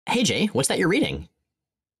Hey Jay, what's that you're reading?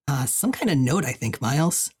 Some kind of note, I think,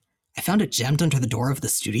 Miles. I found it jammed under the door of the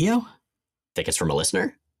studio. Think it's from a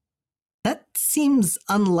listener? That seems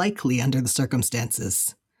unlikely under the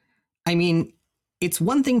circumstances. I mean, it's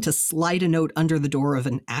one thing to slide a note under the door of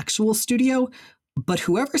an actual studio, but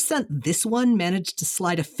whoever sent this one managed to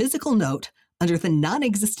slide a physical note under the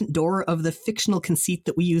non-existent door of the fictional conceit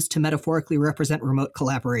that we use to metaphorically represent remote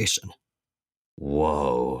collaboration.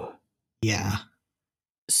 Whoa. Yeah.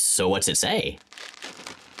 So what's it say?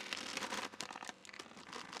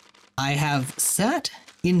 I have sat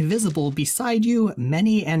invisible beside you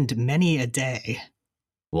many and many a day.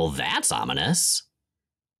 Well, that's ominous.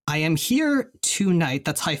 I am here tonight,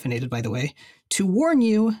 that's hyphenated by the way, to warn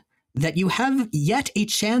you that you have yet a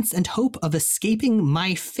chance and hope of escaping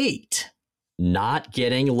my fate. Not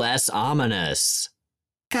getting less ominous.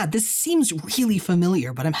 God, this seems really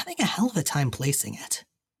familiar, but I'm having a hell of a time placing it.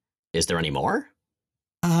 Is there any more?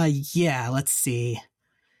 Yeah, let's see.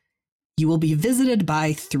 You will be visited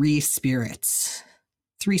by three spirits.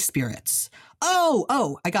 Three spirits.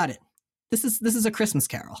 Oh, I got it. This is a Christmas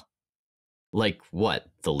carol. Like what?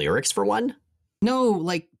 The lyrics for one? No,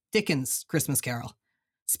 like Dickens' Christmas Carol.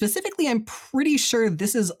 Specifically, I'm pretty sure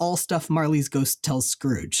this is all stuff Marley's ghost tells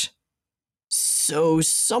Scrooge. So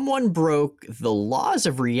someone broke the laws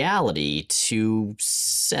of reality to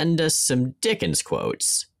send us some Dickens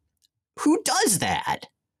quotes. Who does that?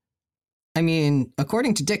 I mean,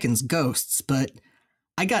 according to Dickens' ghosts, but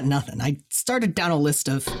I got nothing. I started down a list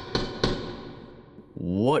of...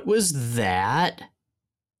 What was that?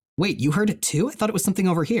 Wait, you heard it too? I thought it was something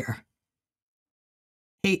over here.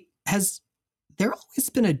 Hey, has there always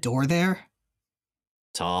been a door there?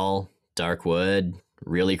 Tall, dark wood,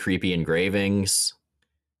 really creepy engravings.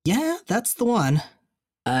 Yeah, that's the one.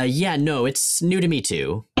 Yeah, no, it's new to me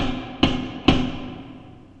too.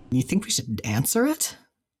 You think we should answer it?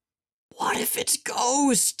 What if it's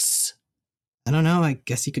ghosts? I don't know, I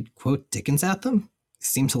guess you could quote Dickens at them. They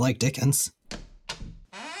seem to like Dickens.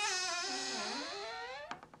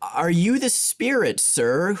 Are you the spirit,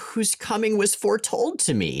 sir, whose coming was foretold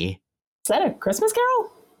to me? Is that a Christmas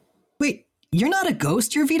carol? Wait, you're not a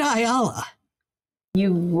ghost, you're Vita Ayala.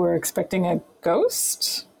 You were expecting a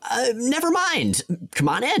ghost? Never mind. Come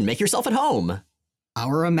on in, make yourself at home.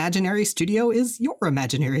 Our imaginary studio is your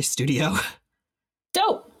imaginary studio.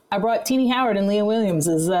 Dope! I brought Teenie Howard and Leah Williams.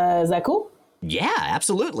 Is that cool? Yeah,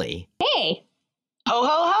 absolutely. Hey, Ho,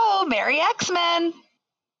 ho, ho, Merry X-Men!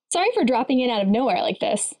 sorry for dropping in out of nowhere like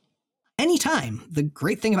this. Anytime. The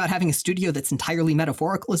great thing about having a studio that's entirely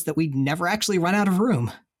metaphorical is that we never actually run out of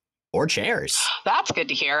room. Or chairs. That's good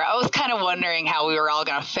to hear. I was kind of wondering how we were all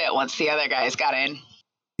going to fit once the other guys got in.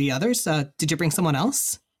 The others, did you bring someone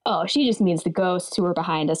else? Oh, she just means the ghosts who were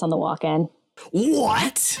behind us on the walk-in.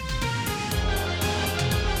 What?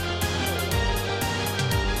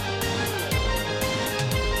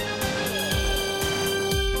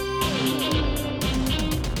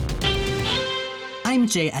 I'm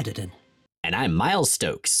Jay Edidin, And I'm Miles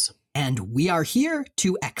Stokes. and we are here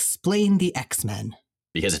to explain the X-Men.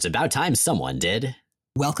 Because it's about time someone did.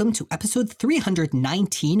 Welcome to episode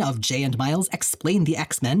 319 of Jay and Miles Explain the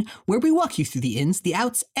X-Men, where we walk you through the ins, the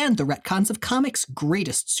outs, and the retcons of comics'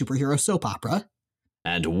 greatest superhero soap opera.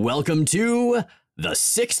 And welcome to the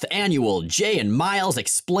 6th annual Jay and Miles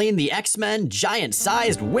Explain the X-Men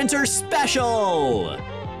Giant-Sized Winter Special!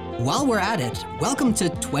 While we're at it, welcome to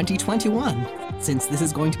 2021, since this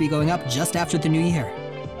is going to be going up just after the new year.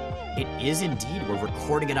 It is indeed. We're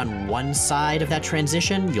recording it on one side of that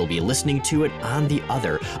transition. You'll be listening to it on the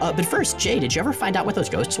other. But first, Jay, did you ever find out what those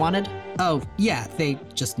ghosts wanted? Oh, yeah, they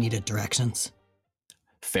just needed directions.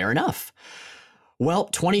 Fair enough. Well,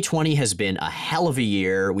 2020 has been a hell of a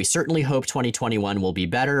year. We certainly hope 2021 will be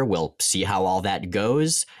better. We'll see how all that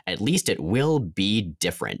goes. At least it will be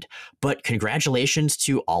different. But congratulations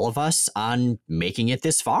to all of us on making it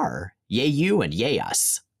this far. Yay you and yay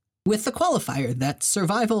us. With the qualifier that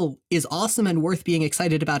survival is awesome and worth being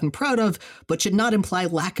excited about and proud of, but should not imply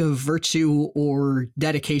lack of virtue or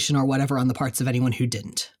dedication or whatever on the parts of anyone who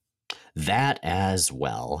didn't. That as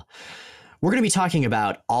well. We're going to be talking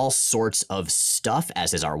about all sorts of stuff,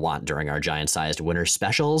 as is our wont during our giant-sized winter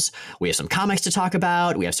specials. We have some comics to talk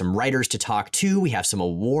about. We have some writers to talk to. We have some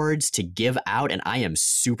awards to give out, and I am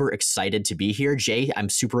super excited to be here. Jay, I'm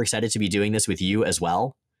super excited to be doing this with you as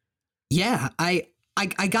well. Yeah, I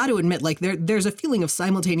got to admit, like, there's a feeling of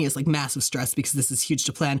simultaneous, like, massive stress because this is huge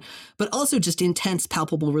to plan, but also just intense,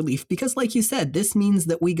 palpable relief because, like you said, this means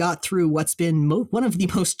that we got through what's been one of the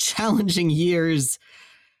most challenging years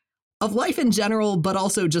of life in general, but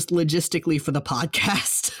also just logistically for the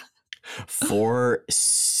podcast. For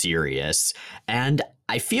serious. And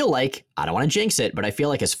I feel like, I don't want to jinx it, but I feel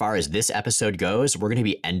like as far as this episode goes, we're going to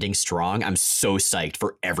be ending strong. I'm so psyched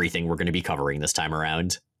for everything we're going to be covering this time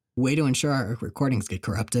around. Way to ensure our recordings get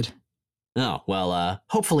corrupted. Oh, well,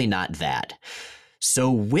 hopefully not that.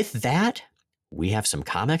 So with that, we have some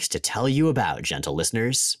comics to tell you about, gentle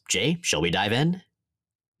listeners. Jay, shall we dive in?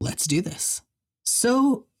 Let's do this.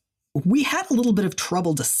 So, we had a little bit of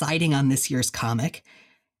trouble deciding on this year's comic,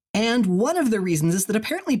 and one of the reasons is that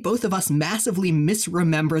apparently both of us massively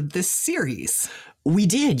misremembered this series. We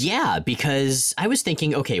did, yeah, because I was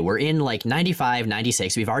thinking, okay, we're in like 95,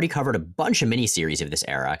 96. We've already covered a bunch of miniseries of this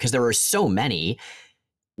era because there were so many.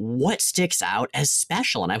 What sticks out as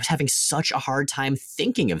special? And I was having such a hard time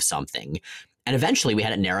thinking of something. And eventually we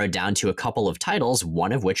had it narrowed down to a couple of titles,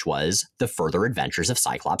 one of which was The Further Adventures of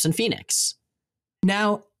Cyclops and Phoenix.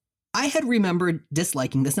 Now, I had remembered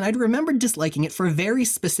disliking this, and I'd remembered disliking it for very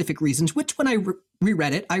specific reasons, which when I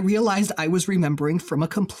reread it, I realized I was remembering from a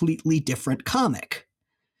completely different comic,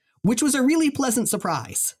 which was a really pleasant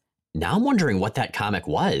surprise. Now I'm wondering what that comic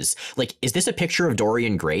was. Like, is this a picture of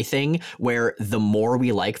Dorian Gray thing where the more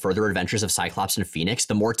we like Further Adventures of Cyclops and Phoenix,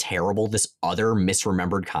 the more terrible this other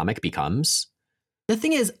misremembered comic becomes? The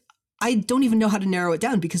thing is, I don't even know how to narrow it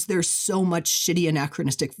down because there's so much shitty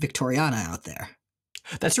anachronistic Victoriana out there.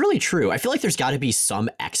 That's really true. I feel like there's got to be some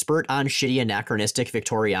expert on shitty anachronistic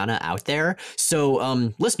Victoriana out there.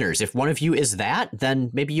 So, listeners, if one of you is that, then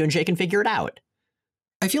maybe you and Jay can figure it out.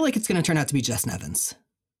 I feel like it's going to turn out to be Jess Nevins.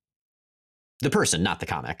 The person, not the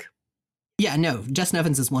comic. Yeah, no, Jess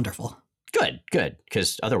Nevins is wonderful. Good,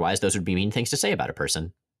 because otherwise those would be mean things to say about a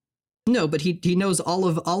person. No, but he knows all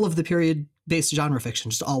of the period-based genre fiction,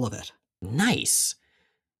 just all of it. Nice.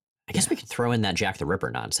 I guess we could throw in that Jack the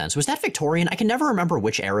Ripper nonsense. Was that Victorian? I can never remember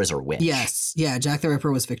which eras are which. Yes, yeah, Jack the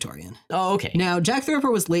Ripper was Victorian. Oh, okay. Now, Jack the Ripper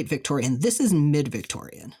was late Victorian. This is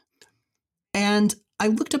mid-Victorian. And I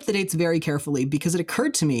looked up the dates very carefully because it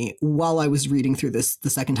occurred to me while I was reading through this the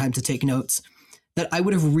second time to take notes that I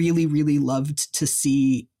would have really, really loved to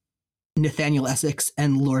see Nathaniel Essex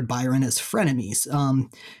and Lord Byron as frenemies,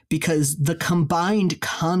 because the combined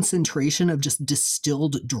concentration of just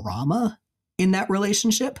distilled drama in that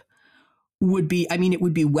relationship would be, it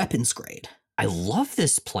would be weapons grade. I love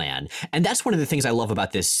this plan. And that's one of the things I love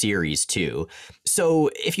about this series, too. So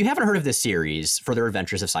if you haven't heard of this series, Further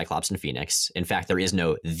Adventures of Cyclops and Phoenix, in fact, there is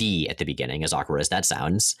no "the" at the beginning, as awkward as that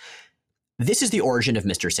sounds. This is the origin of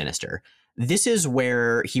Mr. Sinister. This is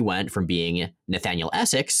where he went from being Nathaniel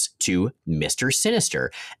Essex to Mr.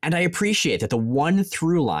 Sinister. And I appreciate that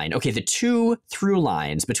the two through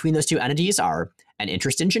lines between those two entities are an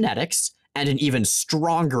interest in genetics and an even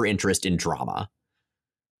stronger interest in drama.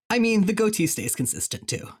 The goatee stays consistent,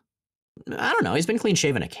 too. I don't know. He's been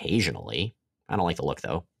clean-shaven occasionally. I don't like the look,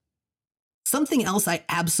 though. Something else I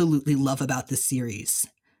absolutely love about this series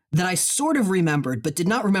that I sort of remembered, but did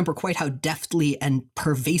not remember quite how deftly and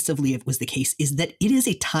pervasively it was the case, is that it is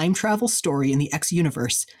a time travel story in the X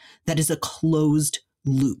universe that is a closed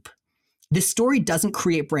loop. This story doesn't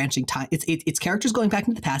create branching time. It's characters going back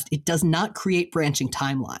into the past. It does not create branching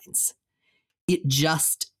timelines. It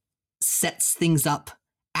just sets things up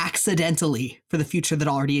accidentally for the future that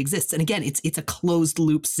already exists. And again, it's a closed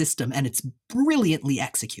loop system, and it's brilliantly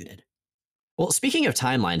executed. Well, speaking of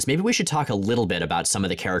timelines, maybe we should talk a little bit about some of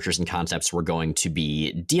the characters and concepts we're going to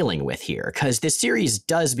be dealing with here, because this series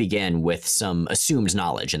does begin with some assumed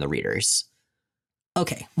knowledge in the readers.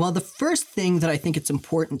 Okay, well, the first thing that I think it's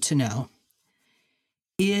important to know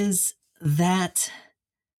is that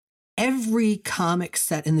every comic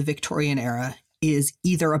set in the Victorian era is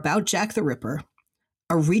either about Jack the Ripper,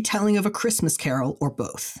 a retelling of A Christmas Carol, or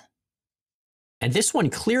both. And this one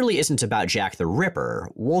clearly isn't about Jack the Ripper.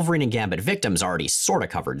 Wolverine and Gambit Victims already sort of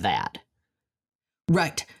covered that.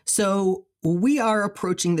 Right. So we are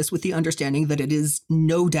approaching this with the understanding that it is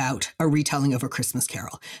no doubt a retelling of A Christmas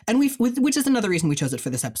Carol. And which is another reason we chose it for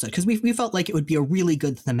this episode, because we felt like it would be a really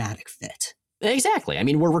good thematic fit. Exactly.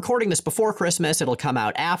 We're recording this before Christmas. It'll come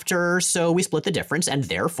out after, so we split the difference, and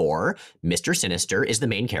therefore, Mr. Sinister is the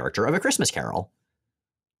main character of A Christmas Carol.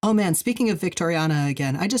 Oh man, speaking of Victoriana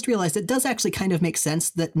again, I just realized it does actually kind of make sense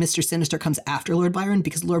that Mr. Sinister comes after Lord Byron,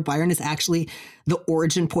 because Lord Byron is actually the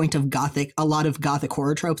origin point of a lot of Gothic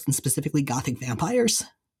horror tropes, and specifically Gothic vampires.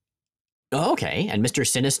 Oh, okay, and Mr.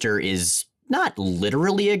 Sinister is not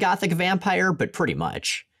literally a Gothic vampire, but pretty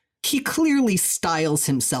much. He clearly styles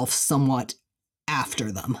himself somewhat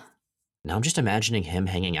after them. Now I'm just imagining him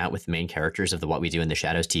hanging out with the main characters of the What We Do in the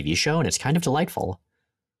Shadows TV show, and it's kind of delightful.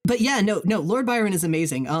 But yeah, no, Lord Byron is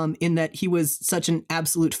amazing, in that he was such an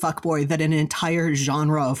absolute fuckboy that an entire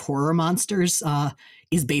genre of horror monsters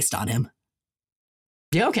is based on him.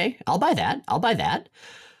 Yeah, okay. I'll buy that. I'll buy that.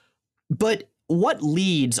 But what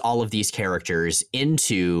leads all of these characters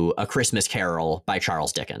into A Christmas Carol by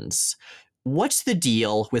Charles Dickens? What's the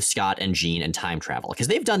deal with Scott and Jean and time travel? Because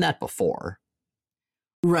they've done that before.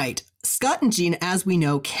 Right. Scott and Jean, as we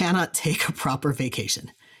know, cannot take a proper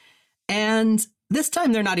vacation. And this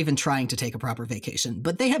time they're not even trying to take a proper vacation,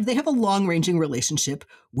 but they have a long-ranging relationship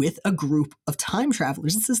with a group of time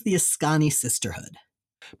travelers. This is the Ascani Sisterhood.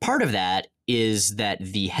 Part of that is that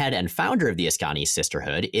the head and founder of the Ascani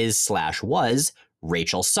Sisterhood was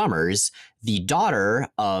Rachel Summers, the daughter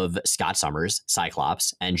of Scott Summers,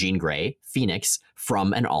 Cyclops, and Jean Grey, Phoenix,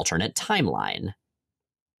 from an alternate timeline.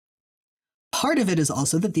 Part of it is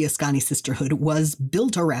also that the Ascani Sisterhood was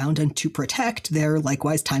built around and to protect their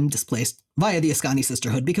likewise time displaced via the Ascani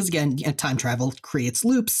Sisterhood, because again, time travel creates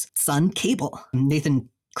loops. Son Cable, Nathan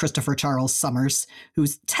Christopher Charles Summers,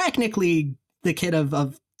 who's technically the kid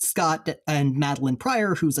of Scott and Madeline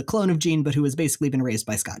Pryor, who's a clone of Jean, but who has basically been raised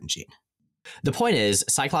by Scott and Jean. The point is,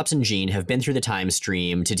 Cyclops and Jean have been through the time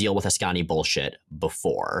stream to deal with Ascani bullshit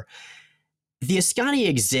before. The Ascani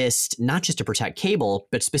exist not just to protect Cable,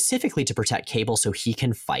 but specifically to protect Cable so he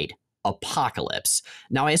can fight Apocalypse.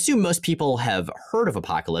 Now, I assume most people have heard of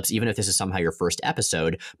Apocalypse, even if this is somehow your first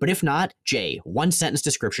episode, but if not, Jay, one-sentence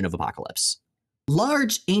description of Apocalypse.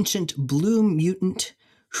 Large, ancient, blue mutant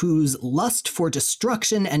whose lust for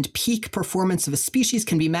destruction and peak performance of a species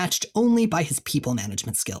can be matched only by his people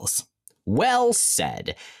management skills. Well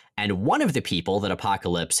said. And one of the people that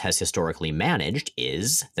Apocalypse has historically managed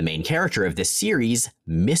is the main character of this series,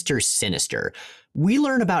 Mr. Sinister. We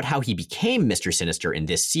learn about how he became Mr. Sinister in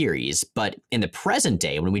this series, but in the present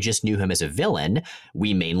day, when we just knew him as a villain,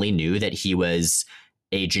 we mainly knew that he was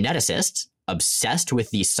a geneticist obsessed with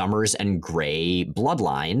the Summers and Grey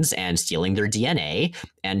bloodlines and stealing their DNA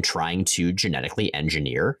and trying to genetically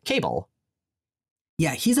engineer Cable.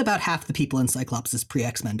 Yeah, he's about half the people in Cyclops'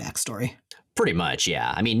 pre-X-Men backstory. Pretty much,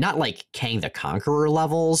 yeah. I mean, not like Kang the Conqueror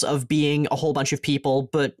levels of being a whole bunch of people,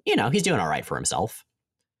 but, you know, he's doing all right for himself.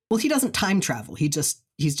 Well, he doesn't time travel. He's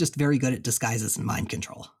just very good at disguises and mind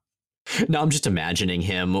control. No, I'm just imagining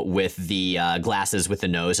him with the glasses with the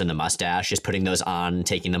nose and the mustache, just putting those on,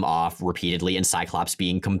 taking them off repeatedly, and Cyclops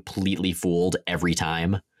being completely fooled every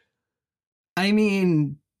time. I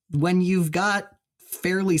mean, when you've got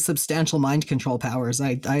fairly substantial mind control powers,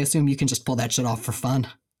 I assume you can just pull that shit off for fun.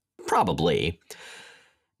 Probably.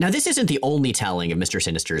 Now, this isn't the only telling of Mr.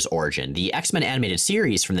 Sinister's origin. The X-Men animated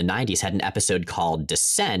series from the 90s had an episode called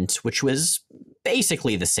Descent, which was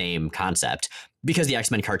basically the same concept, because the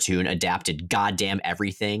X-Men cartoon adapted goddamn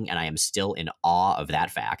everything, and I am still in awe of that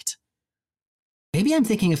fact. Maybe I'm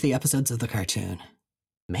thinking of the episodes of the cartoon.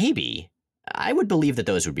 Maybe. I would believe that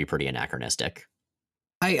those would be pretty anachronistic.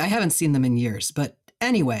 I haven't seen them in years, but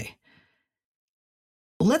anyway.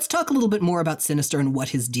 Let's talk a little bit more about Sinister and what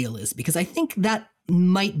his deal is, because I think that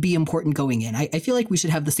might be important going in. I feel like we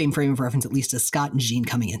should have the same frame of reference, at least as Scott and Jean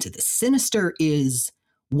coming into this. Sinister is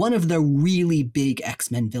one of the really big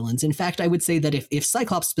X-Men villains. In fact, I would say that if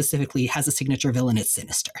Cyclops specifically has a signature villain, it's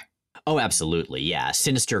Sinister. Oh, absolutely, yeah.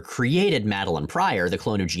 Sinister created Madeline Pryor, the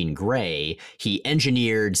clone of Jean Grey. He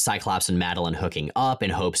engineered Cyclops and Madeline hooking up in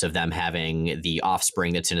hopes of them having the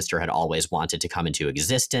offspring that Sinister had always wanted to come into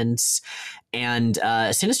existence. And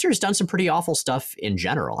Sinister has done some pretty awful stuff in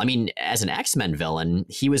general. I mean, as an X-Men villain,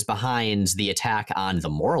 he was behind the attack on the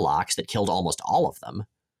Morlocks that killed almost all of them.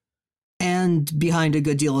 And behind a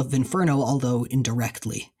good deal of Inferno, although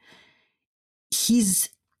indirectly. He's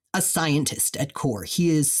a scientist at core. He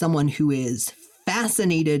is someone who is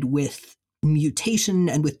fascinated with mutation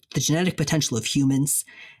and with the genetic potential of humans,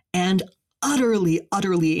 and utterly,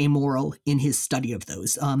 utterly amoral in his study of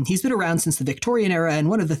those. He's been around since the Victorian era, and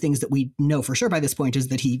one of the things that we know for sure by this point is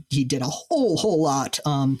that he did a whole lot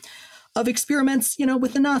of experiments,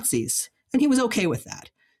 with the Nazis, and he was okay with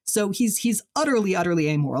that. So he's utterly, utterly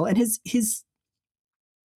amoral, and his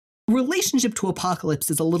relationship to Apocalypse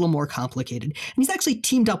is a little more complicated. And he's actually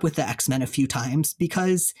teamed up with the X-Men a few times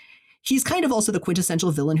because he's kind of also the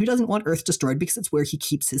quintessential villain who doesn't want Earth destroyed because it's where he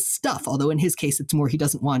keeps his stuff. Although in his case, it's more he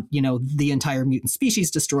doesn't want, the entire mutant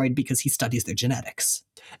species destroyed because he studies their genetics.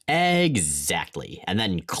 Exactly. And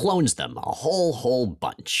then clones them a whole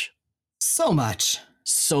bunch. So much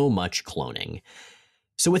cloning.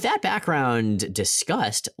 So with that background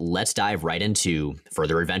discussed, let's dive right into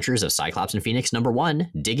Further Adventures of Cyclops and Phoenix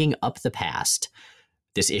 #1, Digging Up the Past.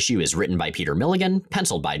 This issue is written by Peter Milligan,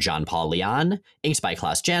 penciled by John Paul Leon, inked by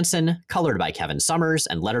Klaus Janson, colored by Kevin Summers,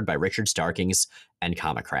 and lettered by Richard Starkings and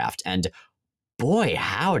Comicraft. And boy,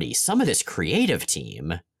 howdy, some of this creative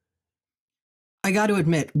team. I got to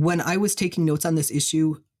admit, when I was taking notes on this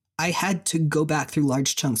issue, I had to go back through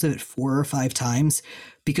large chunks of it 4 or 5 times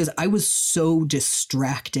because I was so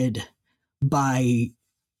distracted by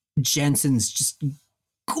Jensen's just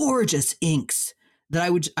gorgeous inks that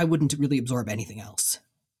I wouldn't really absorb anything else.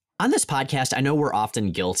 On this podcast, I know we're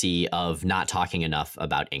often guilty of not talking enough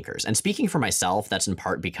about inkers. And speaking for myself, that's in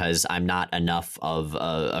part because I'm not enough of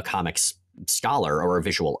a comics scholar or a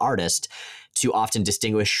visual artist to often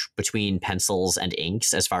distinguish between pencils and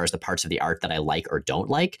inks as far as the parts of the art that I like or don't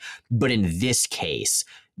like. But in this case,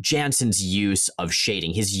 Jansen's use of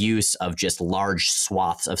shading, his use of just large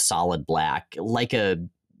swaths of solid black, like a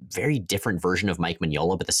very different version of Mike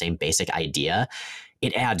Mignola, but the same basic idea,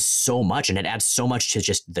 it adds so much, and it adds so much to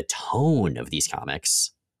just the tone of these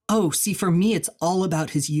comics. Oh, see, for me, it's all about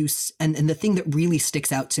his use. And the thing that really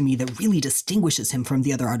sticks out to me, that really distinguishes him from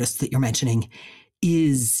the other artists that you're mentioning,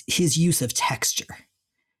 is his use of texture.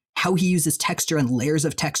 How he uses texture and layers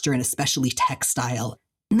of texture, and especially textile.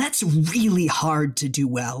 And that's really hard to do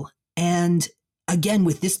well. And again,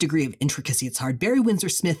 with this degree of intricacy, it's hard. Barry Windsor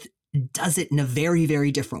Smith does it in a very,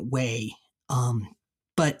 very different way.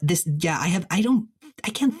 But this, yeah, I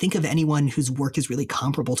can't think of anyone whose work is really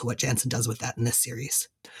comparable to what Jansen does with that in this series.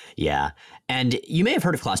 Yeah. And you may have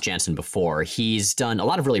heard of Klaus Janson before. He's done a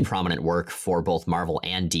lot of really prominent work for both Marvel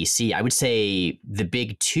and DC. I would say the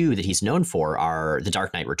big two that he's known for are The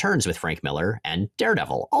Dark Knight Returns with Frank Miller and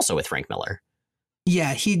Daredevil, also with Frank Miller.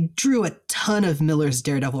 Yeah, he drew a ton of Miller's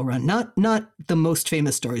Daredevil run. Not the most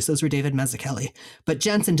famous stories. Those were David Mazzucchelli. But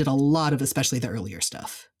Jansen did a lot of especially the earlier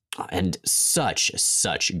stuff. And such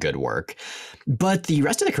good work. But the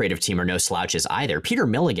rest of the creative team are no slouches either. Peter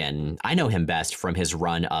Milligan, I know him best from his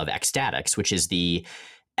run of Ecstatics, which is the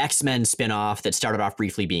X-Men spinoff that started off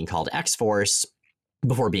briefly being called X-Force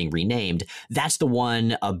before being renamed. That's the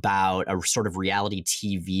one about a sort of reality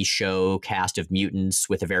TV show cast of mutants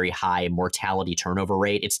with a very high mortality turnover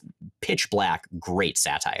rate. It's pitch black, great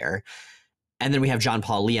satire. And then we have John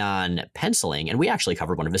Paul Leon penciling, and we actually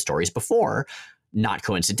covered one of his stories before. Not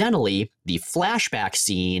coincidentally, the flashback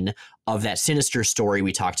scene of that Sinister story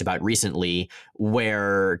we talked about recently,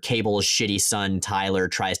 where Cable's shitty son, Tyler,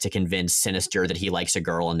 tries to convince Sinister that he likes a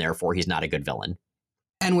girl and therefore he's not a good villain.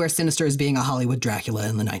 And where Sinister is being a Hollywood Dracula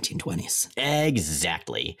in the 1920s.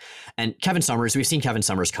 Exactly. And Kevin Summers, we've seen Kevin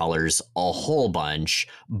Summers' colors a whole bunch,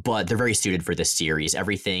 but they're very suited for this series.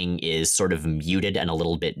 Everything is sort of muted and a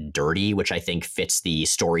little bit dirty, which I think fits the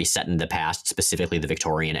story set in the past, specifically the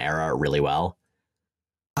Victorian era, really well.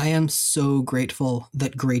 I am so grateful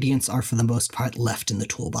that gradients are, for the most part, left in the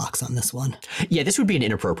toolbox on this one. Yeah, this would be an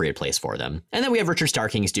inappropriate place for them. And then we have Richard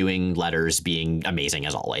Starkings doing letters, being amazing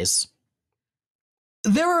as always.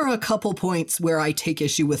 There are a couple points where I take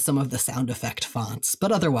issue with some of the sound effect fonts,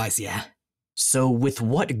 but otherwise, yeah. So with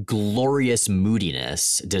what glorious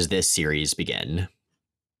moodiness does this series begin?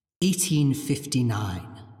 1859.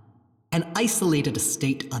 An isolated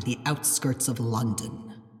estate on the outskirts of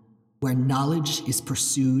London, where knowledge is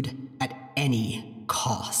pursued at any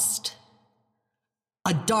cost.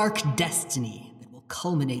 A dark destiny that will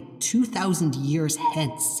culminate 2,000 years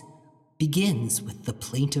hence begins with the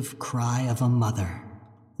plaintive cry of a mother.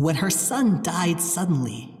 When her son died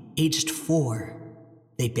suddenly, aged 4,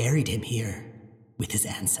 they buried him here with his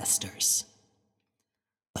ancestors.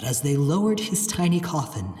 But as they lowered his tiny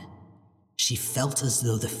coffin, she felt as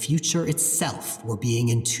though the future itself were being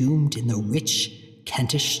entombed in the rich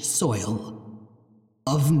Kentish soil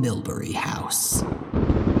of Milbury House.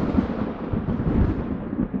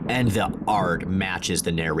 And the art matches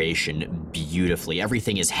the narration beautifully.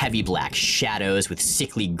 Everything is heavy black shadows with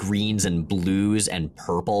sickly greens and blues and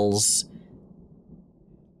purples.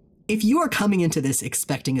 If you are coming into this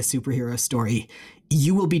expecting a superhero story,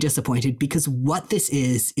 you will be disappointed because what this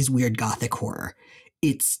is weird gothic horror.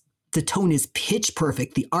 The tone is pitch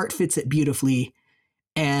perfect, the art fits it beautifully,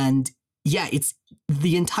 and yeah,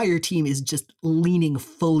 the entire team is just leaning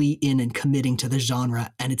fully in and committing to the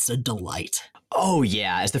genre, and it's a delight. Oh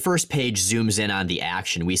yeah, as the first page zooms in on the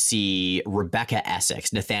action, we see Rebecca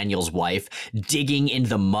Essex, Nathaniel's wife, digging in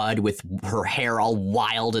the mud with her hair all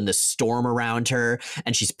wild in the storm around her,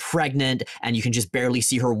 and she's pregnant, and you can just barely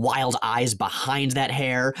see her wild eyes behind that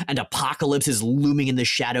hair, and Apocalypse is looming in the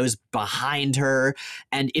shadows behind her,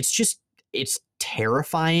 and it's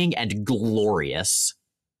terrifying and glorious.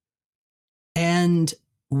 And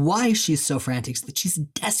why she's so frantic is that she's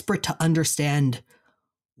desperate to understand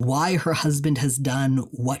why her husband has done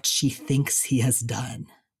what she thinks he has done.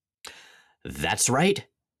 That's right.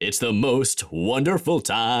 It's the most wonderful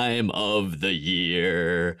time of the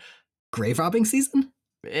year. Grave robbing season?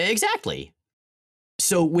 Exactly.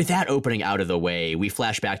 So with that opening out of the way, we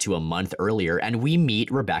flash back to a month earlier and we meet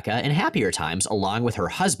Rebecca in happier times along with her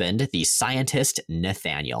husband, the scientist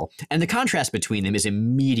Nathaniel. And the contrast between them is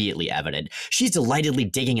immediately evident. She's delightedly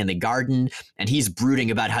digging in the garden and he's brooding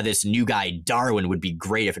about how this new guy Darwin would be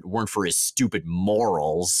great if it weren't for his stupid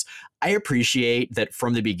morals. I appreciate that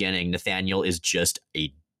from the beginning, Nathaniel is just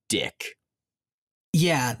a dick.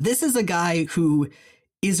 Yeah, this is a guy who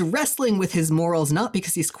is wrestling with his morals not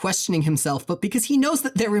because he's questioning himself, but because he knows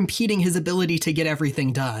that they're impeding his ability to get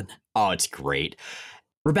everything done. Oh, it's great.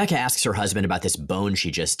 Rebecca asks her husband about this bone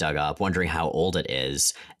she just dug up, wondering how old it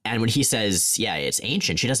is. And when he says, yeah, it's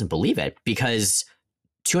ancient, she doesn't believe it because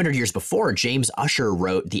 200 years before, James Ussher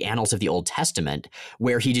wrote the Annals of the Old Testament,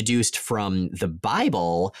 where he deduced from the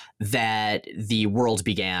Bible that the world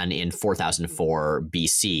began in 4004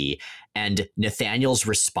 BC. And Nathaniel's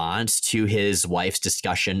response to his wife's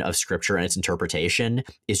discussion of scripture and its interpretation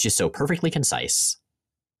is just so perfectly concise.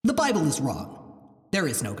 The Bible is wrong. There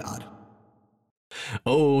is no God.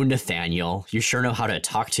 Oh, Nathaniel, you sure know how to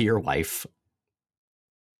talk to your wife.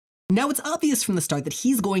 Now, it's obvious from the start that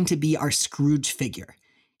he's going to be our Scrooge figure.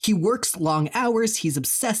 He works long hours, he's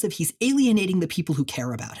obsessive, he's alienating the people who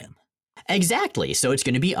care about him. Exactly. So it's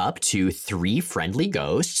going to be up to 3 friendly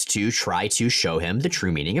ghosts to try to show him the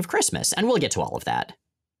true meaning of Christmas. And we'll get to all of that.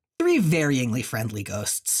 3 varyingly friendly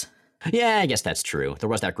ghosts. Yeah, I guess that's true. There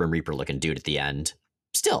was that Grim Reaper looking dude at the end.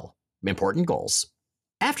 Still, important goals.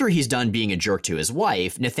 After he's done being a jerk to his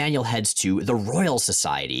wife, Nathaniel heads to the Royal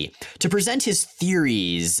Society to present his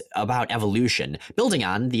theories about evolution, building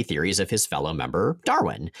on the theories of his fellow member,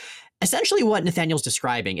 Darwin. Essentially, what Nathaniel's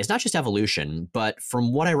describing is not just evolution, but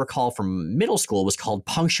from what I recall from middle school was called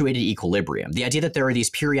punctuated equilibrium, the idea that there are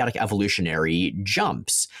these periodic evolutionary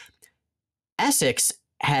jumps. Essex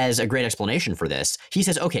has a great explanation for this. He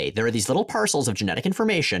says, okay, there are these little parcels of genetic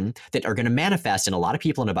information that are going to manifest in a lot of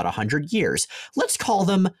people in about 100 years. Let's call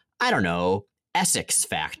them, I don't know, Essex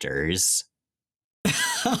factors.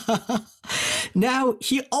 Now,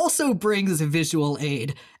 he also brings a visual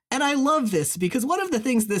aid. And I love this because one of the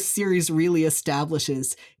things this series really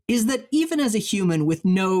establishes is that even as a human with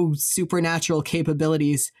no supernatural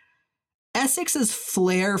capabilities, Essex's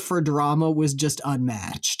flair for drama was just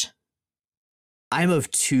unmatched. I'm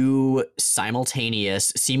of 2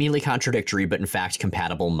 simultaneous, seemingly contradictory, but in fact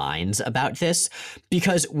compatible minds about this,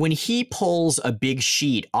 because when he pulls a big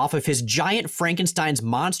sheet off of his giant Frankenstein's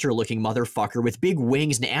monster-looking motherfucker with big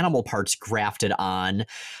wings and animal parts grafted on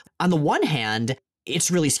the one hand,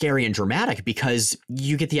 it's really scary and dramatic because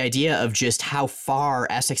you get the idea of just how far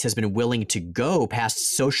Essex has been willing to go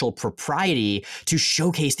past social propriety to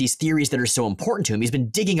showcase these theories that are so important to him. He's been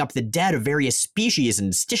digging up the dead of various species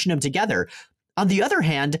and stitching them together. On the other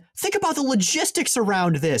hand, think about the logistics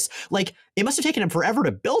around this. Like, it must have taken him forever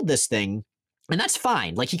to build this thing, and that's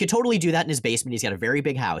fine. Like, he could totally do that in his basement. He's got a very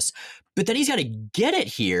big house. But then he's got to get it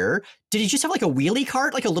here. Did he just have, like, a wheelie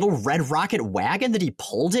cart, like a little red rocket wagon that he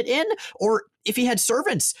pulled it in? Or if he had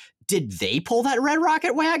servants, did they pull that red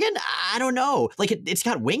rocket wagon? I don't know. Like, it's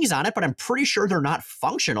got wings on it, but I'm pretty sure they're not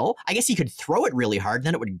functional. I guess he could throw it really hard, and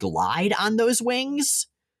then it would glide on those wings.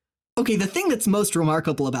 Okay, the thing that's most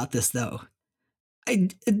remarkable about this, though,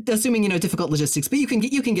 assuming, difficult logistics, but you can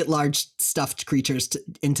get large stuffed creatures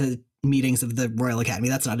into meetings of the Royal Academy.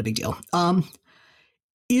 That's not a big deal.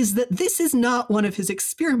 Is that this is not one of his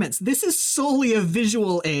experiments. This is solely a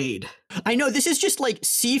visual aid. I know, this is just like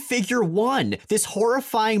see figure 1, this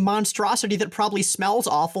horrifying monstrosity that probably smells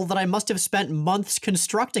awful that I must have spent months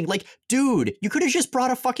constructing. Like, dude, you could have just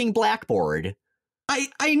brought a fucking blackboard.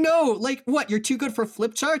 I know, like, what, you're too good for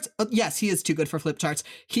flip charts? Yes, he is too good for flip charts.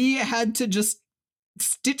 He had to just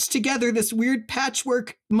stitch together this weird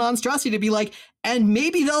patchwork monstrosity to be like, and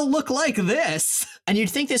maybe they'll look like this. And you'd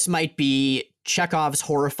think this might be Chekhov's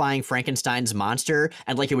horrifying Frankenstein's monster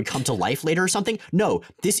and like it would come to life later or something. No,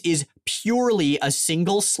 this is purely a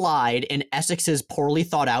single slide in Essex's poorly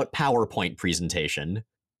thought out PowerPoint presentation.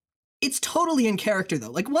 It's totally in character,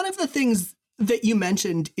 though. Like, one of the things that you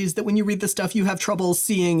mentioned is that when you read the stuff, you have trouble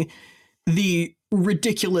seeing the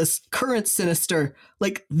ridiculous current Sinister.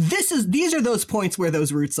 Like, these are those points where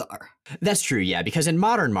those roots are. That's true, yeah, because in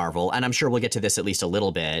modern Marvel, and I'm sure we'll get to this at least a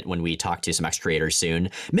little bit when we talk to some ex-creators soon,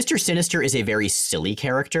 Mr. Sinister is a very silly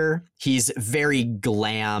character. He's very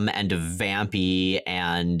glam and vampy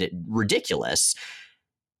and ridiculous.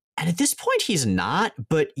 And at this point, he's not,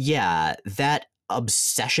 but yeah, that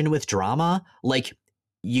obsession with drama, like,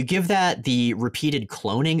 you give that the repeated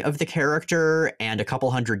cloning of the character and a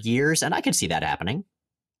couple hundred years, and I could see that happening.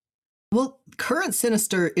 Well, current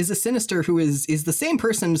Sinister is a Sinister who is the same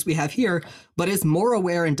person as we have here, but is more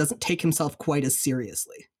aware and doesn't take himself quite as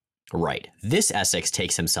seriously. Right. This Essex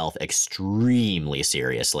takes himself extremely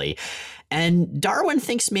seriously. And Darwin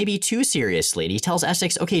thinks maybe too seriously. And he tells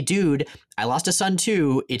Essex, okay, dude, I lost a son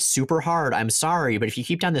too. It's super hard. I'm sorry. But if you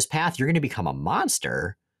keep down this path, you're going to become a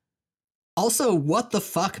monster. Also, what the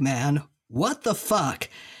fuck, man? What the fuck?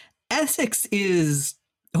 Essex is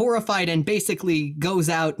horrified and basically goes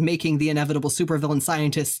out making the inevitable supervillain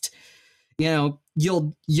scientist.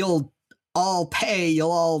 You'll all pay.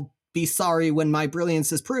 You'll all be sorry when my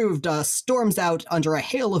brilliance is proved. Storms out under a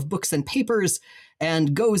hail of books and papers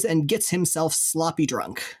and goes and gets himself sloppy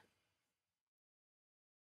drunk.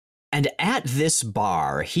 And at this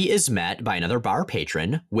bar, he is met by another bar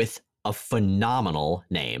patron with a phenomenal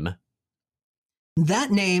name.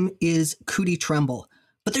 That name is Cootie Tremble.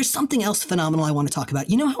 But there's something else phenomenal I want to talk about.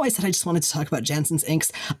 You know how I said I just wanted to talk about Jansen's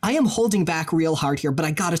inks? I am holding back real hard here, but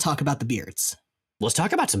I gotta talk about the beards. Let's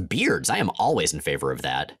talk about some beards. I am always in favor of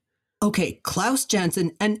that. Okay, Klaus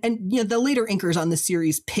Janson, and the later inkers on this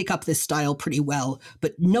series pick up this style pretty well,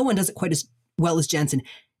 but no one does it quite as well as Janson.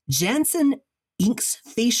 Janson inks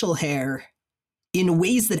facial hair in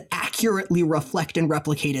ways that accurately reflect and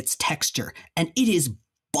replicate its texture, and it is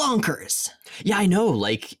bonkers. Yeah, I know.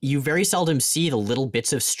 Like, you very seldom see the little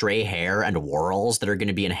bits of stray hair and whorls that are going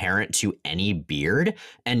to be inherent to any beard,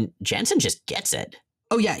 and Janson just gets it.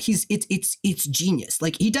 Oh yeah, it's genius.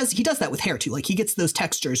 Like he does that with hair too. Like he gets those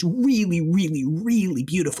textures really, really, really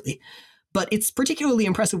beautifully. But it's particularly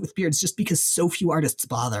impressive with beards just because so few artists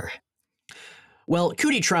bother. Well,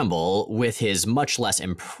 Cootie Tremble, with his much less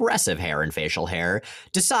impressive hair and facial hair,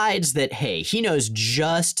 decides that, hey, he knows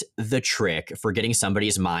just the trick for getting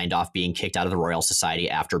somebody's mind off being kicked out of the Royal Society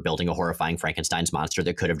after building a horrifying Frankenstein's monster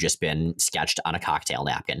that could have just been sketched on a cocktail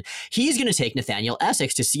napkin. He's going to take Nathaniel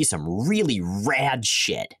Essex to see some really rad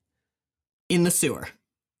shit. In the sewer.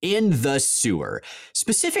 In the sewer.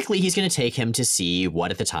 Specifically, he's going to take him to see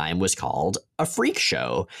what at the time was called a freak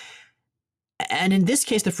show. And in this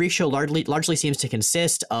case, the freak show largely seems to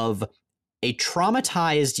consist of a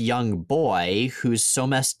traumatized young boy who's so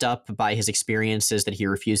messed up by his experiences that he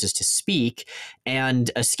refuses to speak,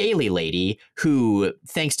 and a scaly lady who,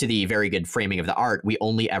 thanks to the very good framing of the art, we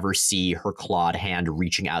only ever see her clawed hand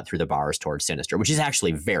reaching out through the bars towards Sinister, which is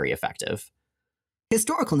actually very effective.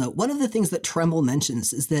 Historical note, one of the things that Tremble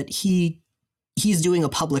mentions is that he's doing a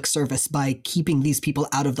public service by keeping these people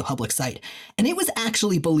out of the public sight. And it was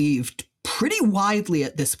actually believed pretty widely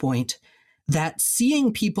at this point that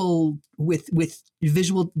seeing people with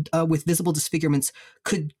visible disfigurements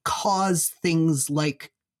could cause things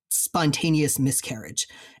like spontaneous miscarriage.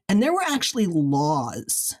 And there were actually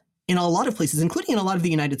laws in a lot of places, including in a lot of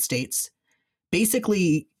the United States,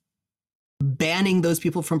 basically banning those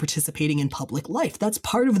people from participating in public life. That's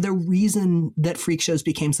part of the reason that freak shows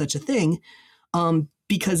became such a thing.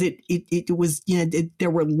 Because it was,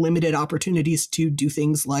 there were limited opportunities to do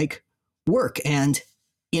things like work and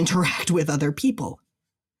interact with other people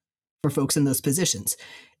for folks in those positions.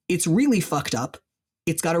 It's really fucked up.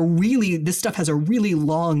 This stuff has a really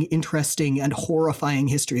long, interesting, and horrifying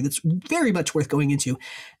history that's very much worth going into.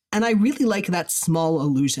 And I really like that small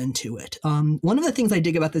allusion to it. One of the things I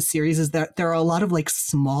dig about this series is that there are a lot of like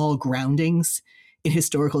small groundings in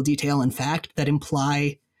historical detail and fact that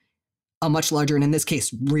imply a much larger, and in this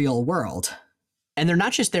case, real world. And they're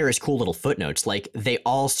not just there as cool little footnotes, like they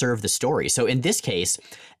all serve the story. So in this case,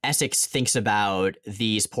 Essex thinks about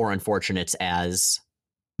these poor unfortunates as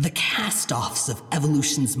the cast-offs of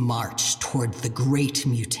evolution's march toward the great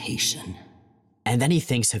mutation. And then he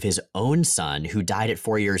thinks of his own son who died at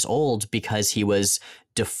 4 years old because he was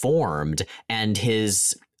deformed and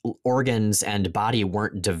his organs and body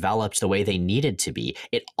weren't developed the way they needed to be.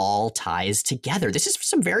 It all ties together. This is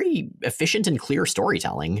some very efficient and clear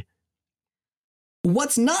storytelling.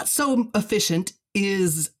 What's not so efficient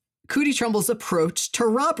is Cootie Tremble's approach to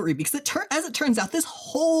robbery, because as it turns out, this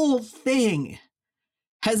whole thing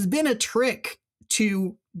has been a trick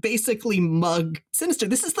to basically mug Sinister.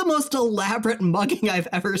 This is the most elaborate mugging I've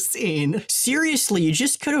ever seen. Seriously, you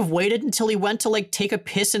just could have waited until he went to like take a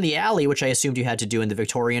piss in the alley, which I assumed you had to do in the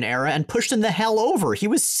Victorian era, and pushed him the hell over. He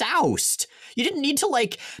was soused. You didn't need to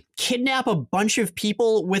like kidnap a bunch of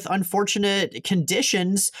people with unfortunate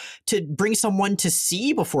conditions to bring someone to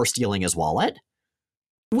see before stealing his wallet.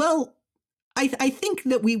 Well, I think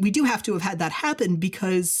that we do have to have had that happen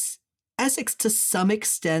because Essex, to some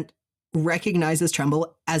extent, recognizes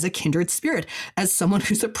Tremble as a kindred spirit, as someone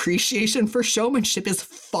whose appreciation for showmanship is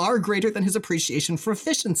far greater than his appreciation for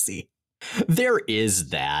efficiency. There is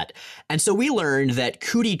that. And so we learned that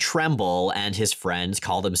Cootie Tremble and his friends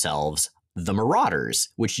call themselves the Marauders,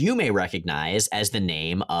 which you may recognize as the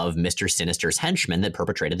name of Mr. Sinister's henchmen that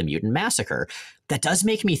perpetrated the mutant massacre. That does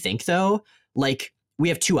make me think, though, like, we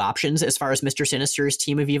have two options as far as Mr. Sinister's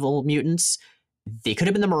team of evil mutants. They could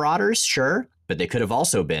have been the Marauders, sure, but they could have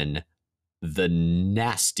also been the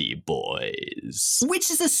Nasty Boys. Which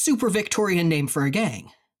is a super Victorian name for a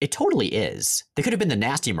gang. It totally is. They could have been the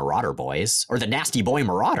Nasty Marauder Boys, or the Nasty Boy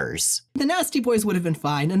Marauders. The Nasty Boys would have been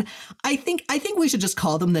fine, and I think we should just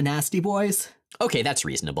call them the Nasty Boys. Okay, that's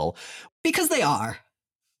reasonable. Because they are.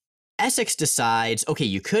 Essex decides, okay,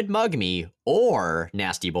 you could mug me, or,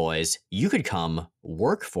 Nasty Boys, you could come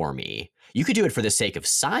work for me. You could do it for the sake of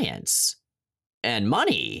science and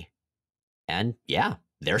money. And yeah,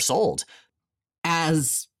 they're sold.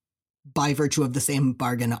 As, by virtue of the same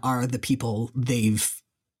bargain, are the people they've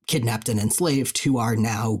kidnapped and enslaved who are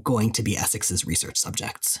now going to be Essex's research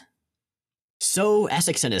subjects. So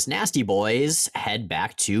Essex and his Nasty Boys head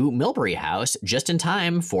back to Milbury House just in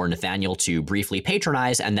time for Nathaniel to briefly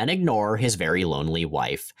patronize and then ignore his very lonely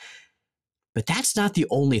wife. But that's not the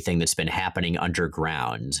only thing that's been happening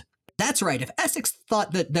underground. That's right. If Essex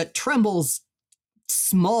thought that Tremble's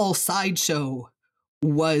small sideshow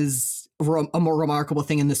was a more remarkable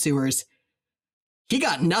thing in the sewers, he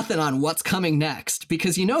got nothing on what's coming next,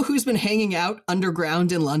 because you know who's been hanging out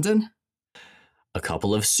underground in London? A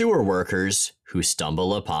couple of sewer workers who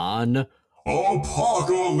stumble upon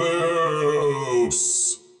Apocalypse!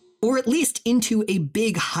 Or at least into a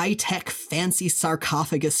big high-tech fancy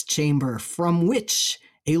sarcophagus chamber from which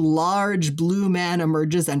a large blue man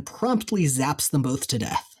emerges and promptly zaps them both to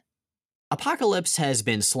death. Apocalypse has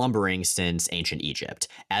been slumbering since ancient Egypt.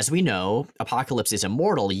 As we know, Apocalypse is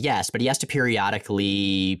immortal, yes, but he has to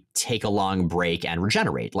periodically take a long break and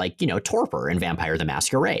regenerate, like, Torpor in Vampire the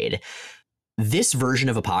Masquerade. This version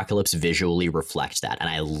of Apocalypse visually reflects that, and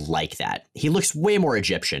I like that. He looks way more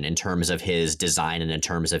Egyptian in terms of his design and in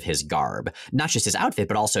terms of his garb. Not just his outfit,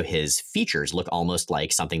 but also his features look almost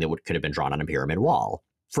like something that could have been drawn on a pyramid wall,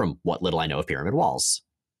 from what little I know of pyramid walls.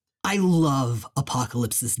 I love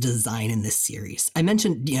Apocalypse's design in this series. I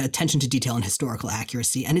mentioned attention to detail and historical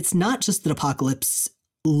accuracy, and it's not just that Apocalypse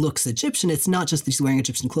looks Egyptian, it's not just that he's wearing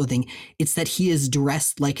Egyptian clothing, it's that he is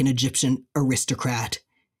dressed like an Egyptian aristocrat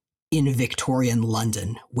in Victorian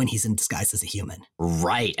London when he's in disguise as a human.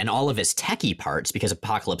 Right, and all of his techie parts, because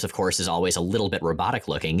Apocalypse, of course, is always a little bit robotic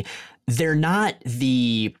looking, they're not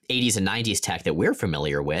the 80s and 90s tech that we're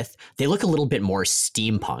familiar with. They look a little bit more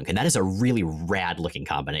steampunk, and that is a really rad looking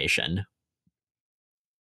combination.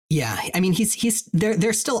 Yeah, I mean,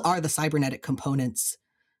 there still are the cybernetic components,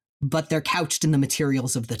 but they're couched in the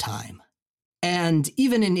materials of the time. And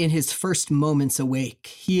even in his first moments awake,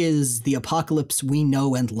 he is the Apocalypse we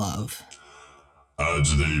know and love. Had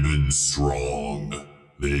they been strong,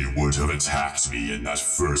 they would have attacked me in that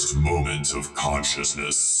first moment of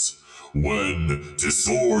consciousness, when,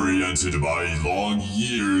 disoriented by long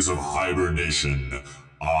years of hibernation,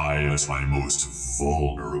 I at my most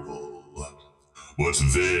vulnerable. But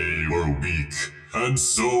they were weak, and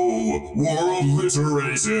so were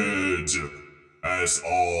obliterated, as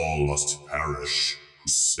all must perish who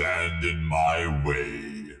stand in my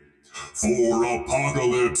way. For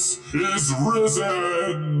Apocalypse is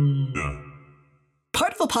risen!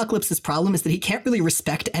 Part of Apocalypse's problem is that he can't really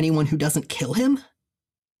respect anyone who doesn't kill him.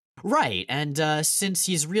 Right, and since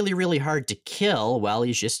he's really, really hard to kill, well,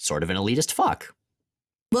 he's just sort of an elitist fuck.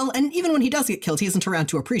 Well, and even when he does get killed, he isn't around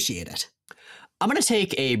to appreciate it. I'm going to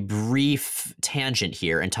take a brief tangent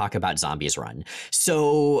here and talk about Zombies Run.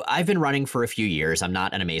 So I've been running for a few years. I'm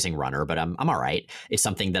not an amazing runner, but I'm all right. It's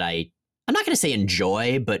something that I'm not going to say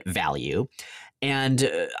enjoy, but value.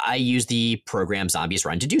 And I use the program Zombies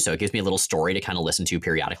Run to do so. It gives me a little story to kind of listen to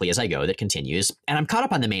periodically as I go that continues. And I'm caught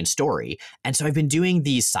up on the main story. And so I've been doing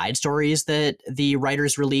these side stories that the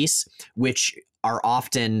writers release, which are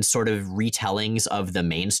often sort of retellings of the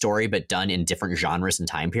main story, but done in different genres and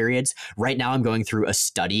time periods. Right now, I'm going through a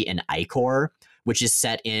study in Icor, which is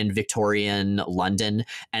set in Victorian London,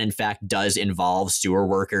 and in fact does involve sewer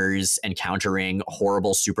workers encountering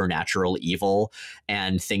horrible supernatural evil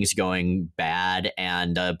and things going bad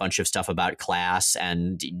and a bunch of stuff about class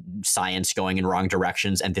and science going in wrong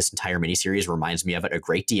directions. And this entire miniseries reminds me of it a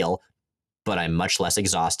great deal, but I'm much less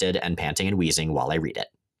exhausted and panting and wheezing while I read it.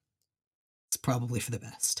 It's probably for the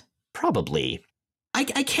best. Probably. I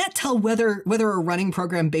can't tell whether a running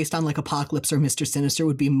program based on like Apocalypse or Mr. Sinister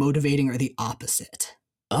would be motivating or the opposite.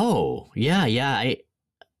 Oh, yeah,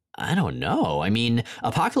 I don't know. I mean,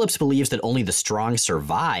 Apocalypse believes that only the strong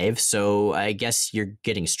survive, so I guess you're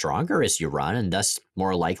getting stronger as you run and thus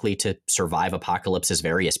more likely to survive Apocalypse's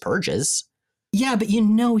various purges. Yeah, but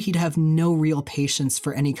he'd have no real patience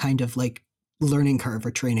for any kind of like learning curve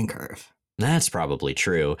or training curve. That's probably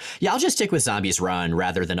true. Yeah, I'll just stick with Zombies Run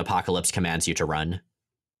rather than Apocalypse commands you to run.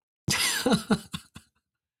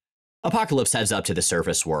 Apocalypse heads up to the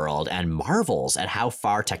surface world and marvels at how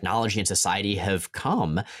far technology and society have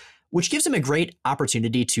come, which gives him a great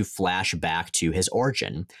opportunity to flash back to his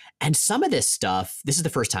origin. And some of this stuff, this is the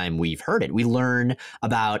first time we've heard it. We learn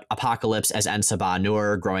about Apocalypse as En-Sabah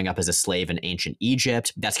Nur growing up as a slave in ancient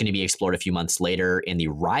Egypt. That's going to be explored a few months later in the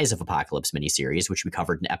Rise of Apocalypse miniseries, which we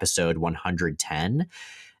covered in episode 110.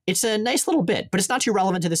 It's a nice little bit, but it's not too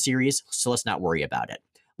relevant to the series, so let's not worry about it.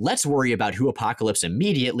 Let's worry about who Apocalypse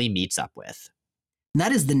immediately meets up with. And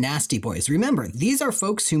that is the Nasty Boys. Remember, these are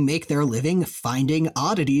folks who make their living finding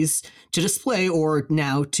oddities to display or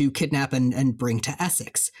now to kidnap and bring to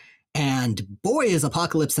Essex. And boy, is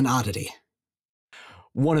Apocalypse an oddity.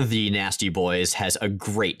 One of the Nasty Boys has a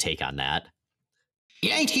great take on that. He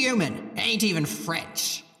ain't human, ain't even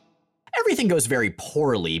French. Everything goes very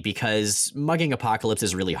poorly because mugging Apocalypse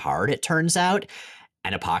is really hard, it turns out.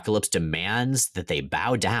 And Apocalypse demands that they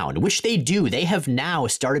bow down, which they do. They have now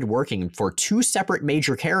started working for two separate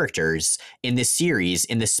major characters in this series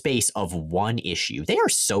in the space of one issue. They are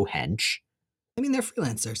so hench. I mean, they're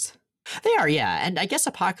freelancers. They are, yeah. And I guess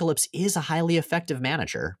Apocalypse is a highly effective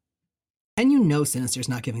manager. And you know Sinister's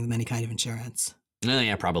not giving them any kind of insurance.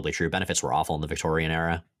 Yeah, probably true. Benefits were awful in the Victorian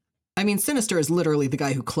era. I mean, Sinister is literally the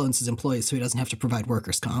guy who clones his employees so he doesn't have to provide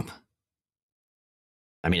workers' comp.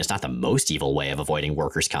 I mean, it's not the most evil way of avoiding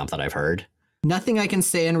workers' comp that I've heard. Nothing I can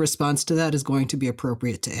say in response to that is going to be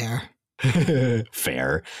appropriate to air.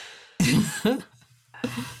 Fair.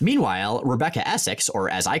 Meanwhile, Rebecca Essex, or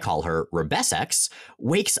as I call her, Rebessex,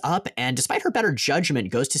 wakes up and despite her better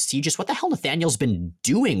judgment goes to see just what the hell Nathaniel's been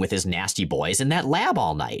doing with his nasty boys in that lab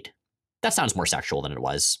all night. That sounds more sexual than it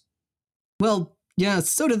was. Well, yeah,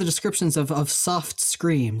 so do the descriptions of soft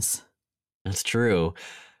screams. That's true.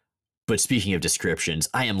 But speaking of descriptions,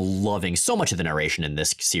 I am loving so much of the narration in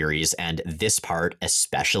this series, and this part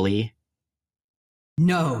especially.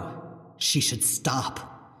 No, she should stop.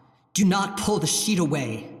 Do not pull the sheet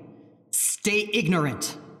away. Stay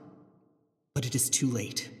ignorant. But it is too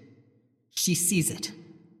late. She sees it,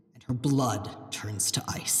 and her blood turns to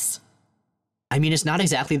ice. I mean, it's not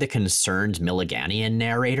exactly the concerned Milliganian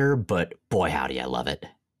narrator, but boy howdy, I love it.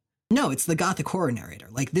 No, it's the gothic horror narrator.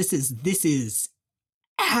 Like, this is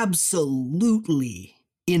absolutely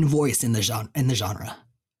in voice in the genre.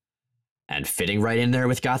 And fitting right in there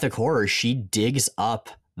with gothic horror, she digs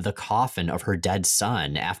up the coffin of her dead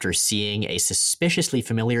son after seeing a suspiciously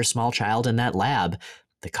familiar small child in that lab.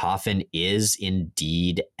 The coffin is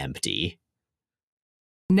indeed empty.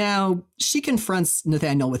 Now, she confronts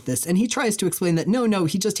Nathaniel with this, and he tries to explain that no,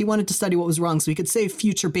 he wanted to study what was wrong so he could save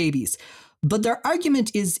future babies. But their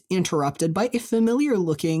argument is interrupted by a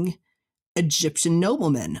familiar-looking Egyptian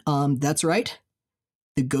nobleman. That's right.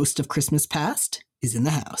 The ghost of Christmas past is in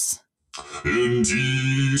the house.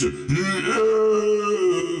 Indeed, he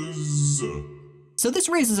is. So this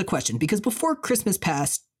raises a question, because before Christmas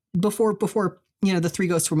past, before the three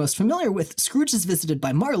ghosts we're most familiar with, Scrooge is visited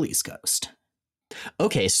by Marley's ghost.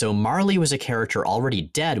 Okay, so Marley was a character already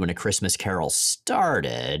dead when A Christmas Carol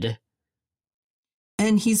started.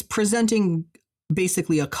 And he's presenting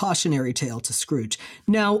basically a cautionary tale to Scrooge.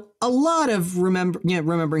 Now, a lot of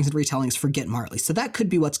rememberings and retellings forget Marley, so that could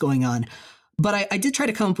be what's going on. But I did try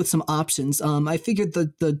to come up with some options. I figured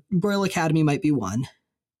the Royal Academy might be one,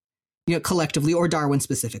 collectively, or Darwin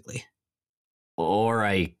specifically. Or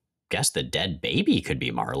I guess the dead baby could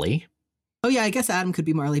be Marley. Oh yeah, I guess Adam could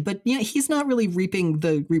be Marley, but he's not really reaping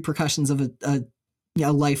the repercussions of a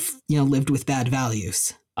life lived with bad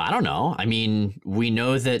values. I don't know. I mean, we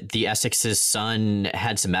know that the Essex's son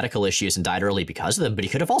had some medical issues and died early because of them, but he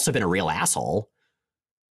could have also been a real asshole.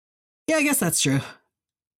 Yeah, I guess that's true.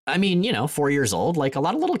 I mean, 4 years old, like a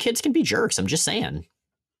lot of little kids can be jerks. I'm just saying.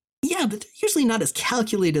 Yeah, but they're usually not as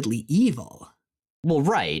calculatedly evil. Well,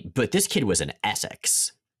 right, but this kid was an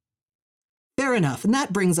Essex. Fair enough. And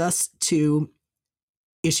that brings us to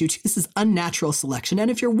issue 2. This is Unnatural Selection. And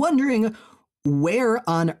if you're wondering where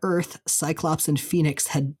on earth Cyclops and Phoenix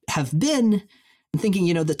have been, and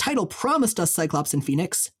thinking, the title promised us Cyclops and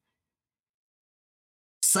Phoenix.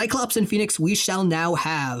 Cyclops and Phoenix we shall now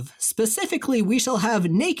have. Specifically, we shall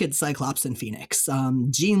have naked Cyclops and Phoenix.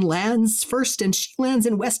 Jean lands first, and she lands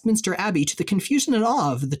in Westminster Abbey to the confusion and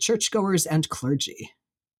awe of the churchgoers and clergy.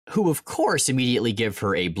 Who, of course, immediately give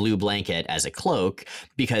her a blue blanket as a cloak,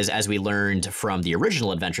 because as we learned from the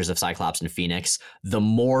original adventures of Cyclops and Phoenix, the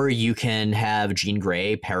more you can have Jean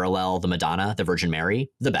Grey parallel the Madonna, the Virgin Mary,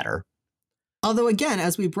 the better. Although, again,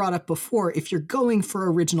 as we brought up before, if you're going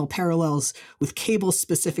for original parallels with Cable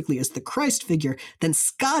specifically as the Christ figure, then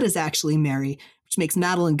Scott is actually Mary, which makes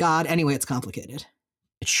Madeline God. Anyway, it's complicated.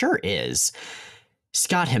 It sure is.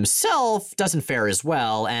 Scott himself doesn't fare as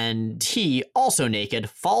well, and he, also naked,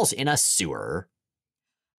 falls in a sewer.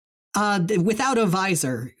 Without a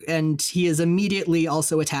visor, and he is immediately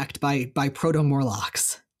also attacked by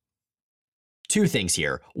Proto-Morlocks. Two things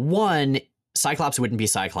here. One, Cyclops wouldn't be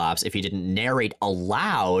Cyclops if he didn't narrate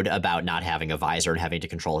aloud about not having a visor and having to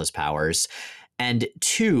control his powers. And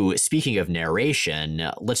two, speaking of narration,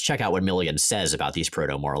 let's check out what Milligan says about these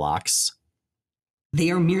Proto-Morlocks. They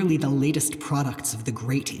are merely the latest products of the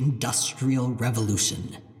great industrial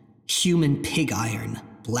revolution. Human pig iron,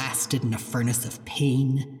 blasted in a furnace of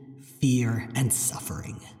pain, fear, and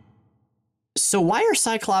suffering. So why are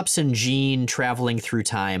Cyclops and Jean traveling through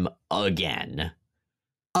time again?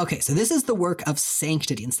 Okay, so this is the work of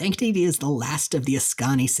Sanctity, and Sanctity is the last of the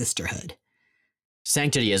Ascani sisterhood.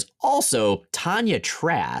 Sanctity is also Tanya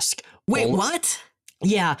Trask. Wait, what?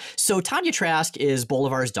 Yeah, so Tanya Trask is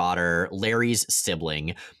Bolivar's daughter, Larry's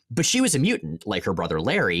sibling, but she was a mutant, like her brother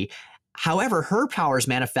Larry. However, her powers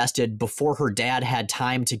manifested before her dad had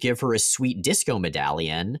time to give her a sweet disco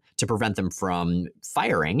medallion to prevent them from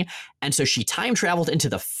firing, and so she time traveled into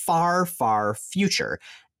the far, far future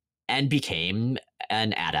and became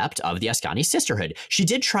an adept of the Ascani Sisterhood. She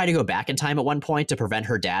did try to go back in time at one point to prevent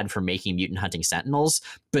her dad from making mutant hunting sentinels,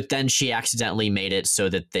 but then she accidentally made it so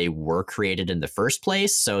that they were created in the first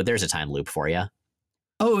place, so there's a time loop for you.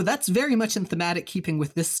 Oh, that's very much in thematic keeping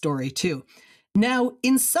with this story, too. Now,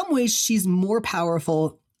 in some ways, she's more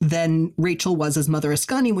powerful than Rachel was as Mother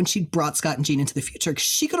Ascani when she brought Scott and Jean into the future.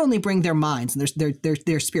 She could only bring their minds and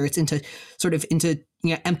their spirits into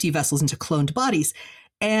empty vessels, into cloned bodies.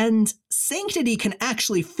 And Sanctity can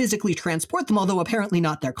actually physically transport them, although apparently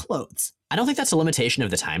not their clothes. I don't think that's a limitation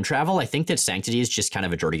of the time travel. I think that Sanctity is just kind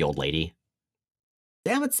of a dirty old lady.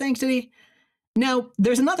 Damn it, Sanctity. Now,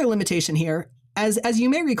 there's another limitation here. As you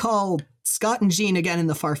may recall, Scott and Jean, again in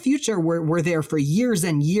the far future, were there for years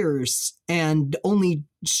and years and only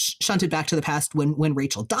shunted back to the past when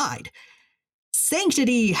Rachel died.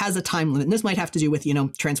 Sanctity has a time limit, and this might have to do with,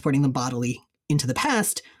 transporting them bodily into the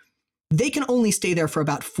past. They can only stay there for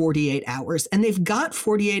about 48 hours, and they've got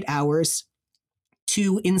 48 hours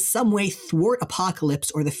to, in some way, thwart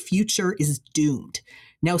Apocalypse or the future is doomed.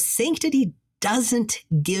 Now, Sanctity doesn't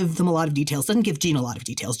give them a lot of details, doesn't give Jean a lot of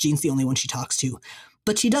details. Jean's the only one she talks to.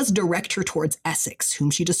 But she does direct her towards Essex,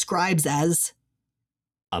 whom she describes as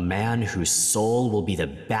a man whose soul will be the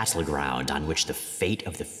battleground on which the fate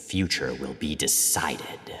of the future will be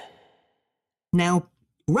decided. Now,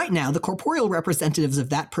 right now, the corporeal representatives of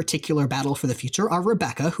that particular battle for the future are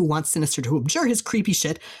Rebecca, who wants Sinister to abjure his creepy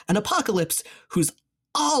shit, and Apocalypse, who's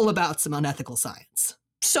all about some unethical science.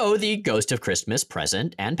 So the ghost of Christmas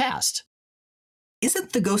present and past.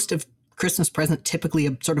 Isn't the ghost of Christmas present typically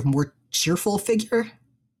a sort of more cheerful figure?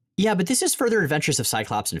 Yeah, but this is further adventures of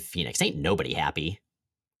Cyclops and Phoenix. Ain't nobody happy.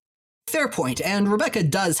 Fair point. And Rebecca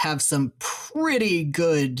does have some pretty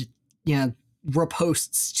good,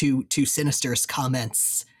 riposts to Sinister's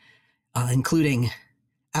comments, including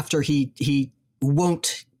after he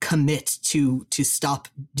won't commit to stop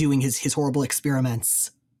doing his horrible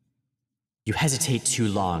experiments. You hesitate too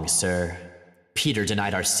long, sir. Peter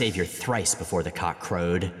denied our savior thrice before the cock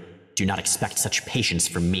crowed. Do not expect such patience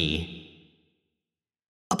from me.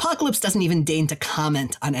 Apocalypse doesn't even deign to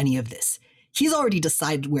comment on any of this. He's already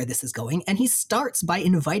decided where this is going, and he starts by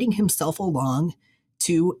inviting himself along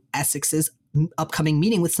to Essex's upcoming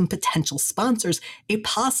meeting with some potential sponsors, a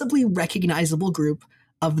possibly recognizable group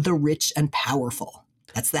of the rich and powerful.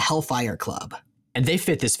 That's the Hellfire Club. And they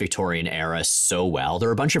fit this Victorian era so well.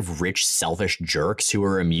 They're a bunch of rich, selfish jerks who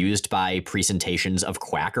are amused by presentations of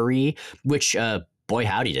quackery, which, boy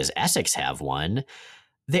howdy, does Essex have one.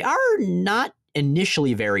 They are not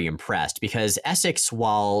initially very impressed because Essex,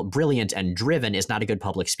 while brilliant and driven, is not a good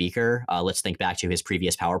public speaker. Let's think back to his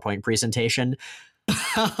previous PowerPoint presentation.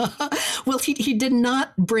 Well, he did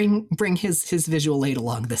not bring his visual aid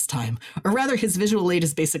along this time. Or rather, his visual aid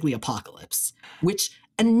is basically Apocalypse, which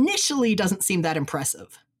initially doesn't seem that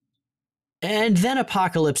impressive. And then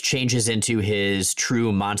Apocalypse changes into his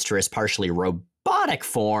true monstrous, partially robotic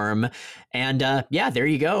form. And there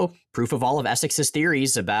you go. Proof of all of Essex's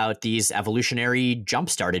theories about these evolutionary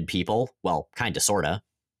jump-started people. Well, kinda, sorta.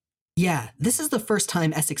 Yeah, this is the first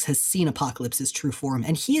time Essex has seen Apocalypse's true form,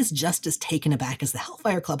 and he is just as taken aback as the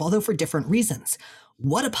Hellfire Club, although for different reasons.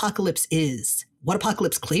 What Apocalypse is, what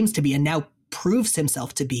Apocalypse claims to be and now proves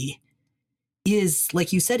himself to be, is,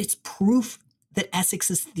 like you said, it's proof that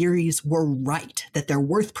Essex's theories were right, that they're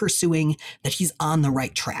worth pursuing, that he's on the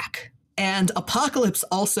right track. And Apocalypse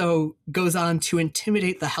also goes on to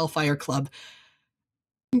intimidate the Hellfire Club.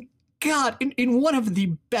 God, in one of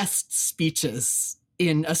the best speeches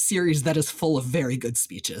in a series that is full of very good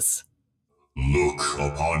speeches. Look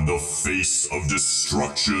upon the face of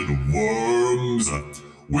destruction, worms.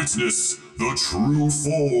 Witness the true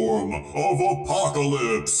form of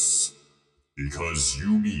Apocalypse. Because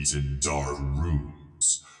you meet in dark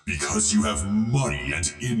rooms, because you have money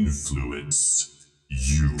and influence,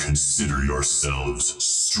 you consider yourselves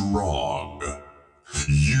strong.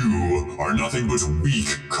 You are nothing but weak,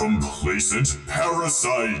 complacent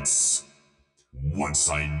parasites. Once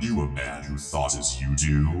I knew a man who thought as you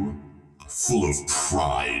do. Full of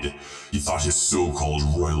pride, he thought his so-called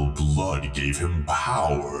royal blood gave him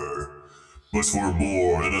power. But for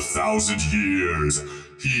more than 1,000 years,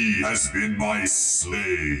 he has been my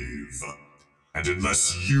slave. And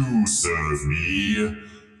unless you serve me,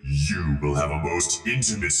 you will have a most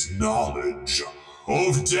intimate knowledge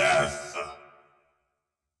of death.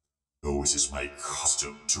 Though it is my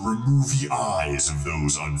custom to remove the eyes of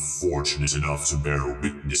those unfortunate enough to bear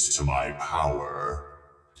witness to my power.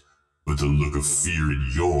 But the look of fear in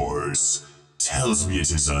yours tells me it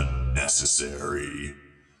is unnecessary.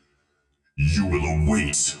 You will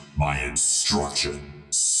await my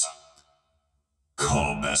instructions.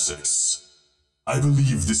 Come, Essex. I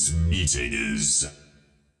believe this meeting is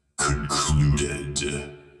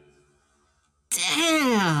concluded.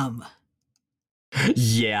 Damn!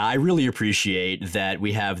 Yeah, I really appreciate that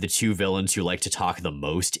we have the two villains who like to talk the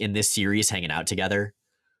most in this series hanging out together.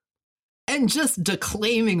 And just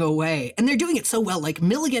declaiming away. And they're doing it so well. Like,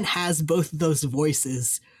 Milligan has both those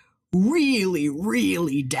voices really,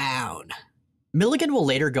 really down. Milligan will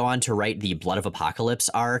later go on to write the Blood of Apocalypse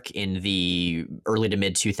arc in the early to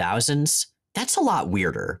mid 2000s. That's a lot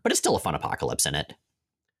weirder, but it's still a fun apocalypse in it.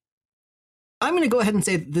 I'm going to go ahead and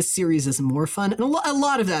say that this series is more fun. And a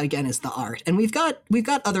lot of that, again, is the art. And we've got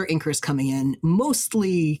other inkers coming in.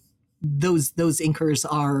 Mostly those inkers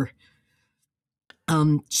are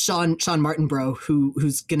Sean Martinborough,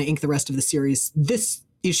 who's going to ink the rest of the series. This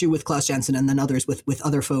issue with Klaus Janson and then others with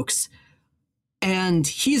other folks. And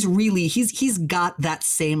he's got that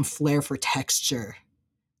same flair for texture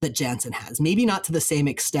that Janson has. Maybe not to the same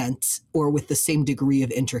extent or with the same degree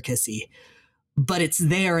of intricacy, but it's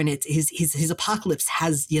there, and it's his Apocalypse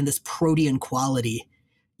has this protean quality.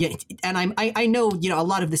 Yeah, and I know a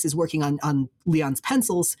lot of this is working on Leon's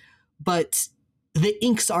pencils, but the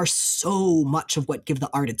inks are so much of what give the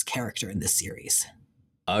art its character in this series.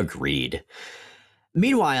 Agreed.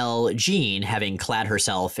 Meanwhile, Jean, having clad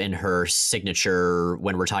herself in her signature,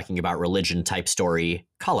 when we're talking about religion type story,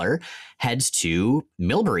 color, heads to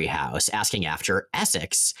Milbury House, asking after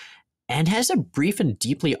Essex, and has a brief and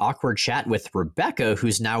deeply awkward chat with Rebecca,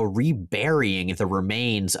 who's now reburying the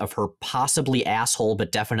remains of her possibly asshole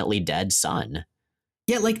but definitely dead son.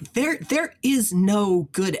 Yeah, like, there is no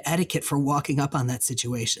good etiquette for walking up on that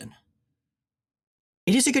situation.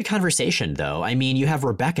 It is a good conversation, though. I mean, you have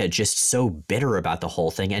Rebecca just so bitter about the whole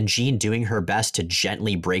thing, and Jean doing her best to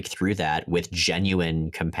gently break through that with genuine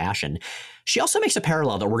compassion. She also makes a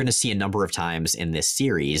parallel that we're going to see a number of times in this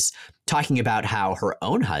series, talking about how her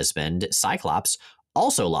own husband, Cyclops,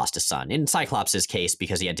 also lost a son. In Cyclops' case,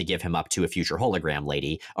 because he had to give him up to a future hologram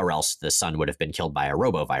lady, or else the son would have been killed by a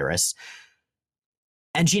robovirus.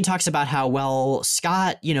 And Jean talks about how, well,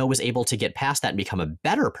 Scott, was able to get past that and become a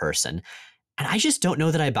better person. And I just don't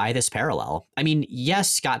know that I buy this parallel. I mean,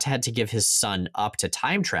 yes, Scott had to give his son up to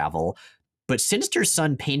time travel, but Sinister's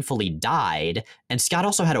son painfully died, and Scott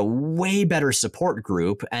also had a way better support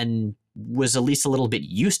group and was at least a little bit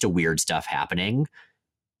used to weird stuff happening.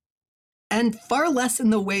 And far less in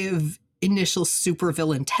the way of initial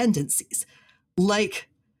supervillain tendencies. Like,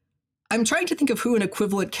 I'm trying to think of who an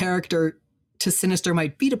equivalent character to Sinister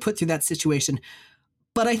might be to put through that situation,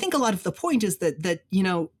 but I think a lot of the point is that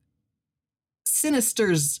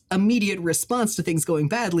Sinister's immediate response to things going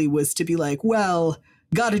badly was to be like, well,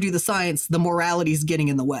 gotta do the science, the morality's getting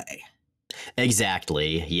in the way.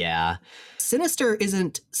 Exactly, yeah. Sinister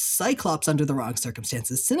isn't Cyclops under the wrong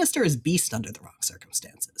circumstances. Sinister is Beast under the wrong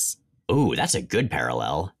circumstances. Ooh, that's a good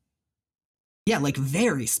parallel. Yeah, like,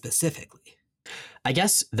 very specifically. I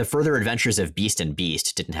guess the further adventures of Beast and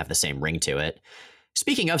Beast didn't have the same ring to it.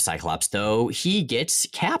 Speaking of Cyclops, though, he gets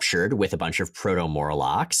captured with a bunch of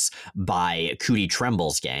Proto-Morlocks by Cootie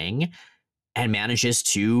Tremble's gang and manages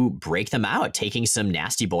to break them out, taking some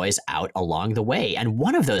nasty boys out along the way. And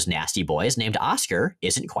one of those nasty boys, named Oscar,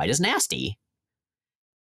 isn't quite as nasty.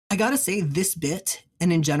 I gotta say, this bit,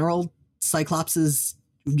 and in general, Cyclops'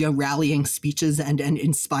 rallying speeches and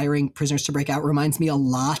inspiring prisoners to break out reminds me a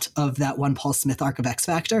lot of that one Paul Smith arc of X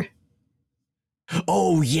Factor.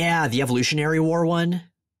 Oh, yeah, the Evolutionary War one.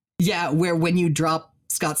 Yeah, where when you drop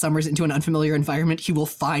Scott Summers into an unfamiliar environment, he will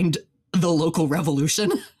find the local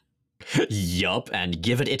revolution. Yup, and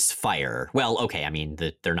give it its fire. Well, okay, I mean,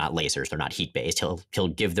 they're not lasers, they're not heat-based. He'll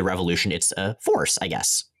give the revolution its force, I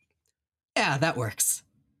guess. Yeah, that works.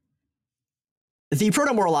 The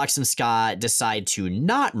Proto-Morlocks and Scott decide to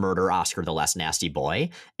not murder Oscar the Less Nasty Boy,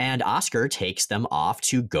 and Oscar takes them off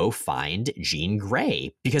to go find Jean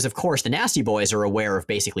Grey, because of course the Nasty Boys are aware of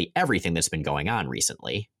basically everything that's been going on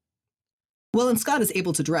recently. Well, and Scott is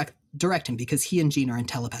able to direct him because he and Jean are in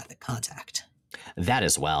telepathic contact. That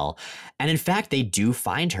as well. And in fact, they do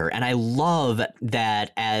find her. And I love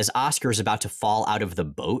that as Oscar's about to fall out of the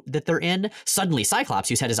boat that they're in, suddenly Cyclops,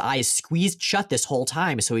 who's had his eyes squeezed shut this whole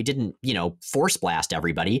time so he didn't, force blast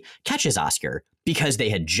everybody, catches Oscar because they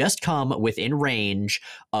had just come within range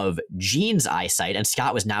of Jean's eyesight and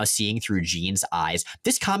Scott was now seeing through Jean's eyes.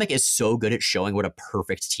 This comic is so good at showing what a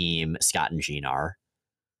perfect team Scott and Jean are.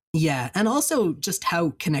 Yeah, and also just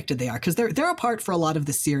how connected they are, because they're apart for a lot of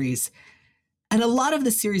the series. And a lot of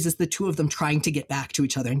the series is the two of them trying to get back to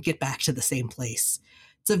each other and get back to the same place.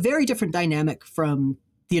 It's a very different dynamic from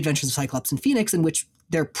The Adventures of Cyclops and Phoenix, in which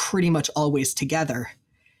they're pretty much always together.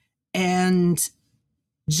 And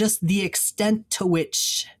just the extent to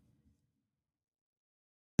which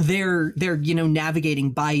they're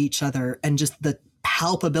navigating by each other and just the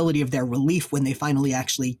palpability of their relief when they finally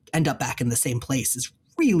actually end up back in the same place is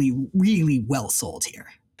really, really well sold here.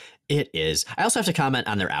 It is. I also have to comment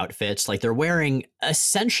on their outfits. Like, they're wearing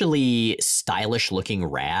essentially stylish looking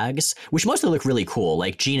rags, which mostly look really cool.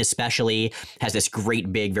 Like, Jean especially has this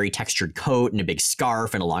great big, very textured coat and a big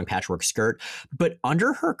scarf and a long patchwork skirt. But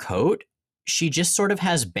under her coat, she just sort of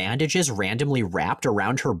has bandages randomly wrapped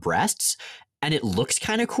around her breasts. And it looks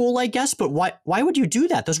kind of cool, I guess. But why would you do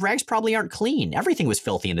that? Those rags probably aren't clean. Everything was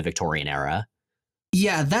filthy in the Victorian era.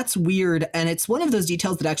 Yeah, that's weird. And it's one of those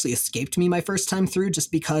details that actually escaped me my first time through, just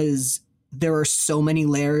because there are so many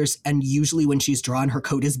layers. And usually when she's drawn, her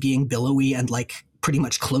coat is being billowy and like pretty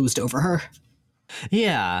much closed over her.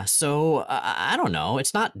 Yeah, so I don't know.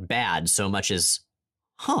 It's not bad so much as,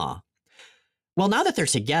 Well, now that they're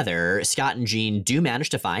together, Scott and Jean do manage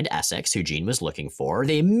to find Essex, who Jean was looking for.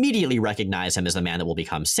 They immediately recognize him as the man that will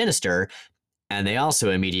become Sinister. And they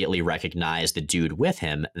also immediately recognize the dude with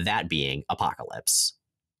him, that being Apocalypse.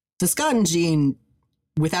 So Scott and Jean,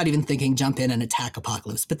 without even thinking, jump in and attack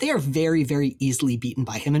Apocalypse, but they are very, very easily beaten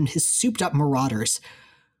by him and his souped-up marauders.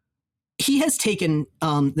 He has taken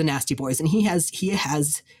the Nasty Boys, and he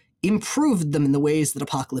has improved them in the ways that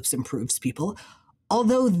Apocalypse improves people,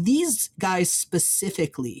 although these guys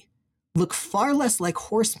specifically look far less like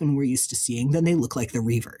horsemen we're used to seeing than they look like the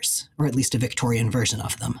Reavers, or at least a Victorian version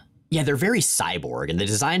of them. Yeah, they're very cyborg, and the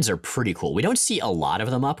designs are pretty cool. We don't see a lot of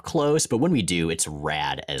them up close, but when we do, it's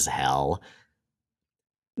rad as hell.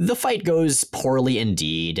 The fight goes poorly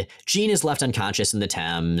indeed. Jean is left unconscious in the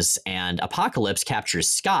Thames, and Apocalypse captures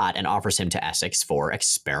Scott and offers him to Essex for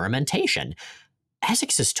experimentation.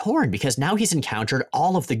 Essex is torn because now he's encountered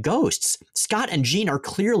all of the ghosts. Scott and Jean are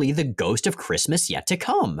clearly the ghost of Christmas yet to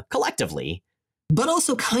come, collectively. But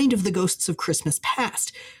also kind of the ghosts of Christmas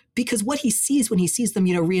past. Because what he sees when he sees them,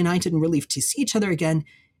 reunited and relieved to see each other again,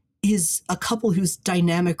 is a couple whose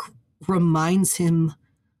dynamic reminds him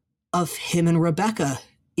of him and Rebecca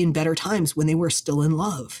in better times when they were still in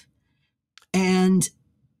love. And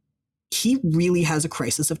he really has a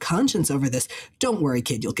crisis of conscience over this. Don't worry,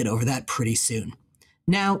 kid, you'll get over that pretty soon.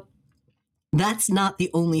 Now, that's not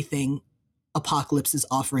the only thing Apocalypse is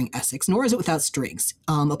offering Essex, nor is it without strings.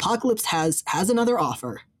 Apocalypse has another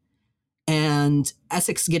offer. And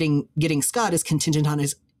Essex getting Scott is contingent on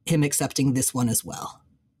him accepting this one as well.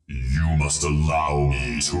 You must allow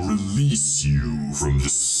me to release you from the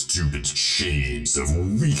stupid chains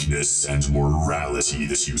of weakness and morality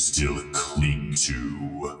that you still cling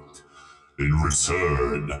to. In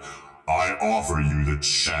return, I offer you the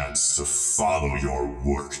chance to follow your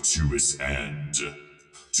work to its end.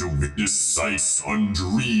 To witness sights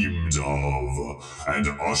undreamed of, and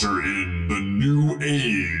usher in the new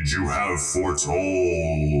age you have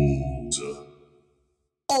foretold.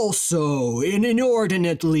 Also, an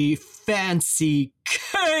inordinately fancy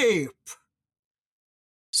cape!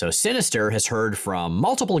 So Sinister has heard from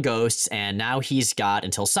multiple ghosts, and now he's got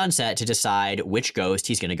until sunset to decide which ghost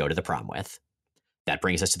he's going to go to the prom with. That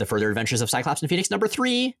brings us to the further adventures of Cyclops and Phoenix number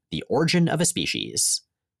 3, The Origin of a Species.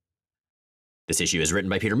 This issue is written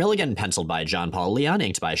by Peter Milligan, penciled by John Paul Leon,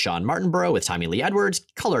 inked by Sean Martinborough with Tommy Lee Edwards,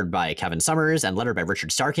 colored by Kevin Summers, and lettered by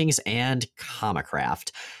Richard Starkings and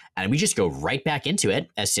Comicraft. And we just go right back into it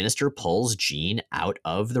as Sinister pulls Jean out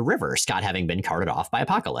of the river, Scott having been carted off by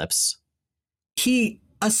Apocalypse. He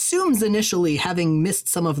assumes initially, having missed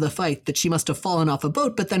some of the fight, that she must have fallen off a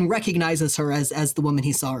boat, but then recognizes her as the woman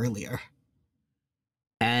he saw earlier.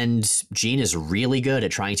 And Jean is really good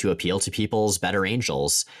at trying to appeal to people's better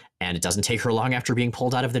angels, and it doesn't take her long after being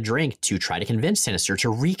pulled out of the drink to try to convince Sinister to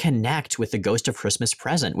reconnect with the Ghost of Christmas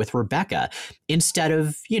Present with Rebecca, instead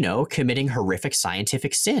of, committing horrific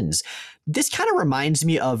scientific sins. This kind of reminds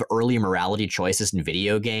me of early morality choices in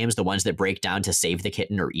video games, the ones that break down to save the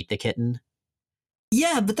kitten or eat the kitten.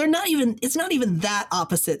 Yeah, but it's not even that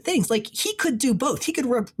opposite things. Like, he could do both. He could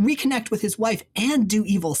reconnect with his wife and do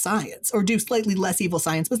evil science, or do slightly less evil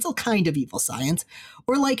science, but still kind of evil science,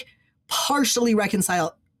 or like partially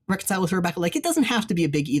reconcile with Rebecca. Like, it doesn't have to be a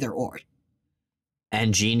big either or.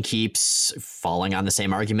 And Jean keeps falling on the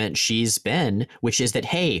same argument she's been, which is that,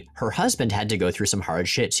 hey, her husband had to go through some hard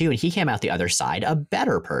shit too, and he came out the other side a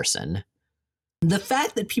better person. The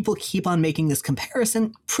fact that people keep on making this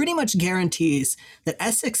comparison pretty much guarantees that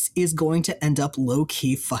Essex is going to end up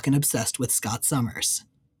low-key fucking obsessed with Scott Summers.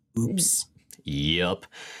 Oops. Yup.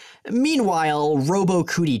 Meanwhile, Robo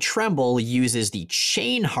Cootie Tremble uses the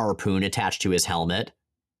chain harpoon attached to his helmet,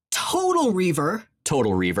 Total Reaver,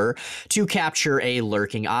 to capture a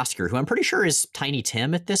lurking Oscar, who I'm pretty sure is Tiny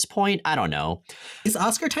Tim at this point. I don't know. Is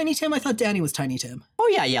Oscar Tiny Tim? I thought Danny was Tiny Tim. Oh,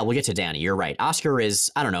 yeah, we'll get to Danny. You're right. Oscar is,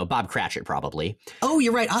 I don't know, Bob Cratchit, probably. Oh,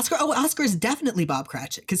 you're right. Oscar is definitely Bob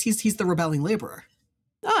Cratchit, because he's the rebelling laborer.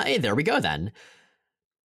 Hey, there we go then.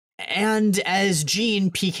 And as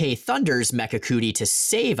Jean PK thunders Mecha Cootie to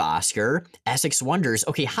save Oscar, Essex wonders,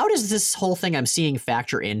 okay, how does this whole thing I'm seeing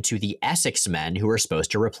factor into the Essex men who are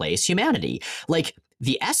supposed to replace humanity? Like,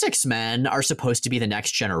 the Essex men are supposed to be the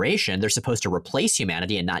next generation. They're supposed to replace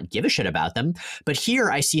humanity and not give a shit about them. But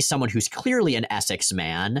here I see someone who's clearly an Essex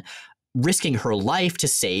man risking her life to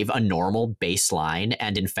save a normal baseline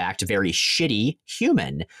and, in fact, very shitty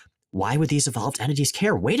human. Why would these evolved entities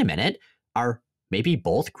care? Wait a minute. Are maybe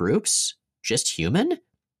both groups just human?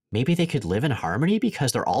 Maybe they could live in harmony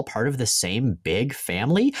because they're all part of the same big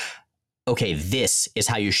family? Okay, this is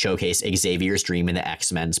how you showcase Xavier's dream and the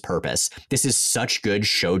X-Men's purpose. This is such good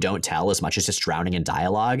show don't tell as much as just drowning in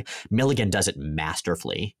dialogue. Milligan does it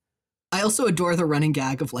masterfully. I also adore the running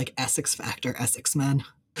gag of, like, Essex Factor, Essex Men.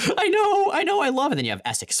 I know, I love it. Then you have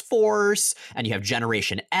Essex Force, and you have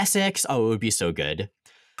Generation Essex. Oh, it would be so good.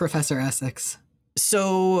 Professor Essex.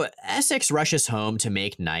 So Essex rushes home to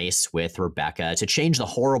make nice with Rebecca to change the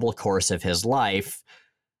horrible course of his life,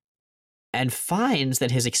 and finds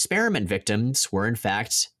that his experiment victims were in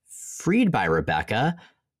fact freed by Rebecca,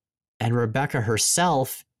 and Rebecca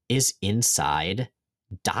herself is inside,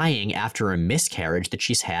 dying after a miscarriage that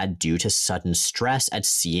she's had due to sudden stress at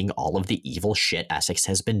seeing all of the evil shit Essex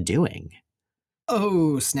has been doing.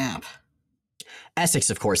 Oh, snap. Essex,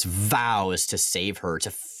 of course, vows to save her,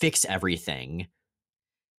 to fix everything.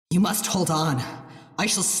 You must hold on. I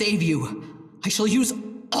shall save you. I shall use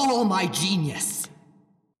all my genius.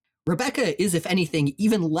 Rebecca is, if anything,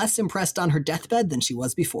 even less impressed on her deathbed than she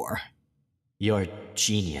was before. Your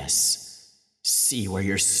genius. See where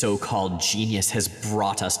your so-called genius has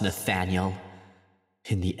brought us, Nathaniel.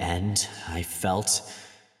 In the end, I felt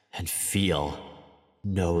and feel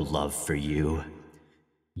no love for you.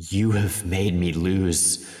 You have made me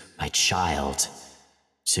lose my child.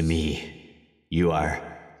 To me, you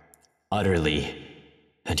are utterly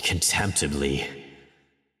and contemptibly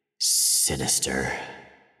sinister.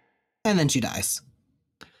 And then she dies.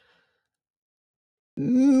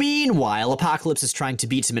 Meanwhile, Apocalypse is trying to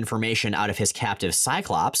beat some information out of his captive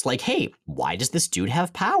Cyclops, like, hey, why does this dude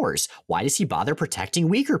have powers? Why does he bother protecting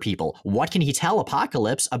weaker people? What can he tell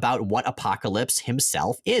Apocalypse about what Apocalypse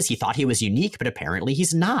himself is? He thought he was unique, but apparently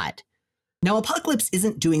he's not. Now, Apocalypse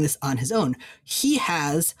isn't doing this on his own. He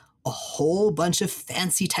has a whole bunch of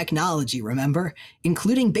fancy technology, remember?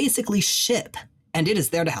 Including basically SHIP, and it is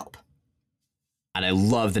there to help. And I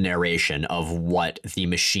love the narration of what the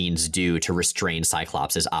machines do to restrain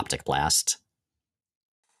Cyclops' optic blast.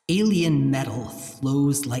 Alien metal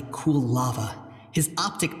flows like cool lava. His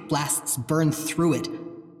optic blasts burn through it,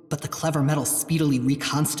 but the clever metal speedily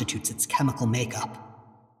reconstitutes its chemical makeup,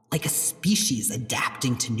 like a species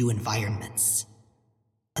adapting to new environments,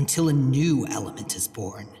 until a new element is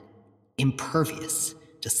born, impervious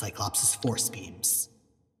to Cyclops' force beams.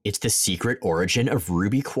 It's the secret origin of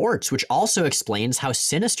Ruby Quartz, which also explains how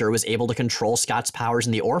Sinister was able to control Scott's powers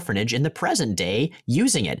in the orphanage in the present day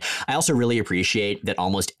using it. I also really appreciate that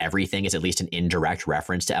almost everything is at least an indirect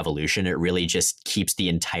reference to evolution. It really just keeps the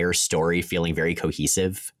entire story feeling very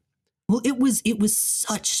cohesive. Well, it was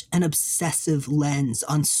such an obsessive lens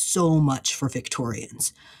on so much for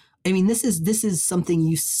Victorians. I mean, this is something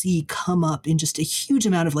you see come up in just a huge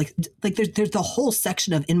amount of like there's the whole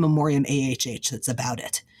section of In Memoriam AHH that's about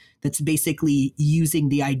it. That's basically using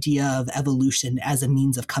the idea of evolution as a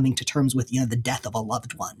means of coming to terms with, the death of a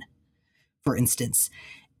loved one, for instance.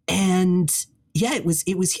 And yeah, it was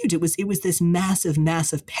huge. It was this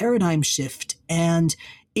massive paradigm shift, and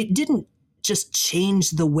it didn't just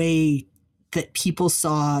change the way that people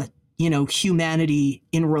saw, humanity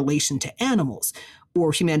in relation to animals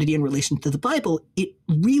or humanity in relation to the Bible. It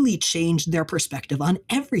really changed their perspective on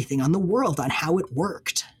everything, on the world, on how it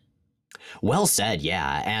worked. Well said,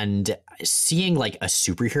 yeah. And seeing like a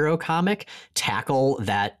superhero comic tackle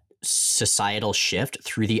that societal shift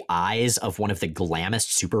through the eyes of one of the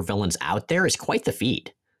glammest supervillains out there is quite the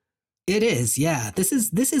feat. It is, yeah. This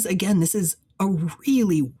is a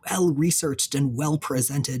really well-researched and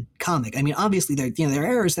well-presented comic. I mean, obviously there are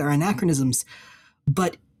errors, there are anachronisms,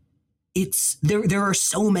 but there are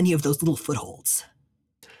so many of those little footholds.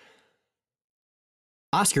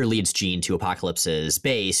 Oscar leads Jean to Apocalypse's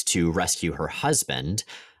base to rescue her husband.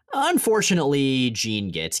 Unfortunately, Jean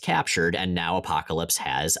gets captured, and now Apocalypse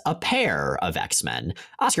has a pair of X-Men.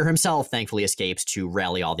 Oscar himself thankfully escapes to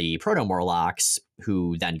rally all the Proto-Morlocks,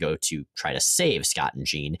 who then go to try to save Scott and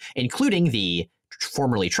Jean, including the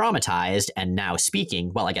formerly traumatized and now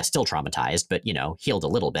speaking, well, I guess still traumatized, but, healed a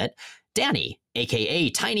little bit, Danny, aka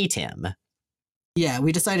Tiny Tim. Yeah,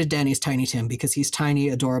 we decided Danny's Tiny Tim because he's tiny,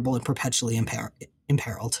 adorable, and perpetually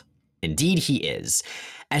imperiled. Indeed he is.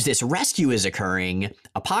 As this rescue is occurring,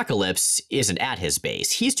 Apocalypse isn't at his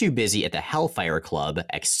base. He's too busy at the Hellfire Club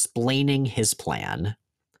explaining his plan.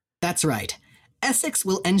 That's right. Essex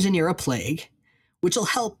will engineer a plague, which will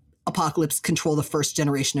help Apocalypse control the first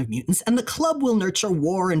generation of mutants, and the club will nurture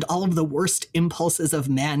war and all of the worst impulses of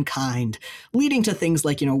mankind, leading to things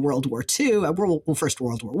like, World War II, first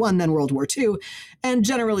World War I, then World War II, and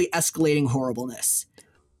generally escalating horribleness.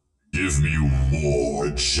 Give me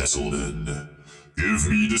war, gentlemen. Give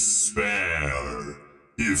me despair.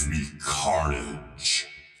 Give me carnage.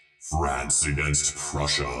 France against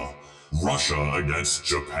Prussia. Russia against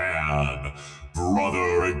Japan.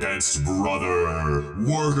 Brother against brother.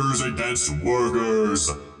 Workers against workers.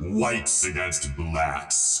 Whites against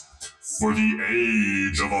blacks. For the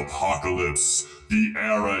age of apocalypse, the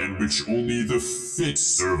era in which only the fit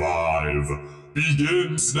survive,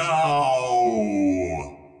 begins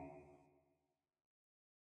now!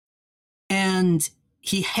 And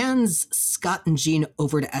he hands Scott and Jean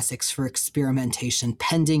over to Essex for experimentation,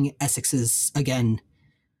 pending Essex's, again,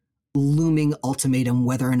 looming ultimatum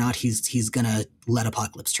whether or not he's gonna let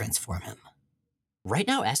Apocalypse transform him. Right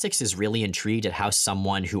now, Essex is really intrigued at how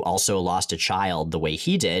someone who also lost a child the way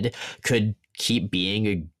he did could keep being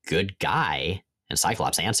a good guy, and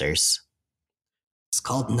Cyclops answers. It's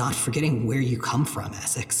called not forgetting where you come from,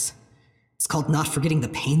 Essex. It's called not forgetting the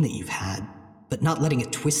pain that you've had, but not letting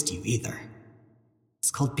it twist you either.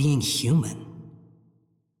 It's called being human.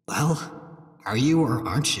 Well, are you or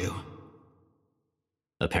aren't you?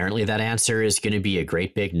 Apparently that answer is going to be a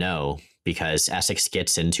great big no, because Essex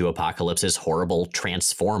gets into Apocalypse's horrible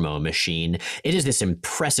Transformo machine. It is this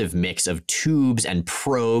impressive mix of tubes and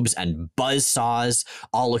probes and buzzsaws,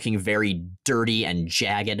 all looking very dirty and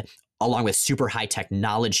jagged, along with super high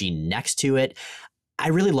technology next to it. I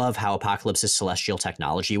really love how Apocalypse's celestial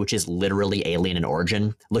technology, which is literally alien in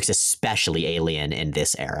origin, looks especially alien in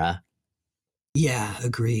this era. Yeah,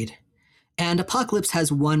 agreed. And Apocalypse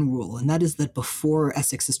has one rule, and that is that before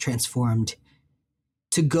Essex is transformed,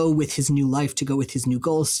 to go with his new life, to go with his new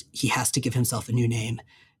goals, he has to give himself a new name.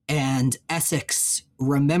 And Essex,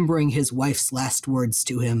 remembering his wife's last words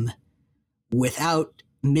to him, without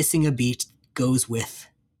missing a beat, goes with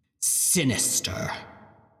Sinister.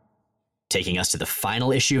 Taking us to the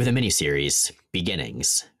final issue of the miniseries,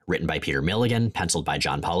 Beginnings, written by Peter Milligan, penciled by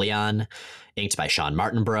John Paulion, inked by Sean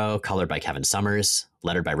Martinborough, colored by Kevin Summers,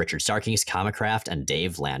 lettered by Richard Starkings, Comicraft, and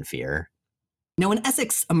Dave Lanphier. Now, when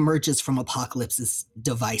Essex emerges from Apocalypse's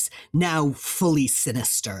device, now fully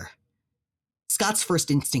sinister, Scott's first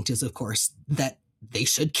instinct is, of course, that they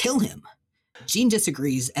should kill him. Jean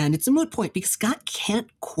disagrees, and it's a moot point because Scott can't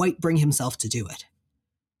quite bring himself to do it.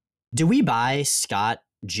 Do we buy Scott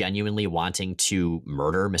genuinely wanting to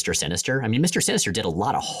murder Mr. Sinister? I mean, Mr. Sinister did a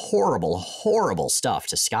lot of horrible, horrible stuff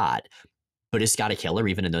to Scott, but is Scott a killer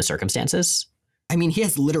even in those circumstances? I mean, he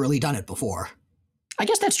has literally done it before. I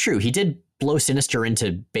guess that's true. He did blow Sinister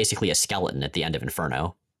into basically a skeleton at the end of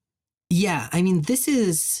Inferno. Yeah, I mean, this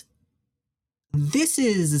is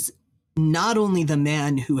not only the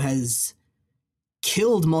man who has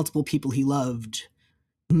killed multiple people he loved,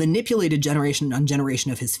 manipulated generation on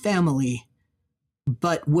generation of his family,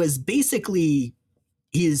 but was basically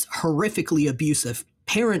his horrifically abusive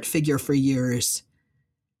parent figure for years.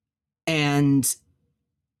 And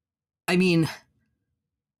I mean,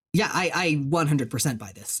 yeah, I 100%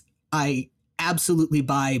 buy this. I absolutely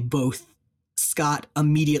buy both Scott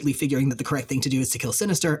immediately figuring that the correct thing to do is to kill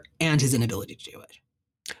Sinister and his inability to do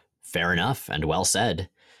it. Fair enough, and well said.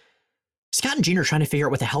 Scott and Jean are trying to figure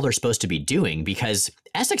out what the hell they're supposed to be doing because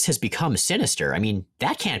Essex has become Sinister. I mean,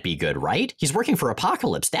 that can't be good, right? He's working for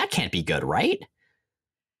Apocalypse. That can't be good, right?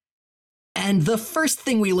 And the first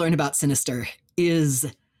thing we learn about Sinister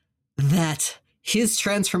is that his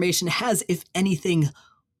transformation has, if anything,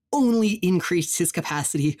 only increased his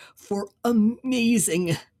capacity for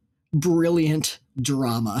amazing, brilliant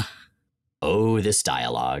drama. Oh, this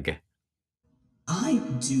dialogue. I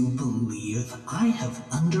do believe I have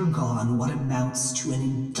undergone what amounts to an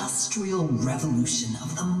industrial revolution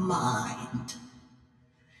of the mind.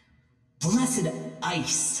 Blessed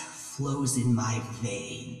ice flows in my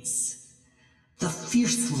veins. The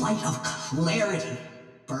fierce light of clarity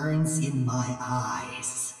burns in my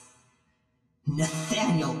eyes.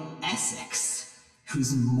 Nathaniel Essex,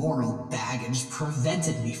 whose moral baggage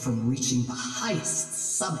prevented me from reaching the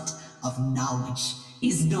highest summit of knowledge,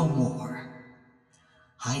 is no more.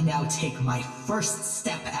 I now take my first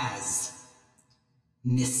step as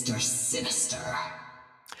Mr. Sinister.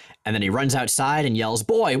 And then he runs outside and yells,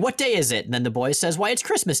 "Boy, what day is it?" And then the boy says, "Why, it's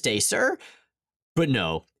Christmas Day, sir." But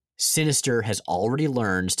no, Sinister has already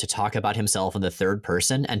learned to talk about himself in the third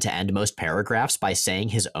person and to end most paragraphs by saying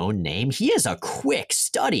his own name. He is a quick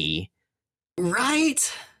study.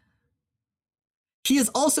 Right? He is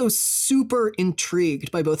also super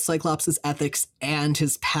intrigued by both Cyclops' ethics and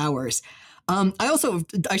his powers.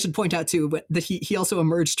 I should point out too, that he also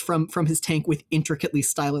emerged from his tank with intricately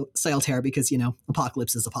styled hair because,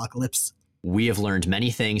 Apocalypse is Apocalypse. We have learned many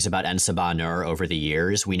things about Ensaba Nur over the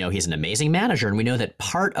years. We know he's an amazing manager, and we know that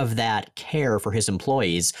part of that care for his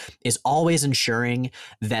employees is always ensuring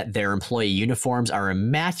that their employee uniforms are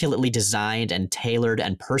immaculately designed and tailored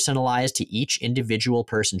and personalized to each individual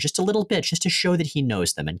person just a little bit, just to show that he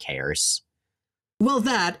knows them and cares. Well,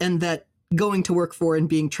 that, and that going to work for and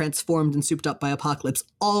being transformed and souped up by Apocalypse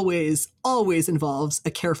always involves a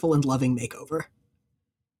careful and loving makeover.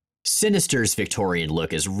 Sinister's Victorian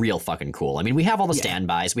look is real fucking cool. I mean, we have all the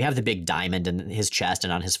standbys. We have the big diamond in his chest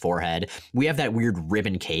and on his forehead. We have that weird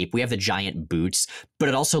ribbon cape. We have the giant boots. But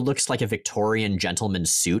it also looks like a Victorian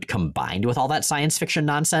gentleman's suit combined with all that science fiction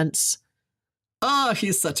nonsense. Oh,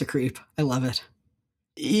 he's such a creep. I love it.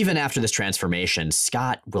 Even after this transformation,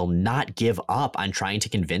 Scott will not give up on trying to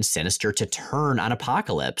convince Sinister to turn on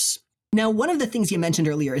Apocalypse. Now, one of the things you mentioned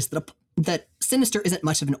earlier is that Sinister isn't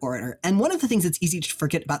much of an orator. And one of the things that's easy to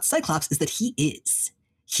forget about Cyclops is that he is.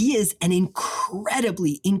 He is an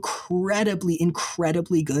incredibly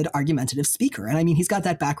good argumentative speaker. And I mean, he's got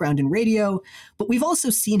that background in radio, but we've also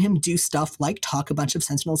seen him do stuff like talk a bunch of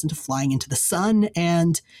Sentinels into flying into the sun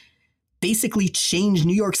and basically change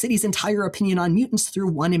New York City's entire opinion on mutants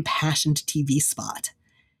through one impassioned TV spot.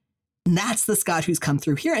 And that's the Scott who's come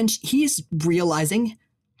through here. And he's realizing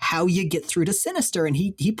how you get through to Sinister. And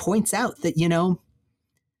he points out that,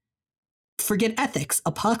 forget ethics.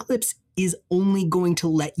 Apocalypse is only going to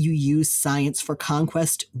let you use science for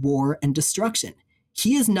conquest, war, and destruction.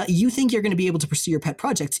 He is not. You think you're going to be able to pursue your pet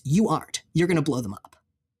projects. You aren't. You're going to blow them up.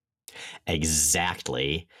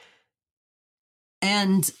 Exactly.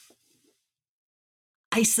 And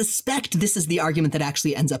I suspect this is the argument that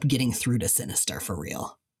actually ends up getting through to Sinister for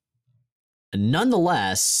real.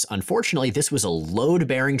 Nonetheless, unfortunately, this was a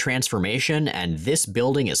load-bearing transformation, and this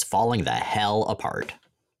building is falling the hell apart.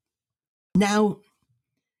 Now,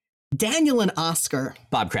 Daniel and Oscar...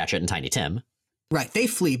 Bob Cratchit and Tiny Tim. Right, they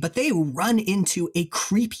flee, but they run into a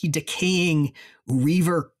creepy, decaying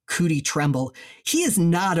Reaver Cootie Tremble. He is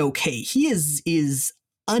not okay. He is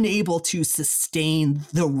unable to sustain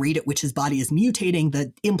the rate at which his body is mutating,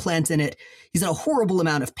 the implants in it. He's in a horrible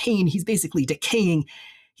amount of pain. He's basically decaying.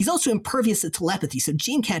 He's also impervious to telepathy, so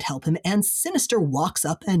Jean can't help him, and Sinister walks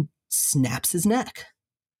up and snaps his neck.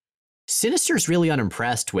 Sinister's really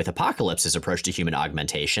unimpressed with Apocalypse's approach to human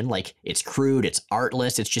augmentation. Like, it's crude, it's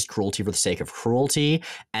artless, it's just cruelty for the sake of cruelty,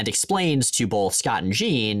 and explains to both Scott and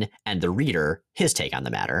Jean and the reader his take on the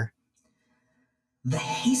matter. The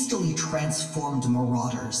hastily transformed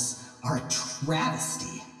marauders are a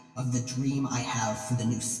travesty of the dream I have for the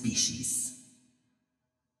new species.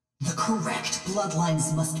 The correct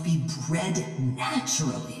bloodlines must be bred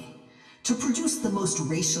naturally to produce the most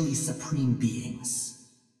racially supreme beings.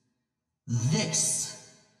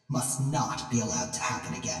 This must not be allowed to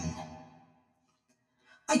happen again.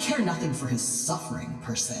 I care nothing for his suffering,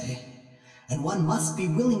 per se, and one must be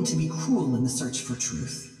willing to be cruel in the search for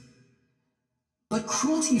truth. But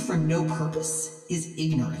cruelty for no purpose is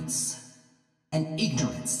ignorance, and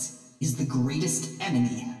ignorance is the greatest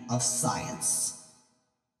enemy of science.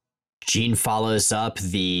 Jean follows up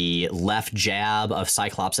the left jab of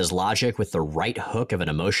Cyclops' logic with the right hook of an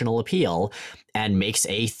emotional appeal and makes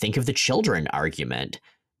a think of the children argument.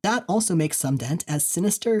 That also makes some dent, as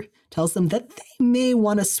Sinister tells them that they may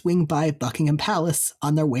want to swing by Buckingham Palace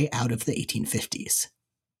on their way out of the 1850s.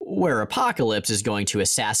 Where Apocalypse is going to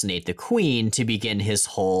assassinate the Queen to begin his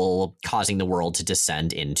whole causing the world to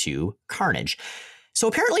descend into carnage. So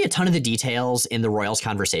apparently a ton of the details in the Royals'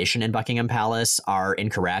 conversation in Buckingham Palace are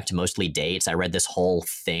incorrect, mostly dates. I read this whole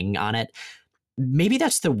thing on it. Maybe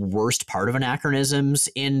that's the worst part of anachronisms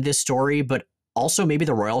in this story, but also maybe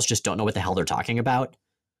the Royals just don't know what the hell they're talking about.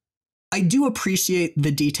 I do appreciate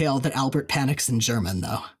the detail that Albert panics in German,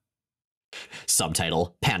 though.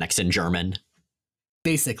 Subtitle, Panics in German.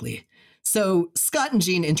 Basically. So Scott and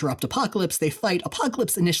Jean interrupt Apocalypse, they fight,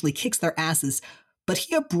 Apocalypse initially kicks their asses, but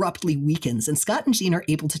he abruptly weakens, and Scott and Jean are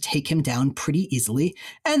able to take him down pretty easily,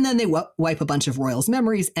 and then they wipe a bunch of Royals'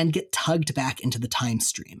 memories and get tugged back into the time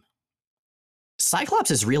stream.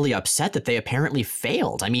 Cyclops is really upset that they apparently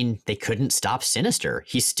failed. I mean, they couldn't stop Sinister.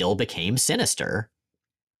 He still became Sinister.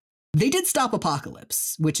 They did stop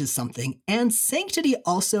Apocalypse, which is something, and Sanctity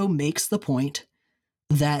also makes the point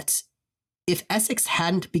that if Essex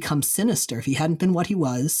hadn't become Sinister, if he hadn't been what he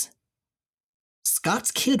was,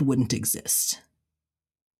 Scott's kid wouldn't exist.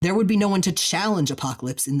 There would be no one to challenge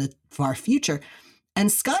Apocalypse in the far future.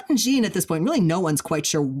 And Scott and Jean at this point, really no one's quite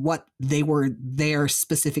sure what they were there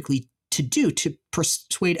specifically to do, to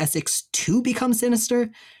persuade Essex to become Sinister,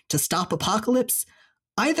 to stop Apocalypse.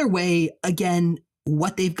 Either way, again,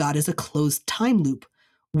 what they've got is a closed time loop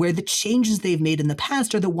where the changes they've made in the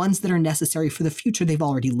past are the ones that are necessary for the future they've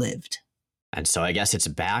already lived. And so I guess it's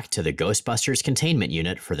back to the Ghostbusters containment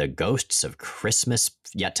unit for the ghosts of Christmas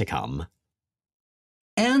yet to come.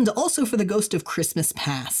 And also for the ghost of Christmas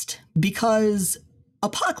past, because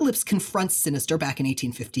Apocalypse confronts Sinister back in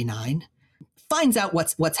 1859, finds out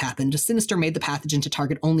what's happened. Sinister made the pathogen to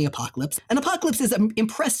target only Apocalypse, and Apocalypse is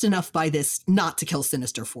impressed enough by this not to kill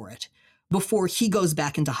Sinister for it, before he goes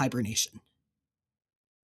back into hibernation.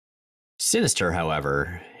 Sinister,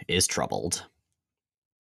 however, is troubled.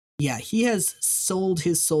 Yeah, he has sold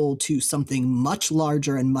his soul to something much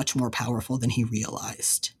larger and much more powerful than he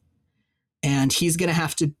realized. And he's going to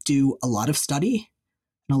have to do a lot of study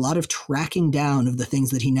and a lot of tracking down of the things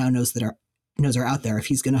that he now knows are out there if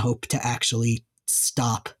he's going to hope to actually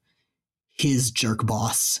stop his jerk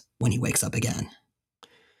boss when he wakes up again.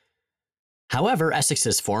 However,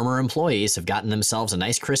 Essex's former employees have gotten themselves a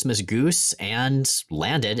nice Christmas goose and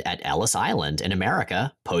landed at Ellis Island in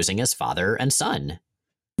America, posing as father and son.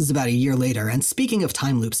 This is about a year later, and speaking of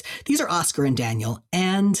time loops, these are Oscar and Daniel,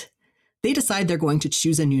 and they decide they're going to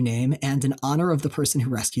choose a new name, and in honor of the person who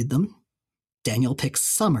rescued them, Daniel picks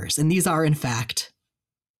Summers, and these are, in fact,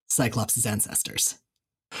 Cyclops' ancestors.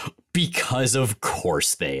 Because of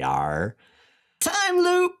course they are. Time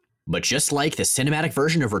loop! But just like the cinematic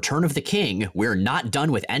version of Return of the King, we're not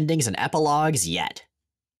done with endings and epilogues yet.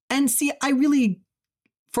 And see, I really,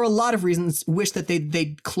 for a lot of reasons, wish that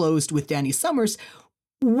they'd closed with Danny Summers.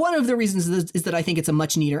 One of the reasons is that I think it's a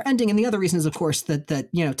much neater ending, and the other reason is, of course, that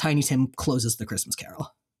Tiny Tim closes the Christmas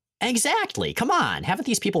Carol. Exactly. Come on. Haven't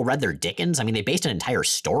these people read their Dickens? I mean, they based an entire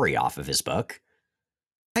story off of his book.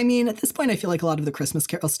 I mean, at this point, I feel like a lot of the Christmas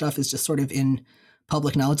Carol stuff is just sort of in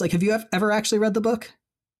public knowledge. Like, have you ever actually read the book?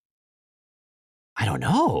 I don't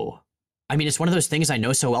know. I mean, it's one of those things I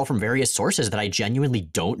know so well from various sources that I genuinely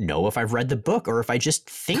don't know if I've read the book or if I just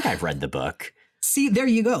think I've read the book. See, there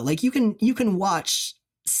you go. Like, you can watch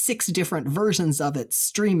 6 different versions of it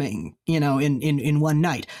streaming, in one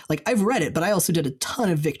night. Like, I've read it, but I also did a ton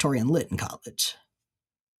of Victorian Lit in college.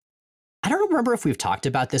 I don't remember if we've talked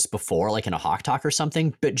about this before, like in a Hawk Talk or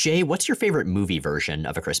something, but Jay, what's your favorite movie version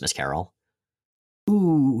of A Christmas Carol?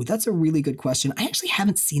 Ooh, that's a really good question. I actually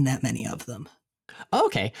haven't seen that many of them.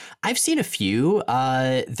 Okay, I've seen a few.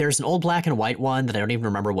 There's an old black and white one that I don't even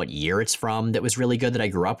remember what year it's from that was really good that I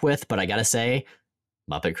grew up with, but I gotta say,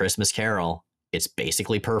 Muppet Christmas Carol, it's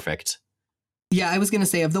basically perfect. Yeah, I was going to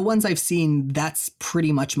say, of the ones I've seen, that's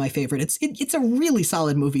pretty much my favorite. It's a really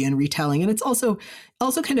solid movie and retelling, and it's also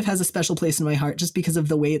kind of has a special place in my heart just because of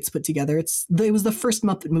the way it's put together. It was the first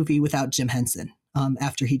Muppet movie without Jim Henson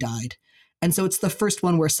after he died. And so it's the first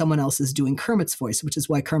one where someone else is doing Kermit's voice, which is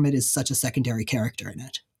why Kermit is such a secondary character in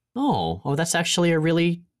it. Oh, that's actually a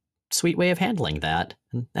really sweet way of handling that.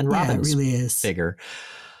 And Robin's yeah, it really is bigger.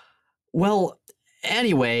 Well,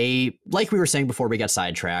 anyway, like we were saying before we got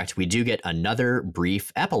sidetracked, we do get another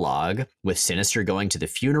brief epilogue with Sinister going to the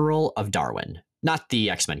funeral of Darwin. Not the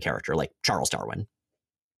X-Men character, like Charles Darwin.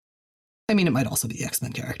 I mean, it might also be the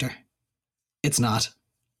X-Men character. It's not.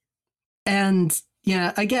 And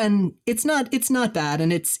yeah, again, it's not bad,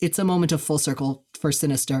 and it's a moment of full circle for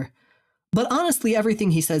Sinister. But honestly,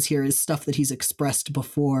 everything he says here is stuff that he's expressed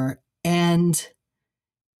before, and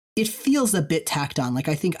it feels a bit tacked on. Like,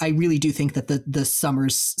 I really do think that the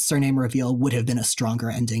Summers surname reveal would have been a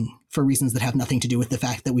stronger ending for reasons that have nothing to do with the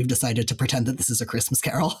fact that we've decided to pretend that this is a Christmas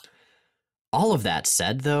Carol. All of that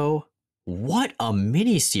said, though, what a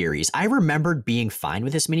miniseries. I remembered being fine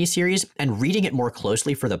with this miniseries, and reading it more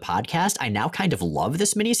closely for the podcast, I now kind of love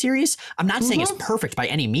this miniseries. I'm not saying it's perfect by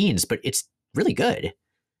any means, but it's really good.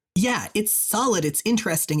 Yeah, it's solid, it's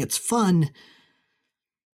interesting, it's fun.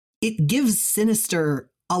 It gives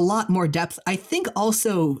Sinister a lot more depth. I think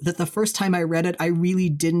also that the first time I read it, I really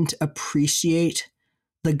didn't appreciate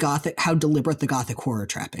how deliberate the Gothic horror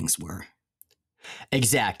trappings were.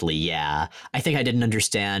 Exactly, yeah. I think I didn't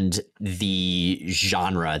understand the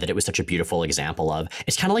genre that it was such a beautiful example of.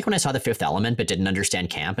 It's kind of like when I saw The Fifth Element but didn't understand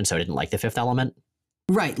camp, and so I didn't like The Fifth Element.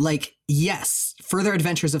 Right, like, yes, Further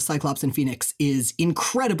Adventures of Cyclops and Phoenix is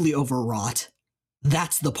incredibly overwrought.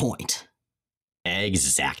 That's the point.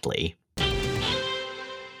 Exactly.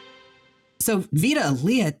 So, Vita,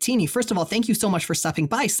 Leah, Teeny, first of all, thank you so much for stopping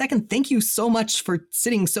by. Second, thank you so much for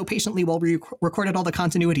sitting so patiently while we recorded all the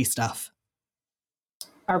continuity stuff.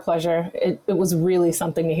 Our pleasure. It was really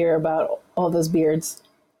something to hear about all those beards.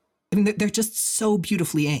 I mean, they're just so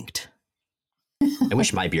beautifully inked. I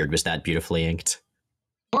wish my beard was that beautifully inked.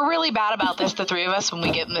 We're really bad about this, the three of us, when we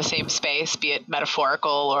get in the same space, be it metaphorical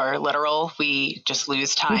or literal. We just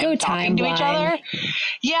lose time talking to each other.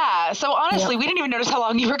 Yeah, so honestly, we didn't even notice how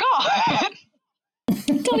long you were gone.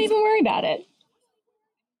 Don't even worry about it.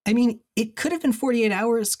 I mean, it could have been 48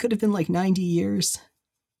 hours, could have been like 90 years.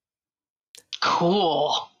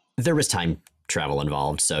 Cool. There was time travel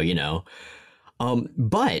involved, so, you know.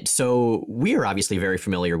 But so we are obviously very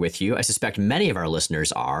familiar with you. I suspect many of our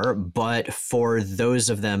listeners are, but for those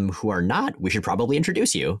of them who are not, we should probably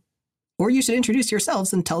introduce you. Or you should introduce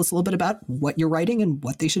yourselves and tell us a little bit about what you're writing and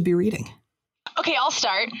what they should be reading. Okay, I'll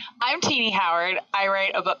start. I'm Teeny Howard. I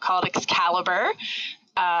write a book called Excalibur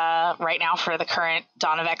right now for the current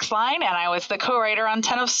Dawn of X line, and I was the co-writer on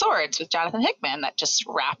Ten of Swords with Jonathan Hickman that just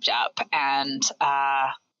wrapped up, and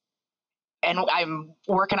I'm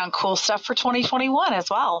working on cool stuff for 2021 as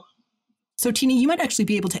well. So, Teeny, you might actually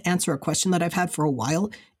be able to answer a question that I've had for a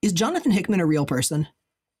while. Is Jonathan Hickman a real person?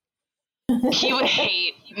 He would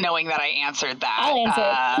hate knowing that I answered that. I'll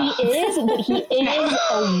answer. He is, but he is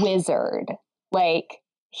a wizard.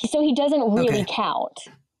 So he doesn't really count.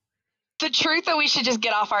 The truth that we should just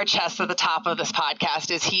get off our chests at the top of this podcast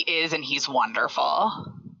is he is, and he's wonderful.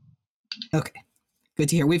 Okay, good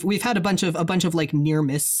to hear. We've had a bunch of like near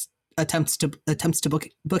miss attempts to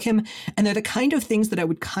book him, and they're the kind of things that I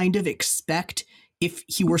would kind of expect if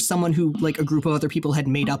he were someone who like a group of other people had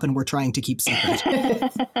made up and were trying to keep secret.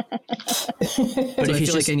 But so I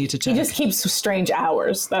feel like I need to check. He just keeps strange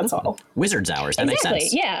hours. That's all. Wizard's hours. That makes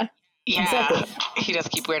sense. Yeah. Yeah, exactly. He does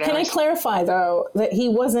keep weird hours. Can I clarify though that he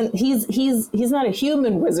wasn't? He's not a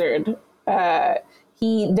human wizard.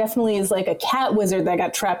 He definitely is like a cat wizard that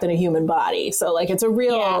got trapped in a human body. So like it's a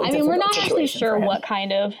real. Yeah, I mean, we're not actually sure what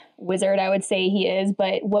kind of wizard I would say he is,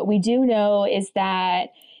 but what we do know is that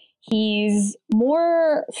he's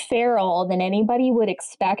more feral than anybody would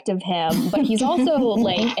expect of him, but he's also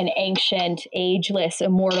like an ancient, ageless,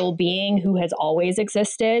 immortal being who has always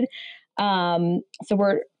existed.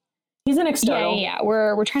 He's an external. Yeah.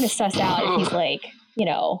 We're trying to suss out if he's like,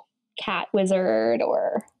 cat wizard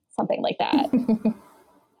or something like that.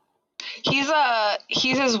 He's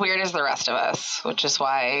as weird as the rest of us, which is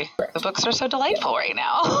why the books are so delightful right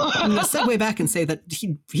now. I'm going to segue back and say that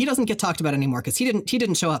he doesn't get talked about anymore because he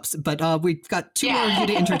didn't show up. But we've got two more of you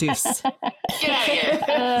to introduce. Get out of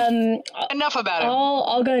here. Enough about him.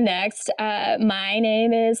 I'll go next. My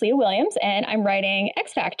name is Leah Williams, and I'm writing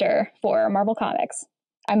X Factor for Marvel Comics.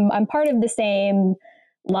 I'm part of the same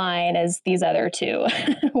line as these other two.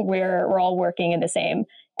 We're all working in the same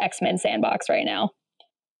X-Men sandbox right now.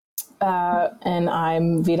 And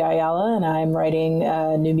I'm Vida Ayala, and I'm writing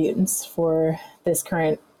New Mutants for this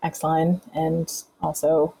current X-Line, and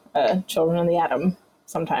also Children of the Atom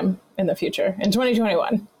sometime in the future, in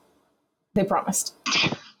 2021. They promised.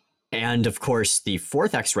 And of course, the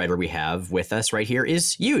fourth X writer we have with us right here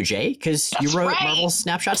is you, Jay, because you wrote Marvel's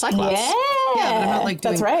Snapshot Cyclops. Yeah, but I'm not like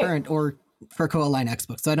doing that's right. current or for Coaline X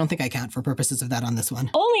books, so I don't think I count for purposes of that on this one.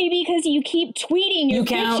 Only because you keep tweeting your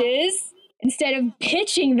pitches instead of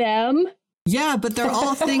pitching them. Yeah, but they're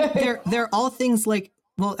all things. They're all things like.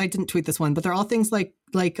 Well, I didn't tweet this one, but they're all things like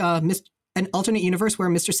an alternate universe where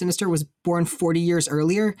Mr. Sinister was born 40 years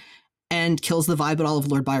earlier and kills the vibe at all of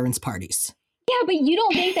Lord Byron's parties. Yeah, but you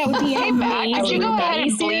don't think that would be an amazing Could you go ahead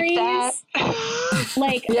and bleep miniseries? that?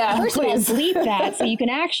 Like, first of all, bleep that so you can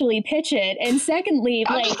actually pitch it. And secondly,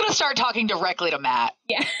 I'm just going to start talking directly to Matt.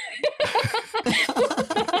 Yeah.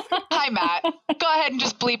 Hi, Matt. Go ahead and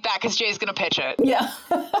just bleep that because Jay's going to pitch it. Yeah.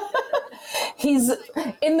 He's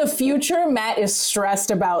in the future. Matt is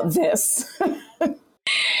stressed about this.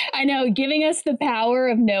 I know, giving us the power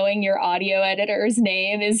of knowing your audio editor's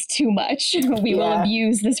name is too much. We will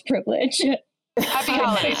abuse this privilege. Happy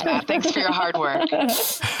holidays, Matt. Thanks for your hard work.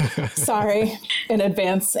 Sorry in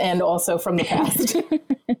advance and also from the past.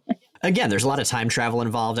 Again, there's a lot of time travel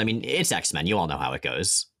involved. I mean, it's X-Men. You all know how it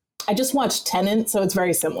goes. I just watched Tenet, so it's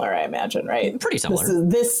very similar, I imagine, right? Pretty similar.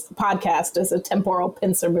 This podcast is a temporal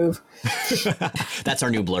pincer move. That's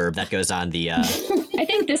our new blurb that goes on the... I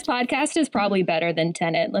think this podcast is probably better than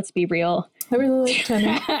Tenet. Let's be real. I really like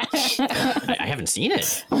Tenet. I haven't seen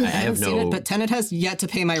it. I have seen it, but Tenet has yet to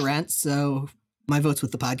pay my rent, so my vote's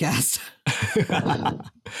with the podcast.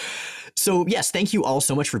 So yes, thank you all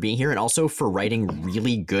so much for being here and also for writing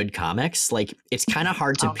really good comics. Like, it's kind of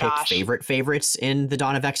hard to pick favorites in the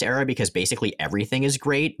Dawn of X era because basically everything is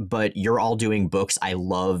great, but you're all doing books I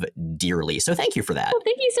love dearly. So thank you for that. Well,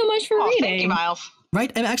 thank you so much for reading. Thank you, Miles.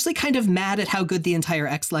 Right? I'm actually kind of mad at how good the entire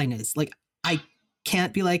X-Line is. Like, I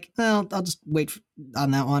can't be like, well, I'll just wait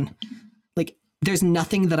on that one. Like, there's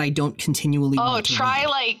nothing that I don't continually want to try read.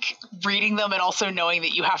 like reading them and also knowing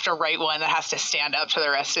that you have to write one that has to stand up to the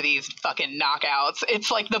rest of these fucking knockouts. It's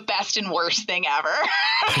like the best and worst thing ever.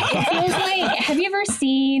 It feels like, have you ever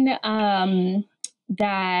seen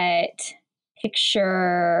that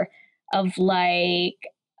picture of like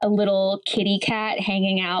a little kitty cat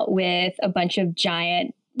hanging out with a bunch of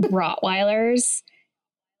giant Rottweilers?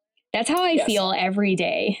 That's how I feel every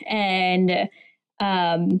day. And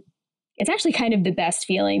it's actually kind of the best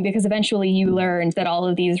feeling because eventually you learned that all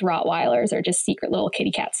of these Rottweilers are just secret little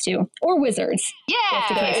kitty cats too, or wizards.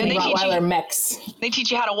 Yeah, and Rottweiler mechs. They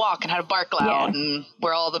teach you how to walk and how to bark loud and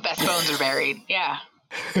where all the best bones are buried. Yeah.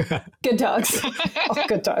 Good dogs. All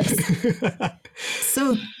good dogs.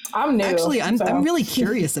 So I'm new. Actually, I'm really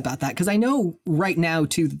curious about that because I know right now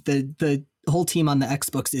too the whole team on the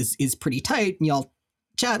X books is pretty tight and y'all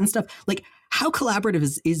chat and stuff. Like, how collaborative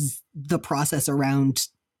is the process around,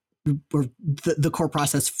 or the core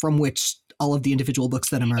process from which all of the individual books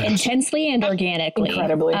that emerge? Intensely and organically.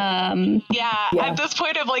 Incredibly. Yeah, at this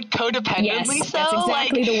point of like codependently. Yes, that's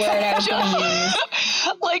exactly the word I was going to use.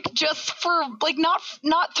 Like, just for like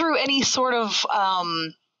not through any sort of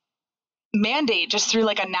mandate, just through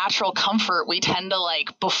like a natural comfort, we tend to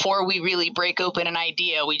like, before we really break open an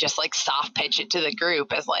idea, we just like soft pitch it to the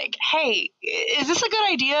group as like, hey, is this a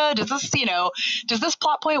good idea? Does this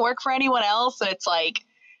plot point work for anyone else? And it's like,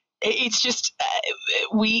 it's just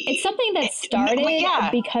it's something that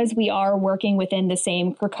started because we are working within the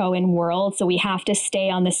same Krakoan world, so we have to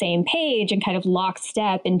stay on the same page and kind of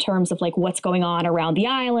lockstep in terms of like what's going on around the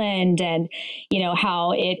island and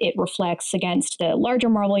how it reflects against the larger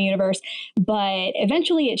Marvel universe. But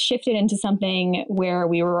eventually it shifted into something where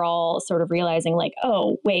we were all sort of realizing like,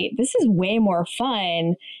 oh wait, this is way more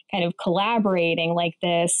fun kind of collaborating like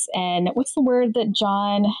this. And what's the word that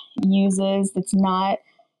John uses that's not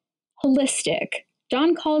holistic?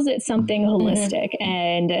 John calls it something holistic,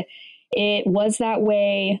 and it was that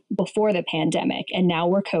way before the pandemic, and now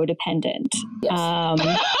we're codependent. Yes.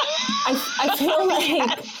 I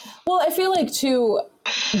feel like too,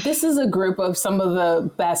 this is a group of some of the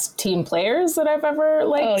best team players that I've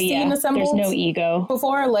ever seen assembled. There's no ego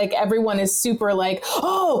before. Like, everyone is super like,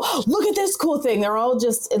 oh, look at this cool thing. They're all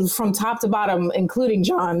just from top to bottom, including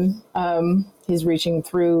John. He's reaching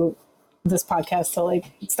through this podcast to like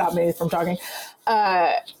stop me from talking,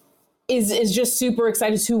 is just super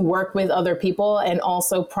excited to work with other people and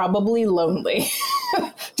also probably lonely.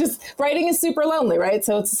 Just writing is super lonely, right?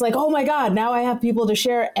 So it's just like, oh my God, now I have people to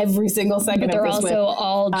share every single second but they're of this with. also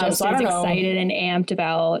all just as excited and amped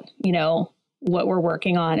about, what we're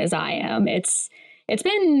working on as I am. It's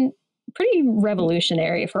been pretty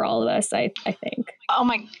revolutionary for all of us, I think. Oh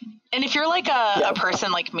my, and if you're like a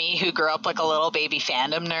person like me who grew up like a little baby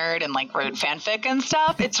fandom nerd and like wrote fanfic and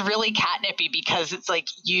stuff, it's really catnippy because it's like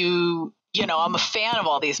you know, I'm a fan of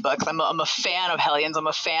all these books. I'm a fan of Hellions. I'm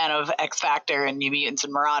a fan of X Factor and New Mutants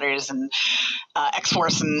and Marauders and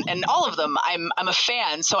X-Force and all of them. I'm a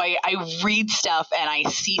fan. So I read stuff and I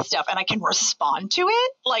see stuff and I can respond to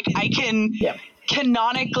it. Like I can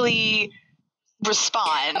canonically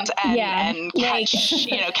respond and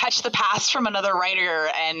catch the past from another writer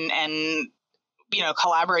and you know,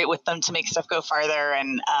 collaborate with them to make stuff go farther.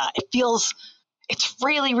 And it's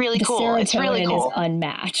really, really cool. It's really cool. Is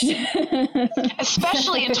unmatched.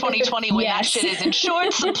 Especially in 2020 when that shit is in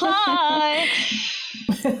short supply.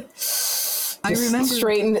 I remember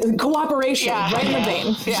straight in cooperation, right in the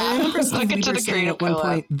vein. Yeah. I remember Steve Weber saying at one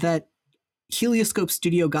point that Helioscope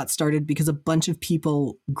Studio got started because a bunch of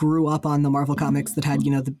people grew up on the Marvel comics that had,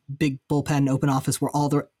 you know, the big bullpen open office where all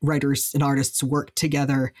the writers and artists worked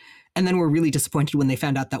together, and then were really disappointed when they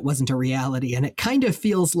found out that wasn't a reality. And it kind of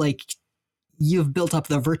feels like you've built up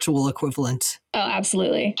the virtual equivalent. Oh,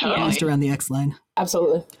 absolutely. Totally. Just around the X line.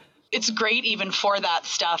 Absolutely. It's great even for that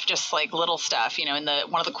stuff, just like little stuff, you know, and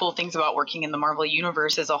one of the cool things about working in the Marvel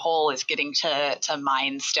universe as a whole is getting to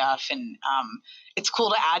mine stuff. And it's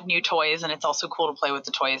cool to add new toys, and it's also cool to play with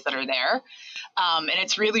the toys that are there. And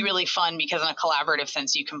it's really, really fun because in a collaborative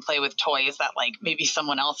sense, you can play with toys that like maybe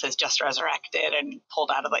someone else has just resurrected and pulled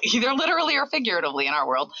out of either literally or figuratively in our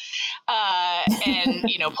world, and,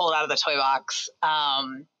 you know, pulled out of the toy box.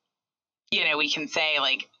 You know, we can say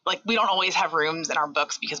like we don't always have rooms in our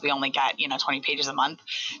books because we only get, you know, 20 pages a month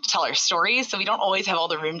to tell our stories. So we don't always have all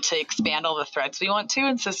the room to expand all the threads we want to.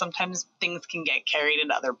 And so sometimes things can get carried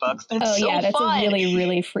into other books. It's that's fun. a really,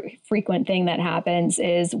 really frequent thing that happens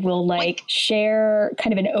is we'll like share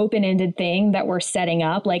kind of an open-ended thing that we're setting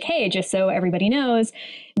up. Like, hey, just so everybody knows,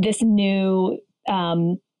 this new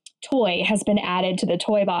toy has been added to the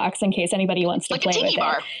toy box in case anybody wants to like play a tiki with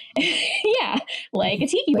bar. it. Yeah, like a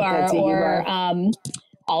tiki bar or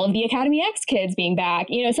all of the Academy X kids being back,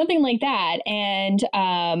 you know, something like that. And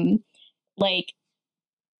like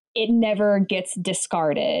it never gets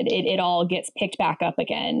discarded. It all gets picked back up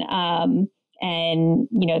again. And,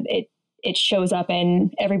 you know, it shows up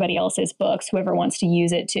in everybody else's books, whoever wants to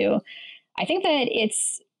use it too. I think that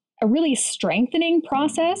it's a really strengthening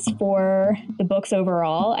process for the books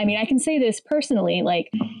overall. I mean, I can say this personally,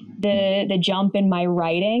 like the jump in my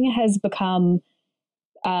writing has become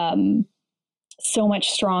so much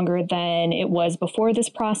stronger than it was before this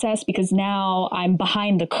process, because now I'm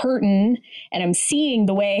behind the curtain and I'm seeing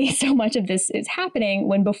the way so much of this is happening,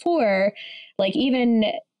 when before, like even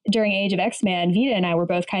during Age of X-Man, Vita and I were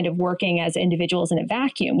both kind of working as individuals in a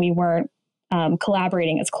vacuum. We weren't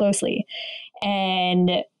collaborating as closely.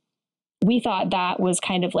 And we thought that was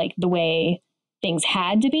kind of like the way things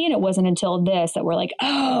had to be. And it wasn't until this that we're like,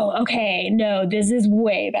 oh, okay, no, this is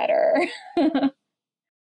way better.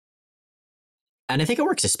 And I think it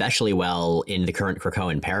works especially well in the current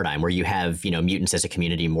Krakoan paradigm where you have, you know, mutants as a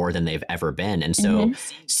community more than they've ever been. And so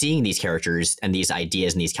seeing these characters and these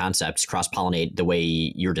ideas and these concepts cross-pollinate the way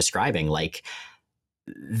you're describing, like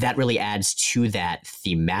that really adds to that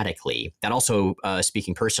thematically. That also,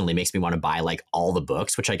 speaking personally, makes me want to buy like all the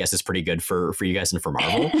books, which I guess is pretty good for you guys and for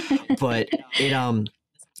Marvel. But it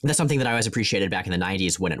that's something that I always appreciated back in the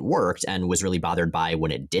 90s when it worked and was really bothered by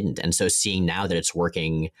when it didn't. And so seeing now that it's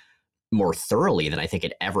working more thoroughly than I think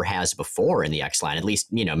it ever has before in the X-Line, at least,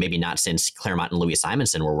 you know, maybe not since Claremont and Louis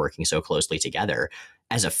Simonson were working so closely together.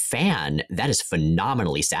 As a fan, that is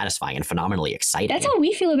phenomenally satisfying and phenomenally exciting. That's how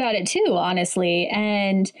we feel about it too, honestly.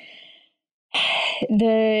 And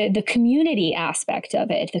the community aspect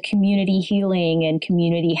of it, the community healing and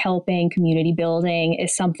community helping, community building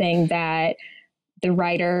is something that the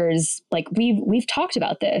writers, like we've talked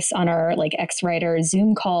about this on our like X-Writer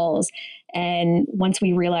Zoom calls. And once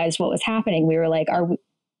we realized what was happening, we were like,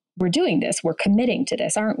 we're doing this. We're committing to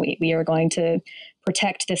this, aren't we? We are going to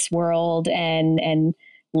protect this world and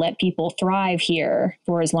let people thrive here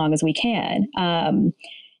for as long as we can.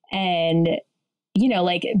 And, you know,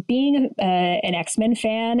 like being an X-Men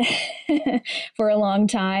fan for a long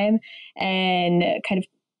time and kind of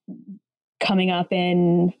coming of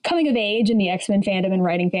age in the X-Men fandom and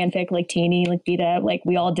writing fanfic like Teeny, like Vita, like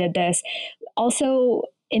we all did this, also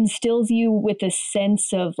instills you with this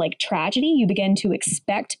sense of like tragedy. You begin to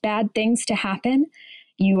expect bad things to happen.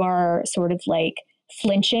 You are sort of like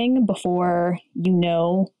flinching before you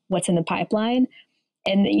know what's in the pipeline.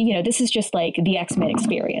 And, you know, this is just like the X-Men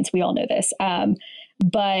experience. We all know this.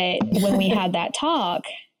 But when we had that talk,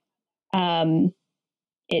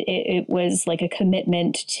 it was like a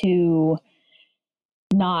commitment to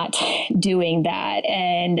not doing that.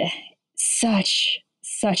 And such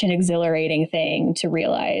an exhilarating thing to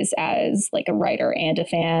realize as like a writer and a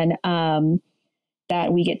fan,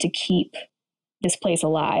 that we get to keep this place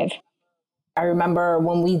alive. I remember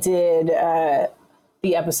when we did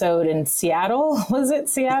the episode in Seattle. Was it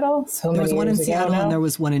Seattle? There was one in Seattle and there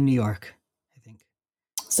was one in New York, I think.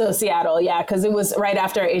 So Seattle, yeah, because it was right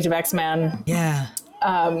after Age of X-Men. Yeah.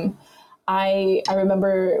 I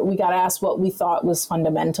remember we got asked what we thought was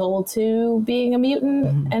fundamental to being a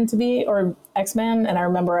mutant and to be, or X-Men. And I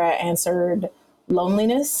remember I answered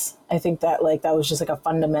loneliness. I think that like that was just like a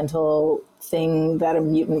fundamental thing that a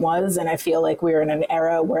mutant was. And I feel like we're in an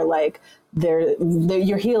era where like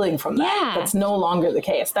you're healing from that. Yeah. That's no longer the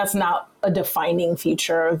case. That's not a defining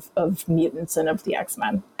feature of mutants and of the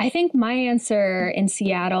X-Men. I think my answer in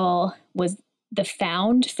Seattle was the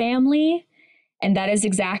found family. And that is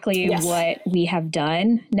exactly what we have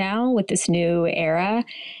done now with this new era.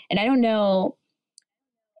 And I don't know,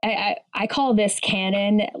 I call this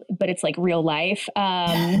canon, but it's like real life.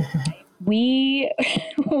 We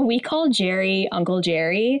call Jerry Uncle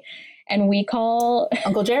Jerry, and we call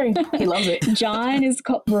Uncle Jerry. He loves it. John is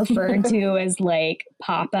referred to as like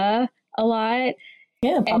Papa a lot.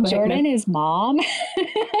 Yeah, Papa and Jordan Hickman. is Mom.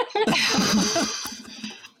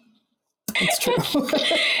 It's true.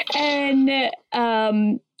 And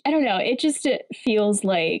I don't know. It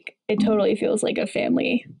totally feels like a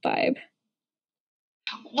family vibe.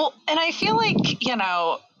 Well, and I feel like,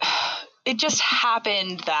 it just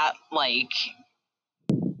happened that like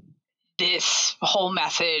this whole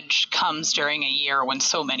message comes during a year when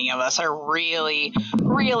so many of us are really,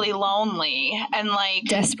 really lonely and like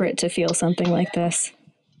desperate to feel something like this.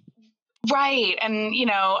 Right. And,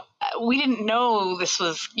 we didn't know this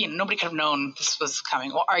was, nobody could have known this was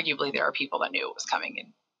coming. Well, arguably there are people that knew it was coming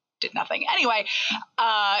and did nothing. Anyway,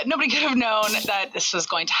 nobody could have known that this was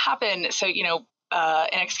going to happen. So,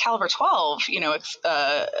 in Excalibur 12,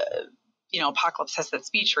 Apocalypse has that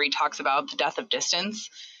speech where he talks about the death of distance,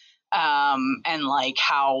 and like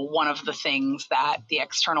how one of the things that the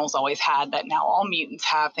externals always had that now all mutants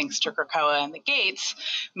have, thanks to Krakoa and the Gates,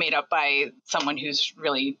 made up by someone who's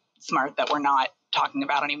really smart that we're not talking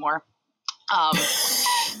about anymore.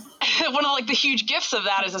 One of like the huge gifts of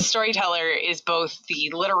that as a storyteller is both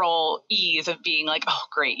the literal ease of being like, oh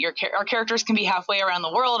great, our characters can be halfway around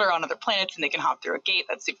the world or on other planets and they can hop through a gate.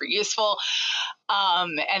 That's super useful.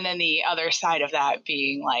 And then the other side of that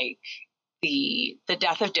being like the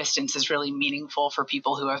death of distance is really meaningful for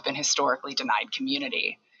people who have been historically denied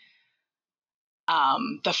community.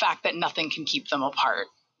 The fact that nothing can keep them apart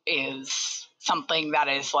is something that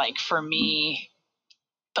is like, for me,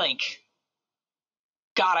 like,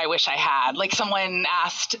 God, I wish I had. Like someone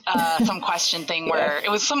asked some question thing where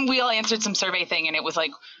it was we all answered some survey thing and it was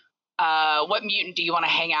like, what mutant do you want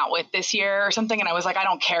to hang out with this year or something? And I was like, I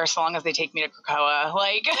don't care so long as they take me to Krakoa.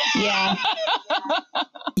 Like, yeah.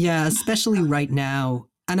 Yeah, especially right now.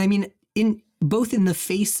 And I mean, in the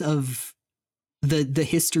face of the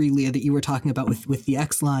history, Leah, that you were talking about with the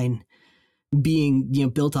X-Line being,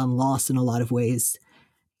 built on loss in a lot of ways.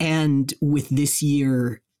 And with this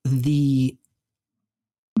year, the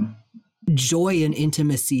joy and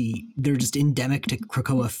intimacy, they're just endemic to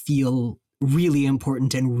Krakoa, feel really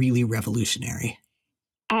important and really revolutionary.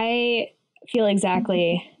 I feel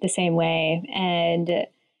exactly the same way. And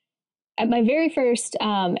at my very first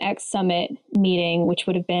X Summit meeting, which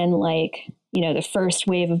would have been like, the first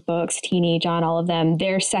wave of books, Teeny, John, all of them,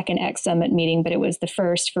 their second X Summit meeting, but it was the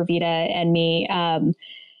first for Vita and me.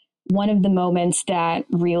 One of the moments that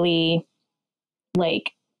really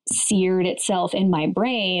like seared itself in my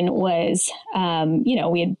brain was,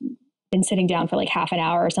 we had been sitting down for like half an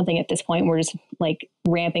hour or something at this point. We're just like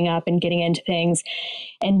ramping up and getting into things.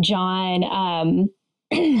 And John,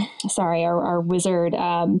 sorry, our wizard,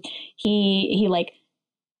 he like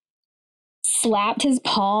slapped his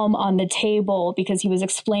palm on the table because he was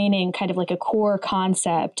explaining kind of like a core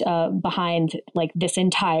concept behind like this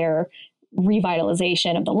entire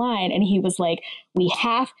revitalization of the line. And he was like, we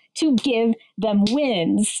have to give them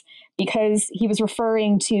wins, because he was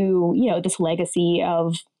referring to, this legacy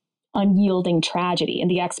of unyielding tragedy in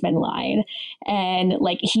the X-Men line. And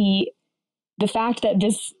like the fact that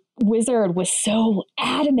this wizard was so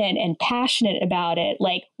adamant and passionate about it,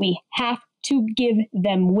 like we have to give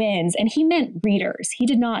them wins. And he meant readers. He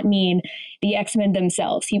did not mean the X-Men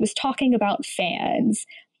themselves. He was talking about fans.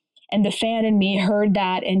 And the fan in me heard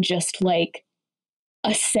that and just like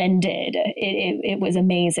ascended. It was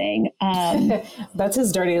amazing. That's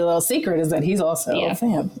his dirty little secret, is that he's also a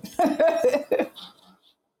fan.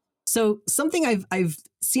 So something I've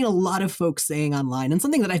seen a lot of folks saying online, and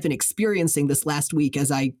something that I've been experiencing this last week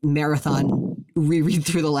as I marathon reread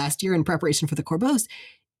through the last year in preparation for the Corbeaus,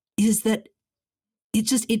 is that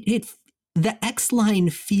the X line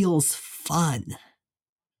feels fun.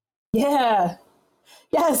 Yeah.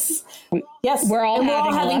 Yes. Yes. We're all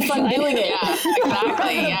having fun doing it. Yeah,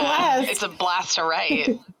 exactly. Yeah. It's a blast to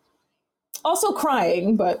write. Also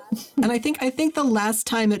crying, but And I think the last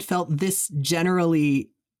time it felt this generally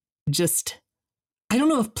just, I don't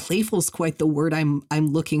know if playful's quite the word I'm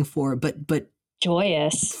looking for, but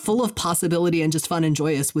joyous, full of possibility and just fun and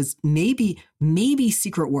joyous was maybe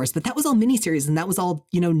Secret Wars, but that was all miniseries and that was all,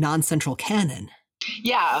 non-central canon.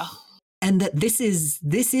 Yeah. And that this is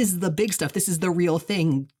the big stuff. This is the real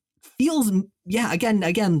thing. Feels, again,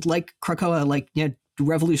 like Krakoa, like,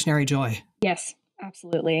 revolutionary joy. yes,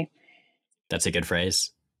 absolutely. That's a good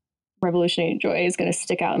phrase. Revolutionary joy is going to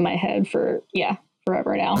stick out in my head forever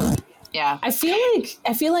now. Yeah. I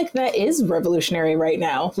feel like that is revolutionary right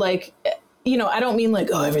now. Like, I don't mean like,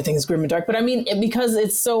 oh, everything's grim and dark, but I mean, because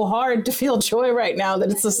it's so hard to feel joy right now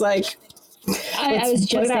that it's just like, I was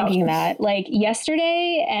just thinking that, like,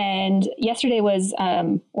 yesterday was,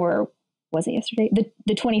 or was it yesterday?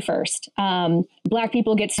 The 21st, Black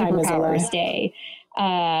People Get Superpowers Day.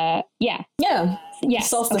 Yeah. Yes.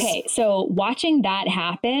 Solstice. Okay. So watching that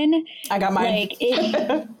happen, I got mine.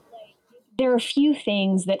 Like there are few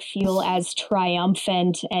things that feel as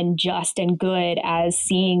triumphant and just and good as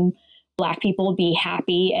seeing Black people be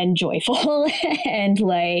happy and joyful and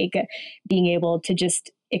like being able to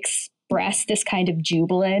just express this kind of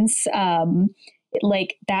jubilance.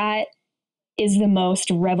 Like that is the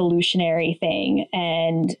most revolutionary thing.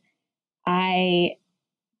 And I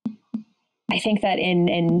think that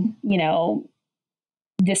in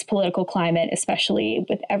this political climate, especially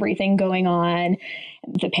with everything going on,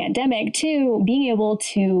 the pandemic too, being able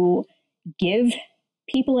to give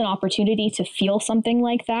people an opportunity to feel something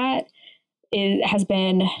like that has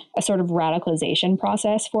been a sort of radicalization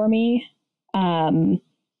process for me.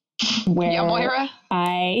 Where yeah, Moira?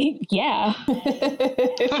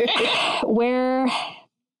 Where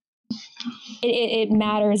it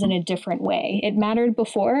matters in a different way. It mattered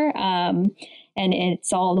before, and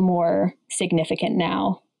it's all the more significant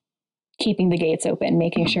now. Keeping the gates open,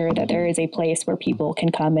 making sure that there is a place where people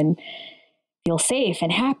can come and feel safe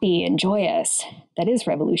and happy and joyous. That is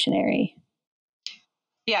revolutionary.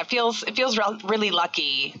 Yeah, it feels really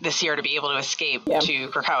lucky this year to be able to escape to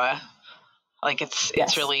Krakoa. Like it's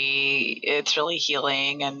really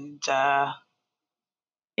healing, and I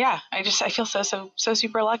feel so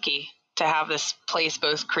super lucky to have this place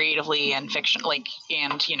both creatively and fiction,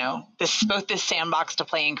 and this sandbox to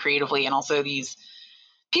play in creatively, and also these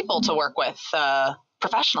people to work with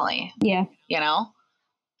professionally. Yeah,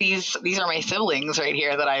 these are my siblings right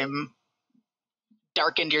here that I'm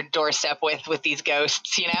darkened your doorstep with these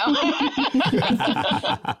ghosts.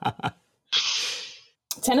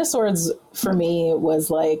 Ten of Swords for me was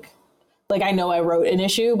like I know I wrote an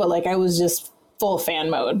issue, but like I was just full fan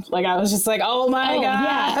mode. Like I was just like, oh my God,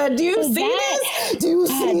 yeah. Do you see this? Do you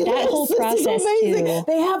see that this? whole process this is amazing. too.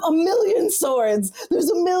 They have 1 million swords. There's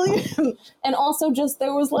 1 million. And also just,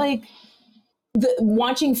 there was like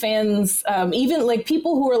watching fans, even like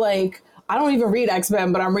people who were like, I don't even read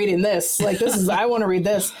X-Men, but I'm reading this. Like I want to read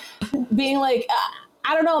this. Being like,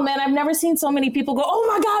 I don't know, man. I've never seen so many people go, oh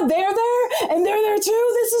my God, they're there and they're there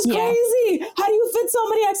too. This is crazy. How do you fit so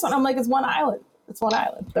many X-Men? I'm like, it's one island. It's one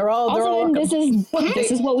island. They're all this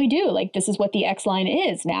is what we do. Like, this is what the X line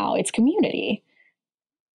is now. It's community.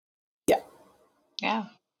 Yeah. Yeah.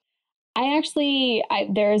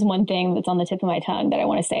 There is one thing that's on the tip of my tongue that I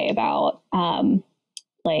want to say about,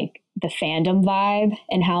 like the fandom vibe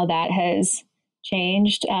and how that has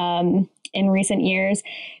changed, in recent years,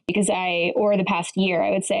 because or the past year,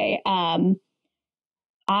 I would say,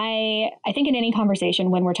 I think in any conversation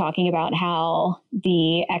when we're talking about how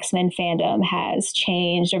the X-Men fandom has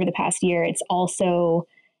changed over the past year, it's also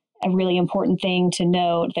a really important thing to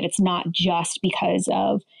note that it's not just because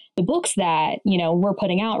of the books that, we're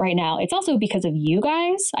putting out right now. It's also because of you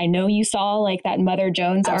guys. I know you saw like that Mother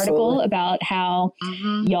Jones article about how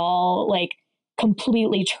y'all like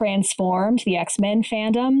completely transformed the X-Men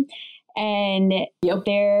fandom. And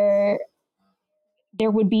there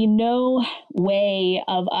would be no way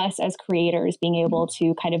of us as creators being able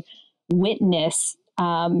to kind of witness,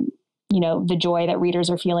 the joy that readers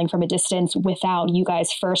are feeling from a distance without you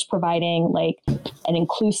guys first providing like an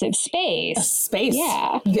inclusive space. A space.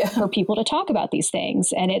 Yeah. For people to talk about these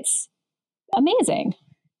things. And it's amazing.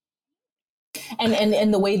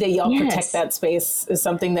 And the way that y'all protect that space is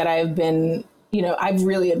something that I've been, I've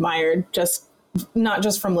really admired just not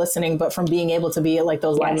just from listening, but from being able to be at like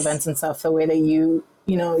those live events and stuff, the way that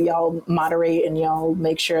y'all moderate and y'all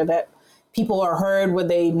make sure that people are heard where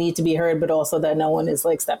they need to be heard, but also that no one is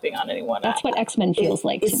like stepping on anyone. That's what X-Men feels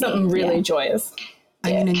like. It's something really joyous.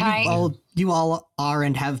 I mean, and you all are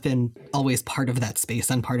and have been always part of that space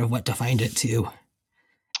and part of what defined it too.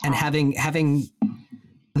 And having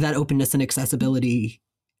that openness and accessibility,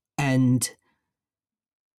 and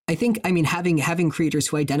I think, I mean, having creators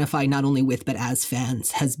who identify not only with but as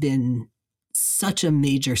fans has been such a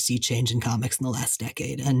major sea change in comics in the last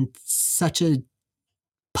decade, and such a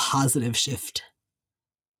positive shift.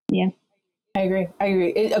 Yeah, I agree.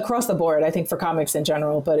 Across the board, I think for comics in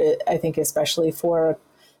general, but I think especially for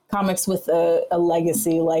comics with a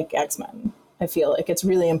legacy like X-Men, I feel like it's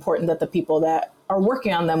really important that the people that are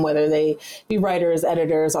working on them, whether they be writers,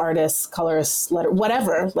 editors, artists, colorists,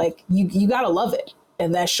 whatever, like you gotta love it.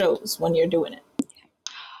 And that shows when you're doing it.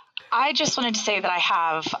 I just wanted to say that I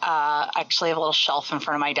have actually a little shelf in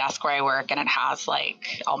front of my desk where I work, and it has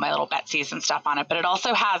like all my little Betsies and stuff on it. But it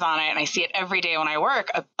also has on it, and I see it every day when I work,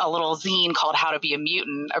 a little zine called "How to Be a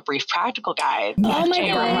Mutant: A Brief Practical Guide." Oh my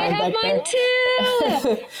god, I have mine too.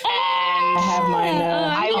 And I have mine.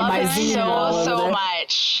 I love it so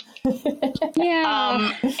much.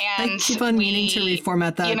 Yeah. And I keep on meaning to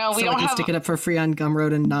reformat that, so I can stick it up for free on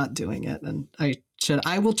Gumroad and not doing it. And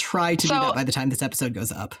I will try to do that by the time this episode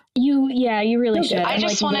goes up. You really should. I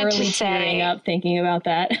just wanted literally to say, tearing up thinking about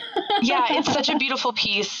that. Yeah, it's such a beautiful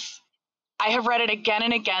piece. I have read it again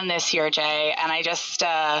and again this year, Jay, and I just,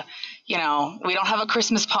 we don't have a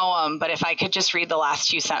Christmas poem, but if I could just read the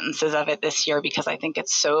last few sentences of it this year, because I think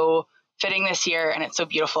it's so fitting this year and it's so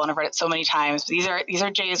beautiful, and I've read it so many times. These are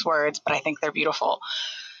Jay's words, but I think they're beautiful.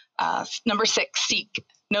 Number 6, seek.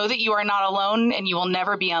 Know that you are not alone and you will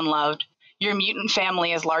never be unloved. Your mutant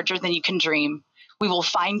family is larger than you can dream. We will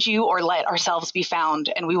find you or let ourselves be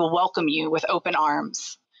found, and we will welcome you with open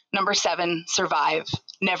arms. Number 7, survive.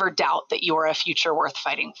 Never doubt that you are a future worth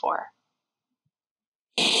fighting for.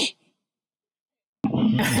 Yeah,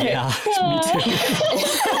 me too.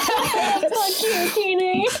 Fuck you,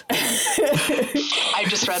 Teeny. I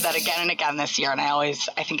just read that again and again this year, and I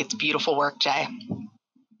think it's beautiful work, Jay.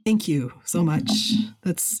 Thank you so much.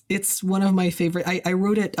 It's one of my favorite. I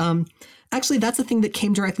wrote it. Actually, that's a thing that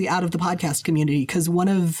came directly out of the podcast community, because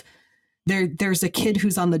there's a kid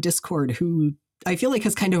who's on the Discord who I feel like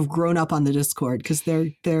has kind of grown up on the Discord, because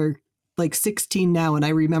they're like 16 now, and I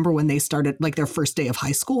remember when they started like their first day of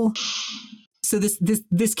high school. So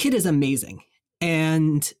this kid is amazing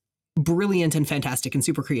and brilliant and fantastic and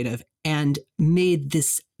super creative, and made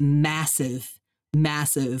this massive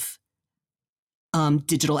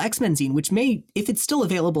digital X-Men zine, which may, if it's still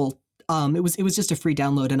available, it was just a free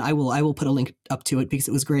download, and I will put a link up to it because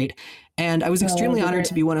it was great. And I was extremely honored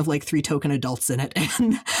to be one of like 3 token adults in it.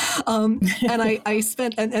 And I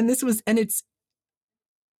spent, and this was, and it's,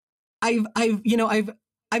 I'm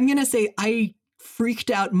going to say I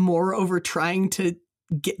freaked out more over trying to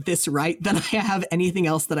get this right than I have anything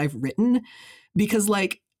else that I've written, because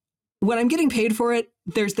like when I'm getting paid for it,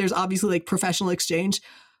 there's obviously like professional exchange,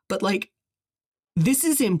 but like this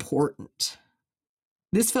is important.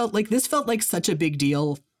 This felt like such a big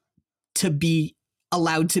deal to be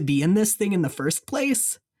allowed to be in this thing in the first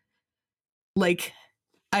place. Like,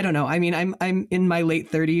 I don't know. I mean, I'm in my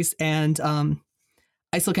late 30s, and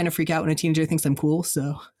I still kind of freak out when a teenager thinks I'm cool.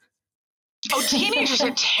 So, oh, teenagers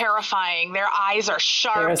are terrifying. Their eyes are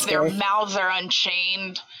sharp. Their mouths are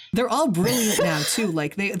unchained. They're all brilliant now too.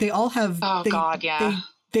 Like they all have. Oh God, yeah.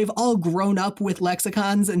 They've all grown up with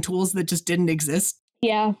lexicons and tools that just didn't exist.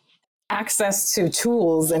 Yeah. Access to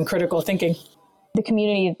tools and critical thinking. The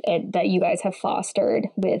community that you guys have fostered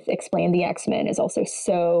with Explain the X-Men is also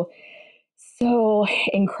so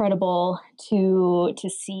incredible to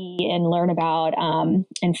see and learn about,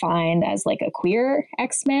 and find as like a queer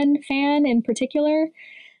X-Men fan in particular.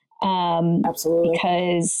 Absolutely.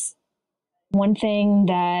 Because one thing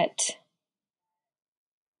that,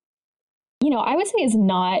 I would say is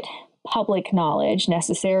not public knowledge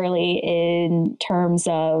necessarily in terms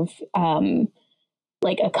of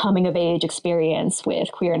like a coming of age experience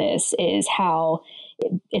with queerness is how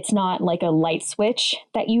it's not like a light switch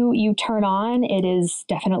that you turn on. It is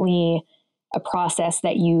definitely a process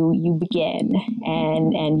that you begin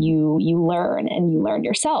and you learn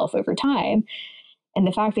yourself over time. And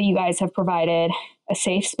the fact that you guys have provided a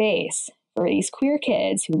safe space for these queer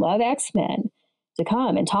kids who love X-Men to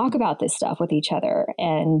come and talk about this stuff with each other,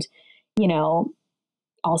 and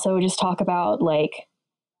also just talk about like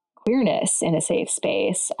queerness in a safe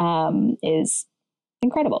space, is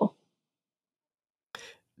incredible.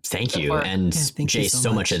 Thank you. And thank Jay, you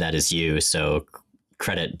so much of that is you. So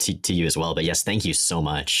credit to you as well. But yes, thank you so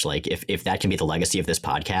much. Like if that can be the legacy of this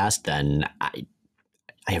podcast, then I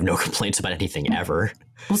have no complaints about anything ever.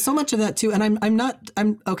 Well, so much of that too. And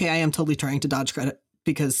I'm okay. I am totally trying to dodge credit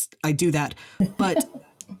because I do that, but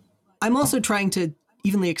I'm also trying to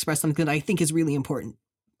evenly express something that I think is really important.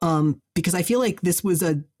 Because I feel like this was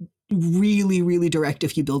a really, really direct,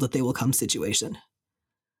 if you build it, they will come situation.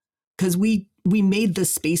 Because we made the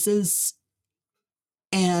spaces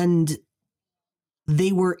and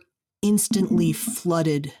they were instantly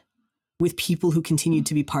flooded with people who continued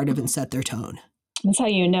to be part of and set their tone. That's how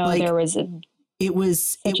you know there was a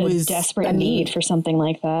desperate need for something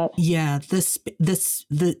like that. Yeah,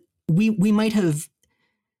 we might have,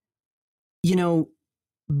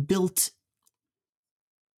 built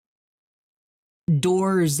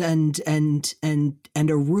doors and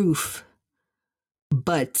a roof,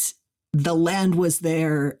 but the land was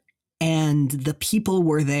there and the people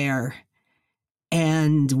were there,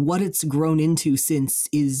 and what it's grown into since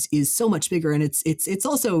is so much bigger. And it's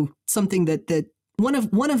also something that one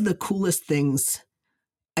of the coolest things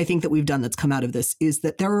I think that we've done that's come out of this is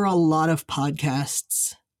that there are a lot of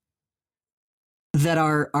podcasts that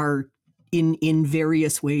are in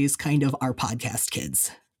various ways kind of our podcast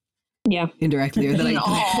kids. Yeah. Indirectly, or that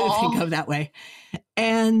I think of that way.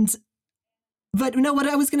 But no, what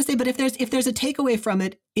I was going to say, but if there's a takeaway from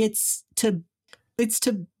it, it's to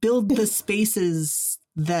build the spaces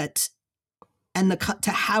that, and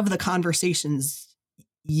to have the conversations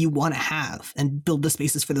you want to have, and build the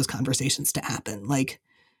spaces for those conversations to happen. Like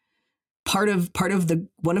part of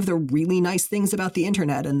one of the really nice things about the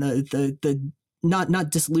internet and the not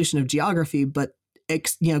dissolution of geography, but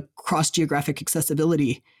cross geographic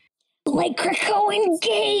accessibility. Like Krakoan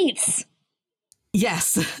gates.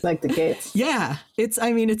 Yes. Like the gates. Yeah. It's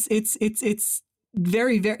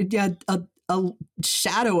very, very, a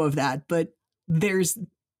shadow of that, but there is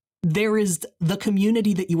the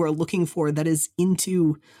community that you are looking for that is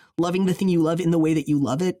into loving the thing you love in the way that you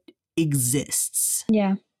love it exists.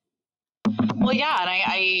 Yeah. Well, yeah. And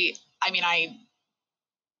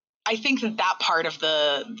I think that part of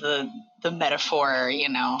the metaphor,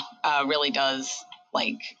 really does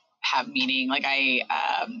have meaning. Like I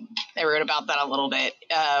wrote about that a little bit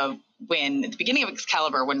when at the beginning of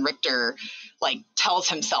Excalibur, when Richter tells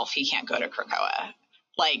himself he can't go to Krakoa,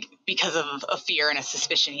 because of a fear and a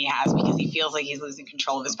suspicion he has, because he feels like he's losing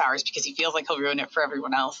control of his powers, because he feels like he'll ruin it for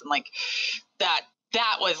everyone else, and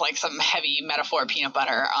that was some heavy metaphor peanut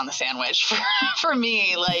butter on the sandwich for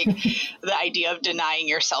me. The idea of denying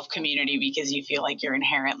yourself community because you feel like you're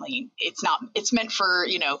inherently, it's meant for,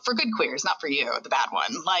 for good queers, not for you, the bad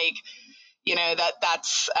one.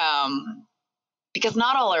 That's because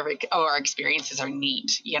not all of our experiences are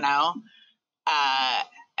neat,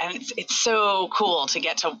 and it's so cool to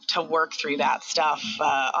get to work through that stuff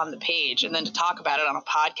on the page, and then to talk about it on a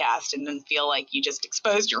podcast, and then feel like you just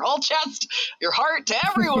exposed your whole chest, your heart to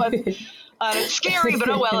everyone. It's scary, but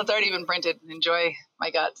oh well, it's already been printed. Enjoy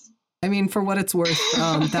my guts. I mean, for what it's worth,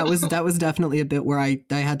 that was definitely a bit where I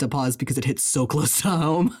had to pause because it hit so close to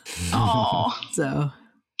home. Oh, so.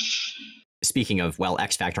 Speaking of,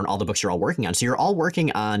 X Factor and all the books you're all working on. So you're all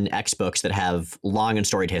working on X books that have long and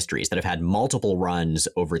storied histories, that have had multiple runs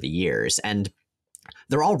over the years. And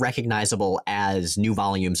they're all recognizable as new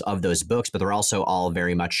volumes of those books, but they're also all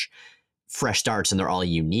very much fresh starts, and they're all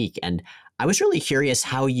unique. And I was really curious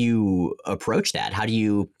how you approach that. How do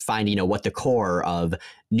you find, what the core of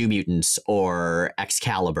New Mutants or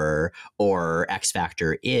Excalibur or X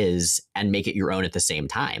Factor is, and make it your own at the same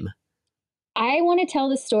time? I want to tell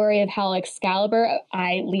the story of how Excalibur,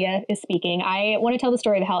 Leah is speaking. I want to tell the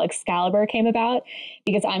story of how Excalibur came about,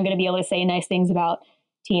 because I'm going to be able to say nice things about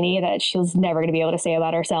Teeny that she's never going to be able to say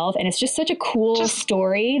about herself. And it's just such a cool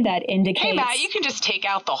story that indicates... Hey, Matt, you can just take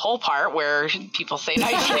out the whole part where people say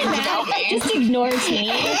nice things about me. Just ignore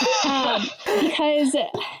Teeny. Because...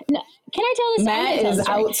 Can I tell this? Matt is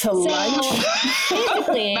out to lunch.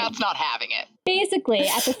 Basically, Matt's not having it. Basically,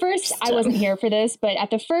 at the first, I wasn't here for this, but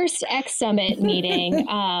at the first X Summit meeting,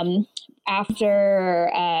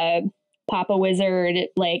 after Papa Wizard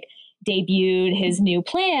debuted his new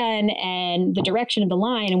plan and the direction of the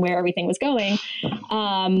line and where everything was going,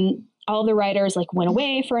 all the writers went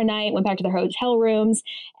away for a night, went back to their hotel rooms,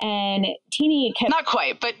 and Teeny kept... Not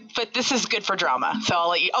quite, but this is good for drama, so I'll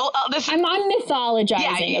let you... I'm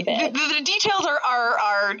mythologizing a bit. The details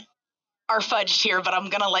are fudged here, but I'm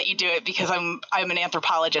going to let you do it because I'm an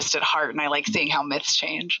anthropologist at heart, and I like seeing how myths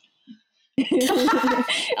change.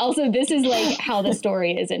 Also, this is how the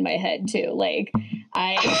story is in my head too.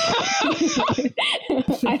 I've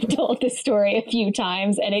told this story a few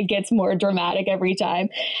times and it gets more dramatic every time.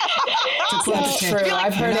 That's true.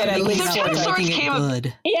 I've heard it at least 10 of Swords came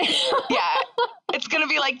good. Yeah. Yeah. It's going to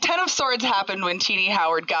be like 10 of Swords happened when Teenie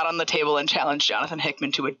Howard got on the table and challenged Jonathan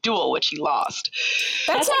Hickman to a duel, which he lost.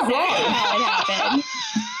 That's not exactly wrong. how it happened.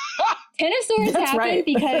 10 of Swords That's happened right.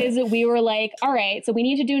 because we were like, all right, so we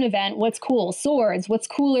need to do an event. What's cool? Swords. What's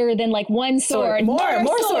cooler than like one sword? More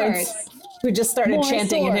swords. We just started More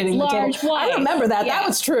chanting and swords, hitting the large table. I wife. remember that. Yeah. That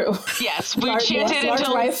was true. Yes, we Large chanted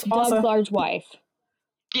until... wife. Doug's Also. large wife.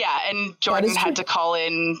 Yeah, and Jordan is had true. to call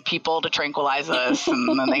in people to tranquilize us,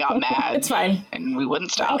 and then they got mad. It's fine. And we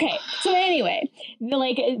wouldn't stop. Okay, so anyway,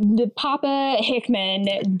 the Papa Hickman,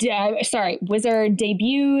 Wizard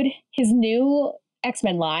debuted his new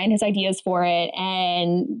X-Men line, his ideas for it,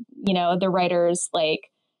 and the writers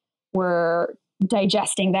were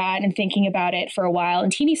digesting that and thinking about it for a while.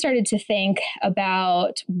 And Teenie started to think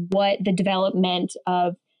about what the development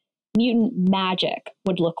of mutant magic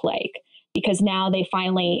would look like, because now they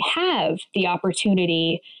finally have the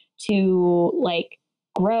opportunity to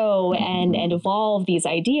grow and evolve these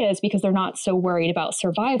ideas because they're not so worried about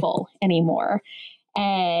survival anymore.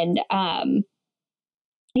 And,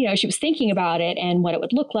 she was thinking about it and what it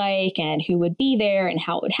would look like and who would be there and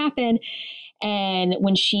how it would happen. And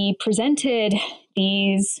when she presented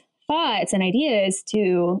these thoughts and ideas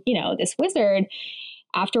to, this wizard,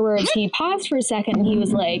 afterwards he paused for a second and he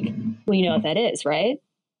was like, well, you know what that is, right?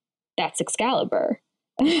 That's Excalibur.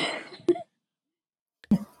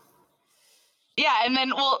 Yeah, and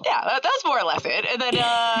then, that's more or less it. And then,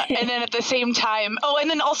 and then at the same time, and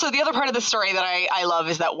then also the other part of the story that I love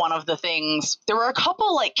is that one of the things, there were a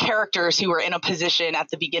couple characters who were in a position at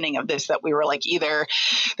the beginning of this that we were either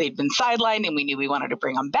they'd been sidelined and we knew we wanted to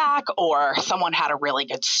bring them back, or someone had a really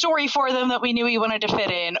good story for them that we knew we wanted to fit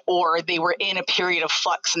in, or they were in a period of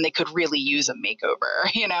flux and they could really use a makeover,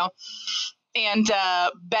 And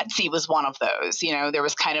Betsy was one of those. There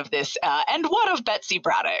was kind of this, and what of Betsy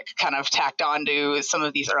Braddock kind of tacked on to some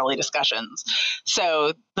of these early discussions.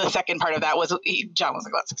 So the second part of that was, John was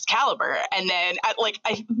like, that's Excalibur. And then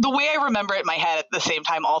the way I remember it in my head at the same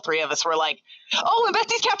time, all three of us were like, oh, and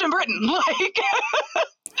Betsy's Captain Britain.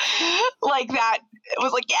 That. It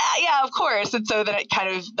was yeah, of course. And so then it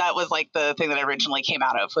kind of, that was the thing that originally came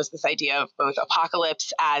out of, was this idea of both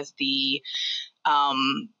Apocalypse as the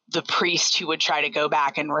priest who would try to go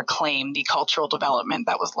back and reclaim the cultural development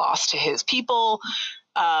that was lost to his people,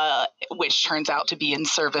 which turns out to be in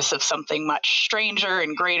service of something much stranger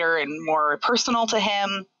and greater and more personal to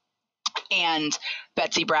him. And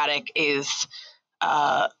Betsy Braddock is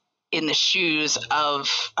in the shoes of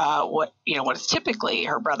what is typically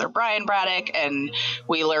her brother Brian Braddock, and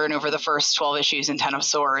we learn over the first 12 issues in 10 of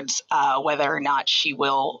Swords whether or not she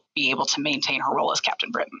will be able to maintain her role as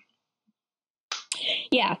Captain Britain.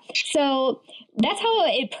 Yeah, so that's how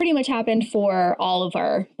it pretty much happened for all of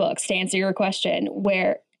our books, to answer your question,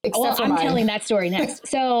 I'm telling that story next.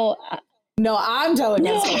 So no, I'm telling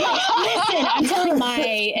that story. Listen, I'm telling my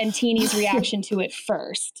and Teenie's reaction to it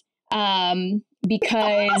first,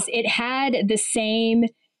 because it had the same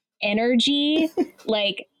energy.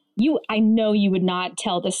 I know you would not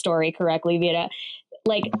tell the story correctly, Vita.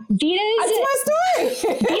 Vita's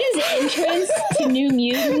entrance to New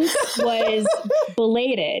Mutants was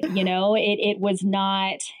belated. It was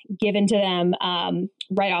not given to them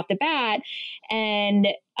right off the bat, and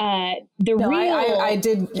I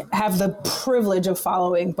did have the privilege of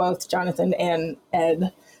following both Jonathan and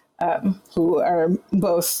Ed, who are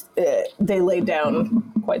both they laid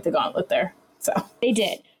down quite the gauntlet there. So they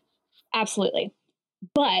did, absolutely,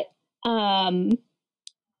 but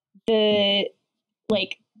the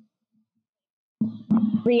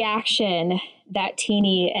reaction that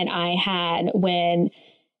Teenie and I had when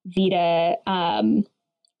Vita,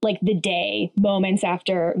 the day, moments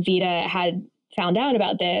after Vita had found out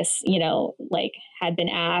about this, had been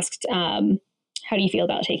asked, how do you feel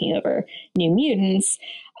about taking over New Mutants?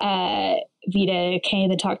 Vita came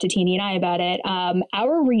and talked to Teenie and I about it.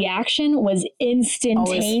 Our reaction was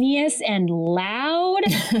instantaneous and loud.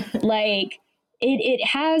 It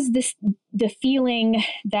has the feeling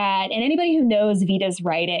that, and anybody who knows Vita's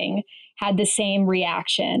writing had the same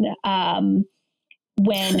reaction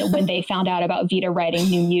when they found out about Vita writing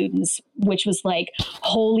New Mutants, which was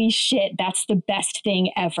holy shit, that's the best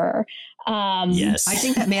thing ever. Yes. I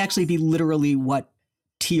think that may actually be literally what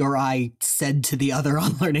T or I said to the other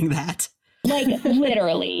on learning that.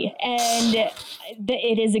 Literally. And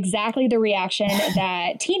it is exactly the reaction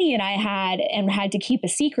that Teenie and I had, and had to keep a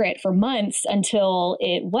secret for months until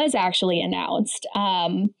it was actually announced.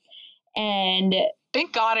 And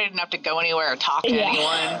thank God I didn't have to go anywhere or talk to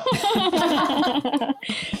anyone.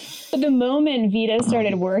 But the moment Vita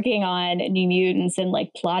started working on New Mutants and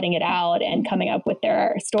like plotting it out and coming up with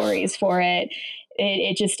their stories for it,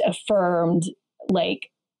 it just affirmed like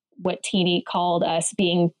what Teeny called us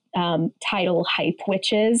being title hype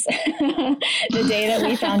witches the day that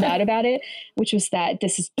we found out about it, which was that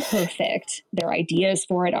this is perfect. Their ideas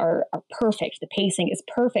for it are perfect. The pacing is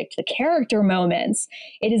perfect. The character moments.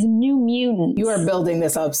 It is New Mutants. You are building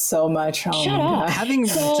this up so much. Oh Shut up. Having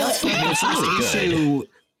just read the first issue,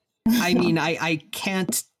 I mean, I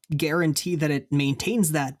can't guarantee that it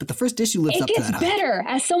maintains that, but the first issue lives up to that. It gets better.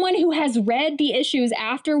 As someone who has read the issues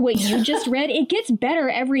after what you just read, it gets better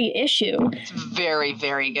every issue. It's very,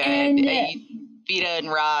 very good. And, Vita and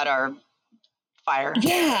Rod are fire.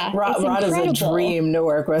 Yeah. Rod is a dream to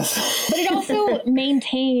work with. But it also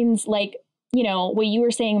maintains, like, you know, what you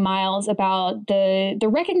were saying, Miles, about the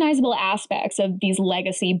recognizable aspects of these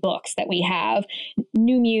legacy books that we have.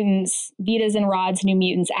 New Mutants, Vita's and Rod's New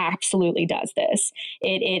Mutants absolutely does this.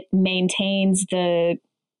 It maintains the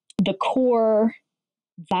core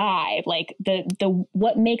vibe, like the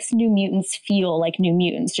what makes New Mutants feel like New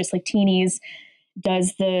Mutants, just like Teeny's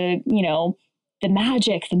does the, you know, the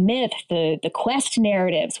magic, the myth, the quest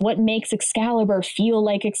narratives, what makes Excalibur feel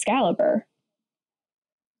like Excalibur.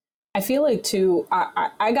 I feel like too,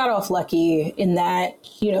 I got off lucky in that,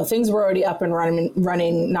 you know, things were already up and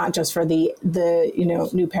running, not just for the you know,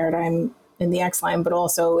 new paradigm in the X line, but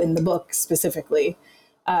also in the book specifically.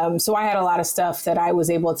 So I had a lot of stuff that I was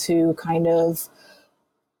able to kind of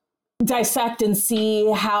dissect and see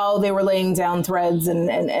how they were laying down threads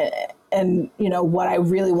and you know, what I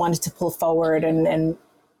really wanted to pull forward and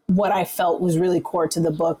what I felt was really core to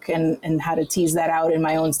the book and how to tease that out in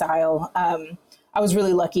my own style. I was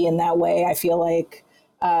really lucky in that way. I feel like,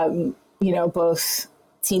 you know, both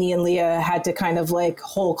Teeny and Leah had to kind of like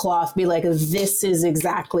whole cloth be like, this is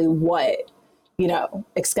exactly what, you know,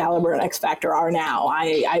 Excalibur and X Factor are now.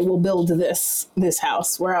 I will build this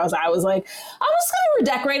house. Whereas I was like, I'm just going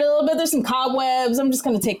to redecorate a little bit. There's some cobwebs. I'm just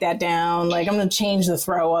going to take that down. Like, I'm going to change the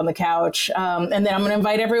throw on the couch. And then I'm going to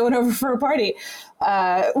invite everyone over for a party.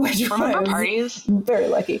 Which Remember parties? Very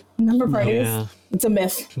lucky. Remember parties? Yeah. It's a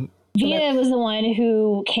myth. Vita was the one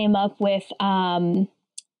who came up with,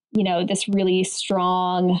 you know, this really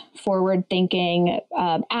strong, forward-thinking,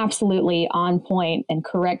 absolutely on point and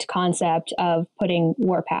correct concept of putting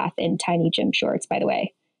Warpath in tiny gym shorts, by the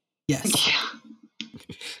way. Yes.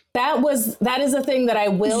 That is a thing that I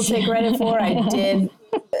will take credit for. I did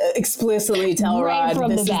explicitly tell Right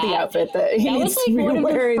Rod this is the outfit that he needs was to like be one of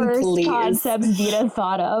wearing, the first please. concepts Vita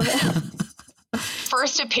thought of.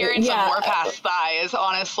 First appearance of Warpath's thighs,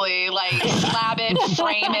 honestly. Like, slab it,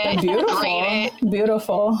 frame it, grade it.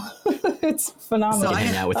 Beautiful. It's phenomenal. So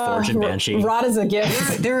hanging out with Forge and Banshee. Rod is a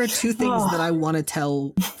gift. There are two things that I want to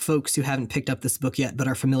tell folks who haven't picked up this book yet but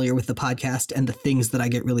are familiar with the podcast and the things that I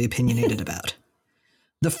get really opinionated about.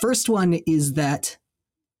 The first one is that,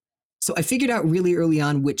 so I figured out really early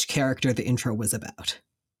on which character the intro was about.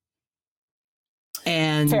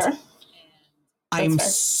 And Fair. I'm fair.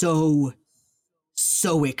 so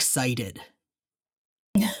excited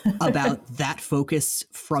about that focus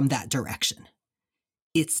from that direction.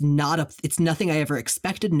 It's nothing I ever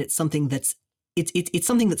expected, and it's something that's it's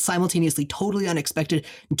something that's simultaneously totally unexpected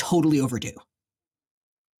and totally overdue.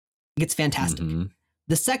 It's fantastic. Mm-hmm.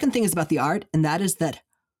 The second thing is about the art, and that is that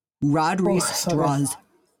Rod Reese draws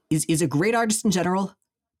is a great artist in general,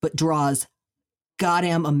 but draws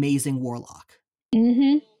goddamn amazing Warlock.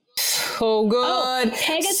 Mm-hmm. So good. Oh,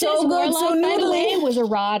 Pegasus so good, Warlock, so by the way, noodly. was a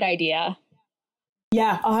Rod idea.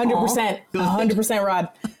 Yeah, 100%. 100% Rod.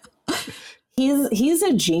 He's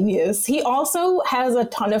a genius. He also has a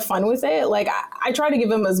ton of fun with it. Like, I try to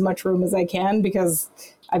give him as much room as I can because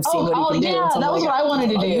I've seen what he can do. Yeah, So I'm that was like, what I wanted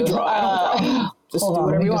to do. You draw, I don't draw. Just do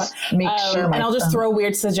whatever you want. Make sure and I'll just throw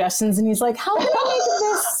weird suggestions, and he's like, "How can I make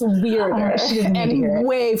this weirder she didn't need to hear and it.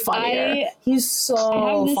 way funnier?" He's I have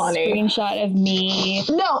so this funny. screenshot of me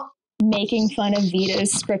No. making fun of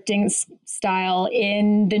Vita's scripting style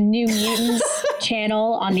in the New Mutants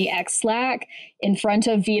channel on the X Slack in front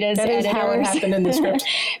of Vita's That is editors. how it happened in the script.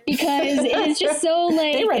 Because it's just so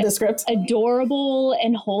like They read the script. adorable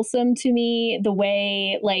and wholesome to me, the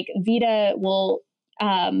way like Vita will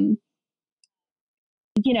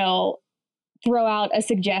you know, throw out a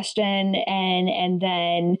suggestion and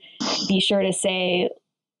then be sure to say,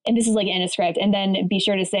 and this is like in a script, and then be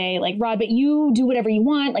sure to say like, Rod, but you do whatever you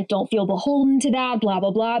want, like don't feel beholden to that, blah,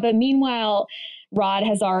 blah, blah. But meanwhile, Rod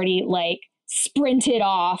has already like sprinted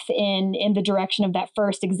off in the direction of that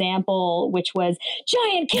first example, which was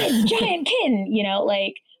giant kin, you know,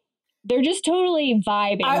 like they're just totally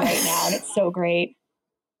vibing right now, and it's so great.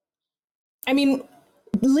 I mean,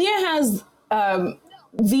 Leah has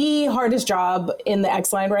the hardest job in the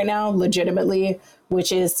X line right now, legitimately,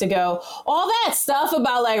 which is to go all that stuff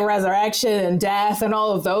about like resurrection and death and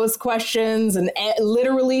all of those questions and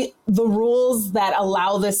literally the rules that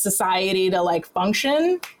allow this society to like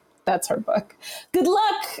function. That's her book. Good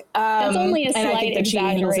luck. That's only a slight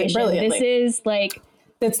exaggeration. This is like...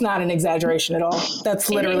 That's not an exaggeration at all. That's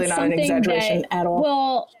literally not an exaggeration at all.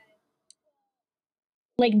 Well,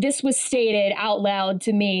 like this was stated out loud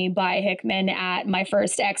to me by Hickman at my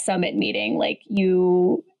first X Summit meeting. Like,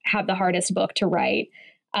 you have the hardest book to write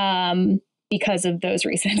because of those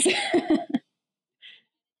reasons.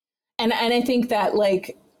 And I think that,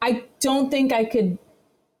 like, I don't think I could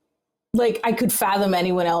fathom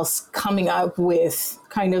anyone else coming up with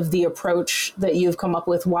kind of the approach that you've come up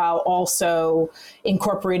with while also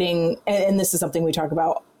incorporating, and this is something we talk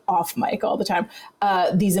about off mic all the time,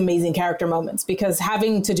 these amazing character moments, because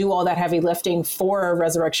having to do all that heavy lifting for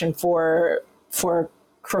Resurrection, for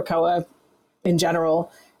Krakoa in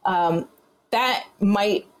general, that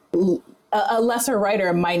might, a lesser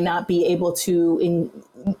writer might not be able to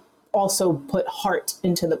also put heart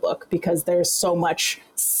into the book because there's so much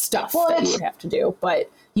stuff that you would have to do,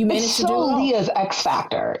 but you managed to do it all. Leah's X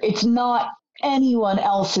Factor. It's not anyone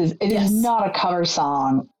else's. It is not a cover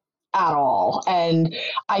song at all. And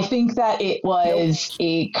I think that it was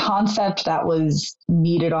a concept that was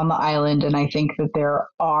needed on the island. And I think that there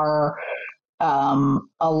are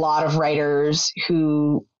a lot of writers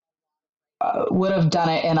who would have done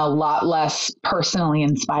it in a lot less personally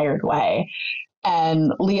inspired way.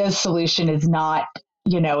 And Leah's solution is not,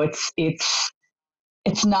 it's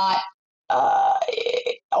not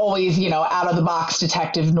always, out of the box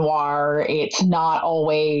detective noir. It's not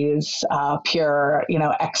always pure,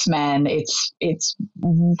 X-Men. It's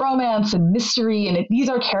romance and mystery. And these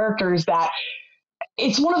are characters that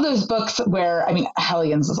it's one of those books where, I mean,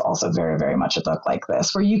 Hellions is also very, very much a book like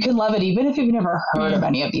this, where you can love it even if you've never heard of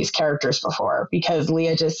any of these characters before, because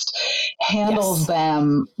Leah just handles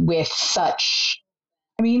them with such,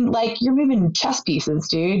 I mean, like, you're moving chess pieces,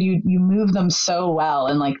 dude. You move them so well,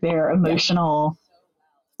 and like their emotional,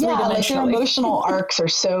 like their emotional arcs are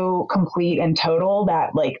so complete and total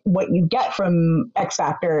that like what you get from X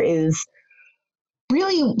Factor is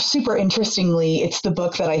really super interestingly, it's the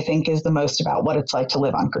book that I think is the most about what it's like to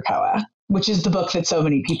live on Krakoa, which is the book that so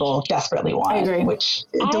many people desperately want. I agree. Which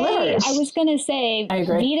it delivers. I was going to say,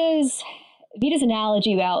 Vita's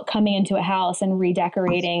analogy about coming into a house and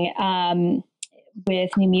redecorating with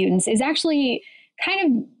New Mutants is actually kind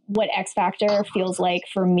of what X Factor feels like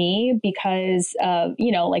for me, because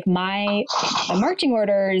like my marching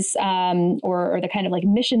orders or the kind of like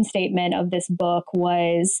mission statement of this book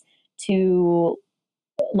was to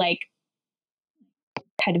like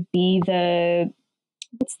kind of be the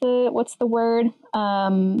what's the word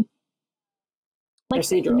like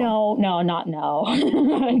procedural. No,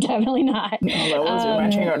 definitely not. No, that was your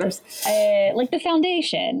marching orders. Like the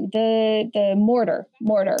foundation, the mortar,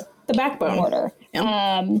 the backbone, mortar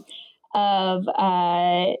of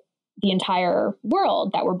the entire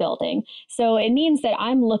world that we're building. So it means that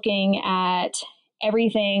I'm looking at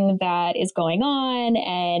everything that is going on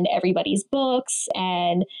and everybody's books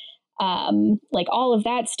and like all of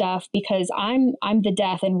that stuff, because I'm the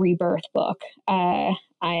death and rebirth book. I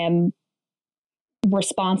am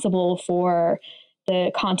responsible for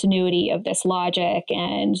the continuity of this logic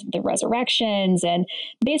and the resurrections, and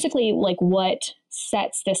basically like what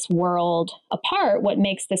sets this world apart, what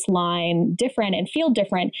makes this line different and feel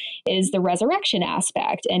different is the resurrection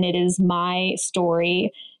aspect. And it is my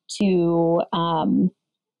story to,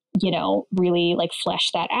 really like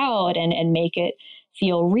flesh that out and make it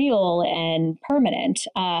feel real and permanent.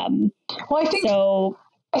 I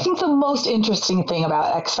think the most interesting thing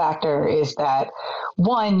about X Factor is that,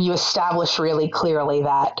 one, you establish really clearly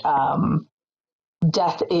that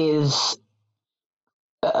death is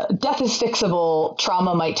fixable.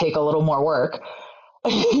 Trauma might take a little more work.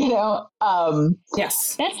 Yes,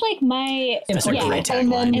 that's like my that's a great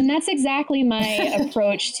tagline. And that's exactly my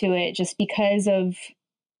approach to it, just because of.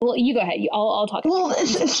 Well, you go ahead. I'll talk. Well,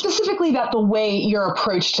 specifically that the way your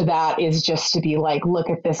approach to that is just to be like, look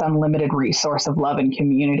at this unlimited resource of love and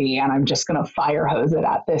community, and I'm just going to fire hose it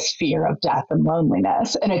at this fear of death and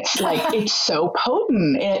loneliness. And it's like, it's so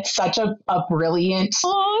potent. It's such a brilliant.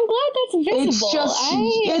 Oh, I'm glad that's visible. It's just,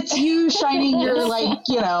 it's you shining your like,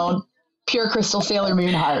 pure crystal Sailor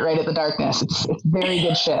Moon heart right at the darkness. It's very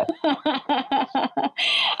good shit.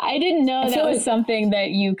 I didn't know that was something that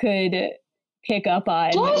you could pick up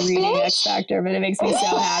on reading X Factor, but it makes me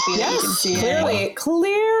so happy that you can see it.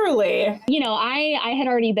 Clearly. You know, I had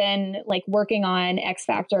already been like working on X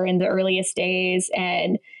Factor in the earliest days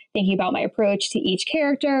and thinking about my approach to each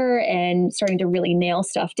character and starting to really nail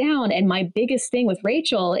stuff down. And my biggest thing with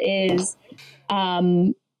Rachel is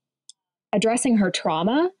addressing her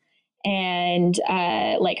trauma. And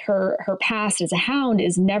like her past as a hound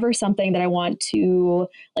is never something that I want to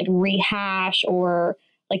like rehash, or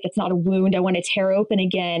like it's not a wound I want to tear open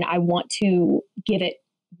again. I want to give it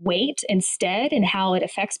weight instead and how it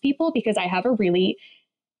affects people, because I have a really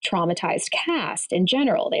traumatized cast in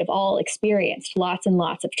general. They've all experienced lots and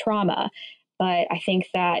lots of trauma. But I think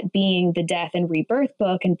that being the death and rebirth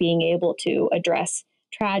book and being able to address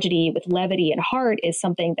tragedy with levity and heart is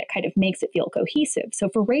something that kind of makes it feel cohesive. So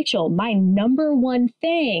for Rachel, my number one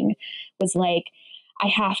thing was like, I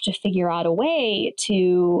have to figure out a way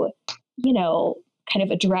to, you know, kind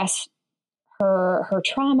of address her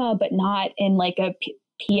trauma, but not in like a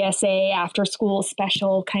PSA after school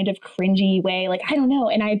special kind of cringy way. Like, I don't know.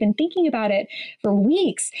 And I've been thinking about it for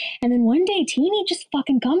weeks. And then one day Teeny just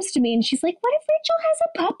fucking comes to me and she's like, what if Rachel has a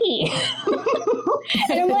puppy?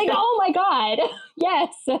 And I'm like, oh my God.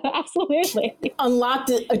 Yes, absolutely.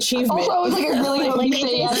 Unlocked achievement. Also, I was like, I really hope you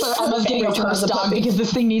say yes or Emma's getting her first dog, because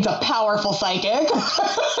this thing needs a powerful psychic.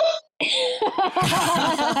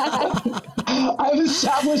 I've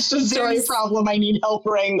established a story problem I need help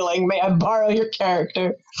wrangling. May I borrow your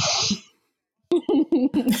character? One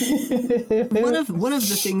of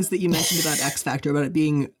the things that you mentioned about X Factor, about it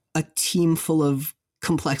being a team full of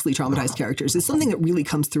complexly traumatized characters, is something that really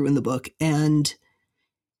comes through in the book. And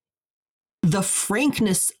the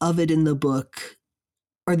frankness of it in the book,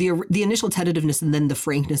 or the initial tentativeness and then the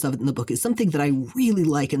frankness of it in the book, is something that I really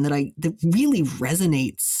like and that really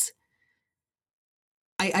resonates.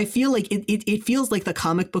 I feel like it feels like the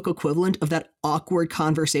comic book equivalent of that awkward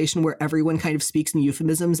conversation where everyone kind of speaks in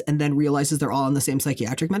euphemisms and then realizes they're all on the same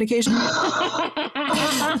psychiatric medication.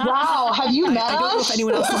 Wow, have you met us? I don't know if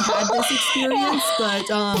anyone else has had this experience, but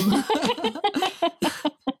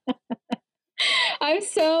I'm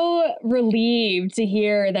so relieved to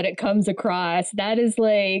hear that it comes across. That is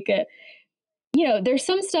like, you know, there's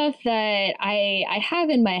some stuff that I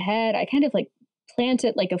have in my head. I kind of like plant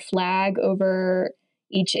it like a flag over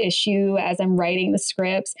each issue as I'm writing the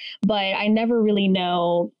scripts, but I never really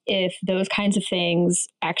know if those kinds of things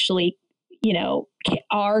actually, you know,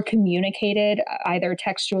 are communicated either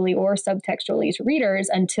textually or subtextually to readers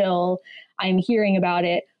until I'm hearing about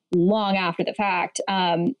it long after the fact.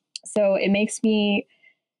 So it makes me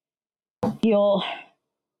feel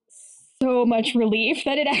so much relief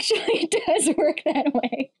that it actually does work that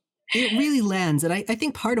way. It really lands. And I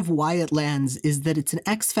think part of why it lands is that it's an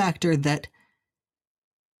X Factor that,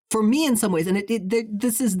 for me in some ways, and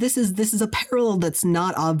this is a parallel that's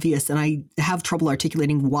not obvious, and I have trouble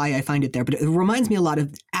articulating why I find it there, but it reminds me a lot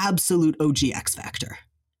of absolute OG X Factor.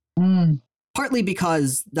 Partly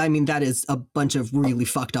because, I mean, that is a bunch of really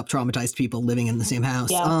fucked up, traumatized people living in the same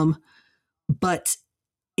house. Yeah. But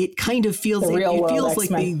it kind of feels, it feels like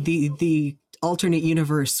the alternate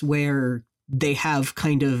universe where they have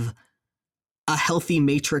kind of a healthy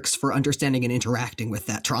matrix for understanding and interacting with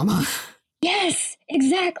that trauma. Yes,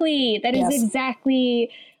 exactly. That is exactly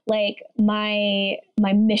like my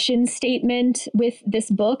mission statement with this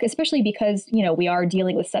book, especially because, you know, we are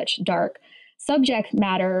dealing with such dark subject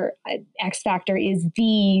matter. X Factor is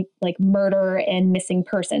the like murder and missing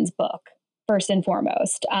persons book, first and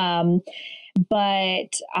foremost. But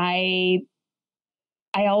I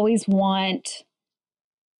always want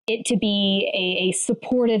it to be a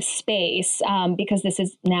supportive space, because this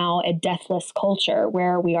is now a deathless culture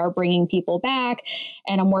where we are bringing people back,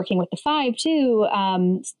 and I'm working with the Five too.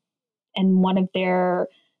 And one of their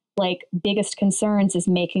like biggest concerns is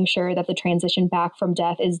making sure that the transition back from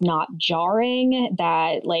death is not jarring,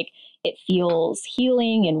 that like it feels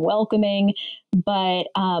healing and welcoming, but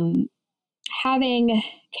having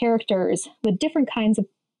characters with different kinds of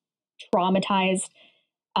traumatizing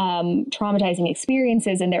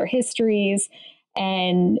experiences in their histories,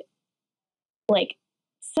 and like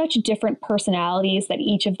such different personalities that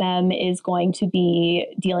each of them is going to be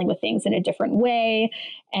dealing with things in a different way.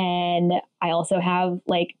 And I also have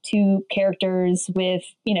like two characters with,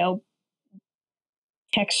 you know,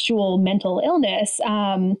 textual mental illness.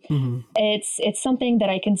 It's something that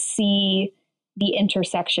I can see the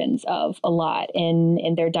intersections of a lot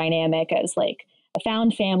in their dynamic as like a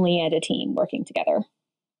found family and a team working together.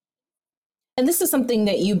 And this is something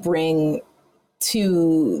that you bring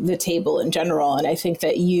to the table in general. And I think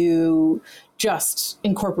that you just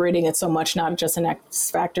incorporating it so much, not just in X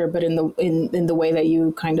Factor, but in the way that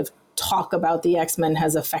you kind of talk about the X-Men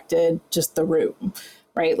has affected just the room,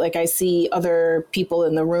 right? Like I see other people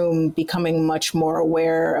in the room becoming much more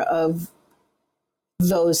aware of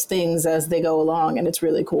those things as they go along. And it's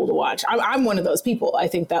really cool to watch. I'm one of those people. I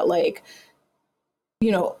think that like,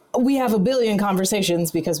 you know, we have a billion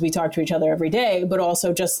conversations because we talk to each other every day, but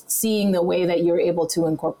also just seeing the way that you're able to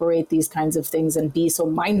incorporate these kinds of things and be so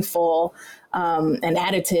mindful and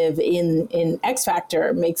additive in X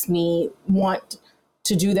Factor makes me want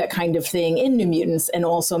to do that kind of thing in New Mutants, and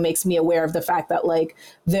also makes me aware of the fact that like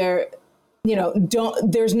there's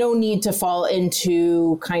no need to fall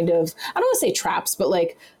into kind of, I don't want to say traps, but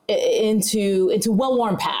like into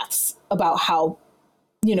well-worn paths about how,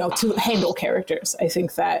 you know, to handle characters. I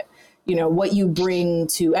think that, you know, what you bring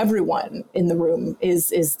to everyone in the room is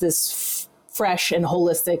this fresh and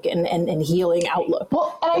holistic and healing outlook.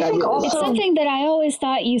 Well, and I think also it's something that I always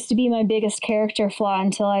thought used to be my biggest character flaw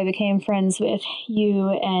until I became friends with you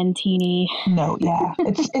and Teeny. No, yeah,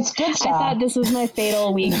 it's good stuff. I thought this was my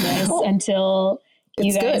fatal weakness until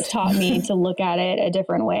you guys taught me to look at it a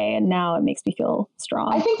different way, and now it makes me feel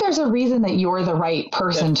strong. I think there's a reason that you're the right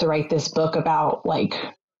person to write this book about, like,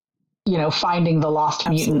 you know, finding the lost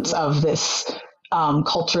mutants of this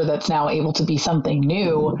culture that's now able to be something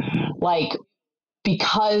new, like,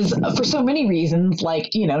 because for so many reasons,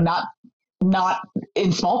 like, you know, not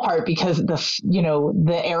in small part because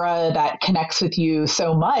the era that connects with you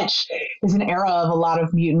so much is an era of a lot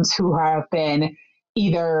of mutants who have been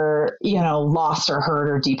either, you know, lost or hurt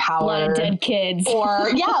or depowered. A lot of dead kids. Or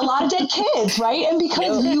a lot of dead kids, right? And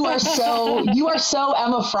because you are so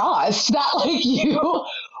Emma Frost, that like you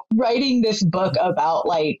writing this book about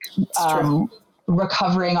like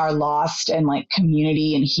recovering our lost and like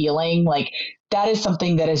community and healing, like that is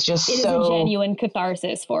something that is just it is a genuine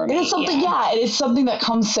catharsis for me. It is something, it is something that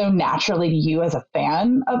comes so naturally to you as a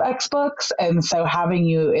fan of X books. And so having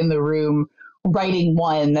you in the room writing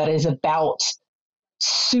one that is about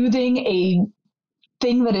soothing a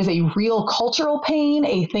thing that is a real cultural pain,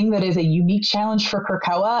 a thing that is a unique challenge for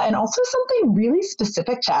Krakoa, and also something really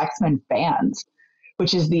specific to X-Men fans,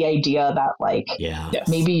 which is the idea that like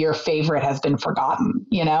maybe your favorite has been forgotten,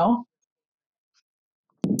 you know?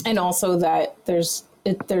 And also that there's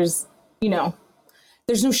you know,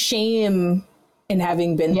 there's no shame in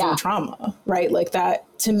having been through trauma, right? Like that,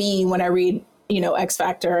 to me, when I read, you know, X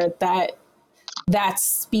Factor, that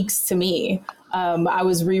speaks to me. I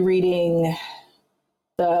was rereading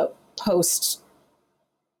the post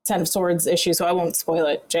Ten of Swords issue, so I won't spoil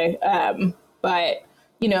it, Jay. But,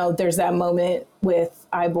 you know, there's that moment with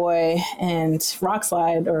iBoy and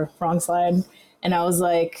Rockslide or Wrongslide. And I was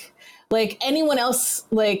like anyone else,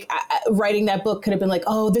 like writing that book could have been like,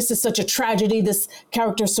 oh, this is such a tragedy. This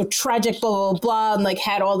character is so tragic, blah, blah, blah. And like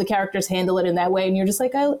had all the characters handle it in that way. And you're just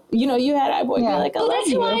like, oh, you know, you had iBoy. Yeah. Like, well,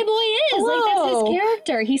 that's who iBoy is. Hello. Like, that's his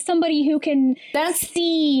character. He's somebody who can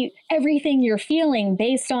see everything you're feeling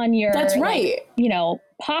based on your, that's right. Like, you know,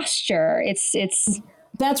 posture. It's,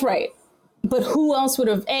 that's right. But who else would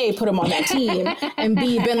have A, put him on that team, and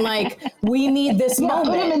B, been like, we need this moment.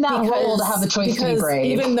 Put him in that role to have the choice to be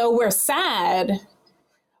brave. Even though we're sad,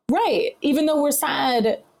 right, even though we're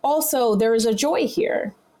sad, also there is a joy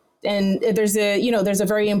here. And there's a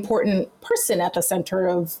very important person at the center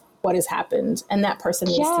of what has happened, and that person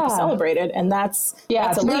needs to be celebrated. And that's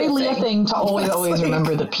it's a very Leah thing to always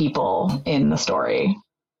remember the people in the story.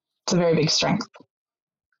 It's a very big strength.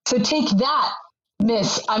 So take that,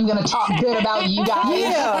 Miss, I'm going to talk good about you guys.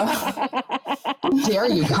 Yeah. How dare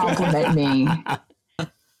you compliment me?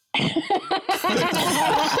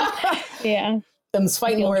 Yeah. Them's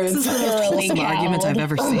fighting words. This is the most wholesome argument I've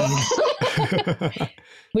ever seen.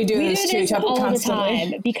 We do this to each other all constantly.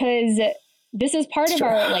 the time because this is part of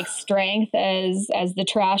our like strength as the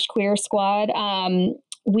Trash Queer Squad.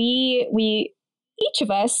 We each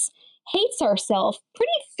of us hates ourselves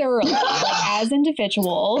pretty thoroughly, like as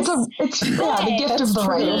individuals. It's the gift of the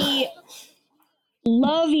writer. We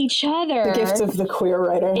love each other. The gift of the queer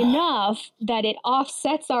writer. Enough that it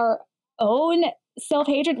offsets our own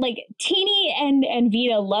self-hatred. Like Teeny and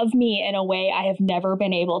Vita love me in a way I have never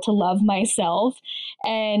been able to love myself.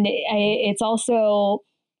 And it's also,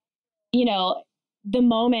 you know, the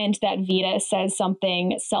moment that Vita says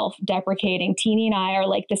something self-deprecating, Teeny and I are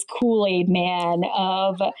like this Kool-Aid man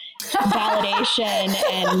of validation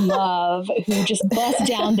and love who just busts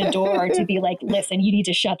down the door to be like, listen, you need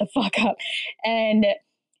to shut the fuck up. And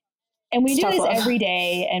we do this every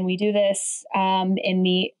day, and we do this in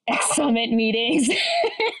the X Summit meetings.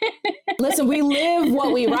 Listen, we live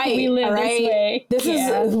what we write. We live right? this way.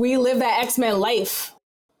 This is, we live that X-Men life.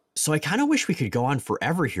 So I kind of wish we could go on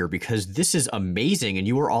forever here because this is amazing and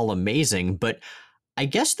you are all amazing, but I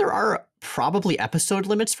guess there are probably episode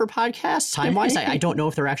limits for podcasts. Time-wise, I don't know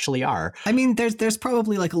if there actually are. I mean, there's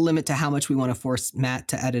probably like a limit to how much we want to force Matt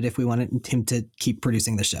to edit if we wanted him to keep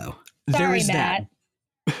producing the show. There Sorry, is Matt.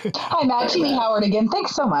 that. Hi, Matt. Jeannie Howard again.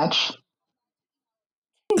 Thanks so much.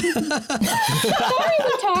 Sorry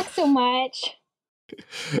we talk so much.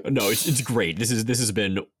 No, it's great. This has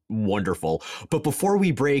been wonderful. But before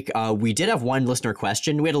we break, we did have one listener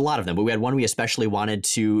question. We had a lot of them, but we had one we especially wanted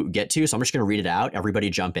to get to. So I'm just going to read it out. Everybody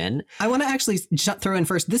jump in. I want to actually throw in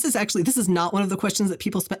first. This is not one of the questions that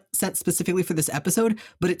people sent specifically for this episode,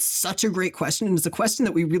 but it's such a great question. And it's a question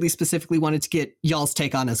that we really specifically wanted to get y'all's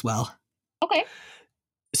take on as well. Okay.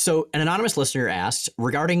 So an anonymous listener asked,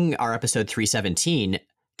 regarding our episode 317,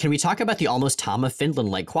 can we talk about the almost Tom of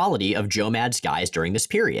Finland-like quality of Joe Mad's guys during this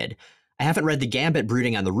period? I haven't read the Gambit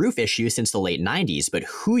brooding on the roof issue since the late 90s, but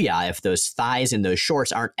hooyah if those thighs in those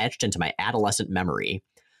shorts aren't etched into my adolescent memory.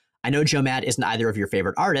 I know Joe Mad isn't either of your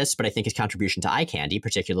favorite artists, but I think his contribution to eye candy,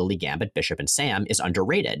 particularly Gambit, Bishop, and Sam, is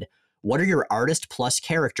underrated. What are your artist plus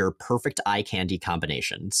character perfect eye candy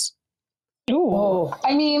combinations? Ooh.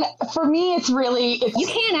 I mean, for me, it's you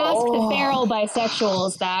can't ask the feral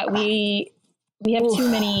bisexuals that we have too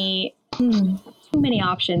many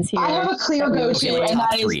options here. I have a clear go-to, and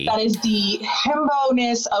that is the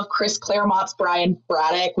himbo-ness of Chris Claremont's Brian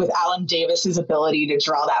Braddock with Alan Davis's ability to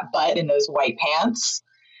draw that butt in those white pants.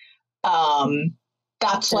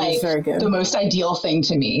 That's like the most ideal thing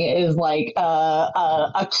to me is like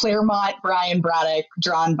a Claremont Brian Braddock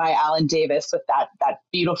drawn by Alan Davis with that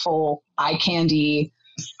beautiful eye candy.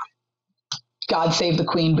 God Save the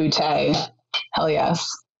Queen bouquet. Hell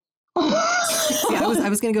yes. Yeah, I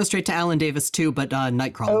was going to go straight to Alan Davis too, but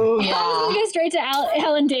Nightcrawler. Oh, yeah. I was going to go straight to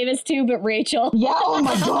Alan Davis too, but Rachel. Yeah, oh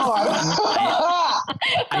my God.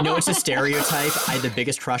 I know it's a stereotype. I had the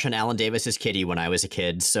biggest crush on Alan Davis's Kitty when I was a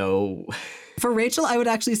kid, so... For Rachel, I would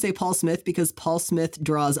actually say Paul Smith because Paul Smith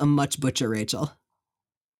draws a much butcher Rachel.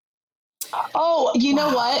 Oh, you know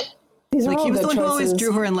what? These are Like all he was the good one who always choices.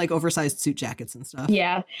 drew her in like oversized suit jackets and stuff.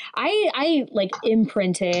 Yeah. I like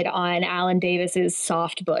imprinted on Alan Davis's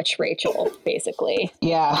soft butch Rachel, basically.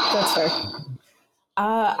 Yeah. That's fair.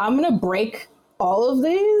 I'm gonna break all of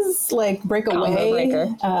these, like break Combo away.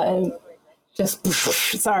 breaker. Just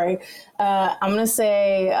sorry. I'm gonna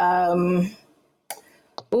say,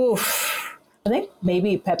 I think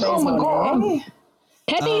maybe Pepe's Monet.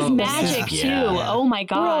 Pepe's magic too. yeah. Oh my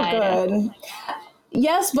God. Real good.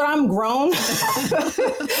 Yes, but I'm grown.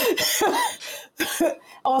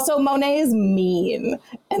 Also, Monet is mean,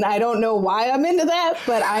 and I don't know why I'm into that,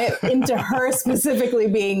 but I'm into her specifically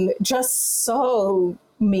being just so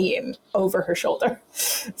mean over her shoulder.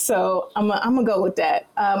 So I'm gonna go with that.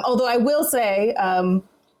 Although I will say,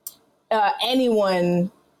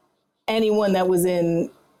 anyone that was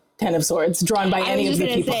in Ten of Swords, drawn by any of the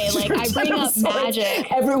people. I was just gonna say, like, I bring up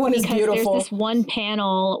magic. Everyone is because beautiful. There's this one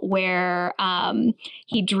panel where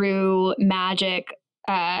he drew magic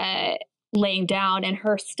laying down, and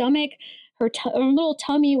her stomach, her little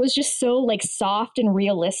tummy was just so like soft and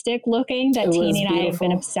realistic looking that Teeny and I have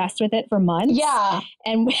been obsessed with it for months. Yeah.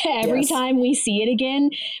 And every time we see it again,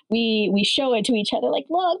 we show it to each other like,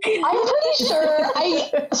 look. I'm pretty sure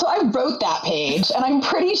I wrote that page, and I'm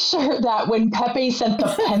pretty sure that when Pepe sent the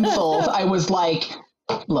pencils, I was like,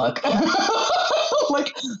 look.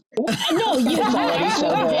 Like, no, you already so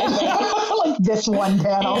good. Like this one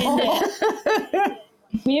panel.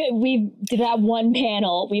 We did that one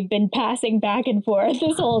panel we've been passing back and forth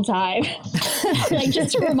this whole time. Like,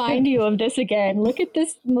 just to remind you of this again, look at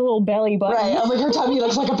this little belly button. Right. I was like, her tummy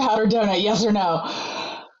looks like a powdered donut, yes or no?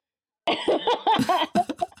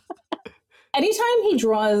 Anytime he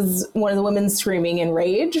draws one of the women screaming in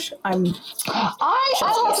rage, I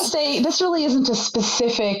have to say, this really isn't a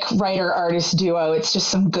specific writer-artist duo. It's just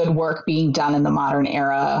some good work being done in the modern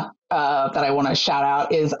era. That I want to shout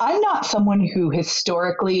out is I'm not someone who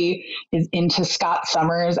historically is into Scott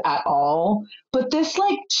Summers at all, but this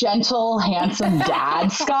like gentle, handsome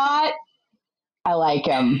dad, Scott, I like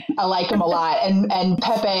him. I like him a lot. And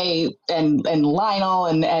Pepe and Lionel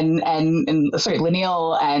and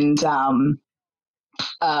Lineal and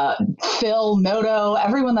Phil Noto,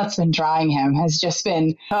 everyone that's been drawing him has just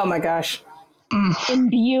been, oh my gosh,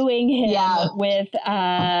 imbuing him with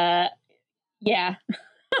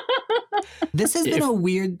This has been a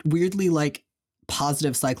weirdly like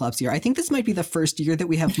positive Cyclops year. I think this might be the first year that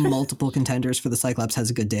we have multiple contenders for the Cyclops Has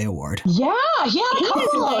a Good Day award. Yeah, he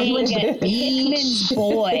went to the Hickman's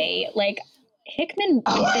boy. Like Hickman,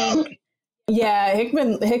 I think. Yeah,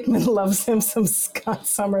 Hickman loves him some Scott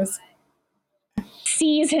Summers.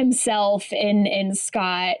 Sees himself in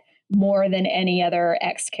Scott more than any other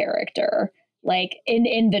X character. like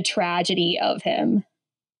in the tragedy of him.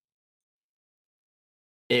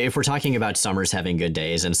 If we're talking about Summers having good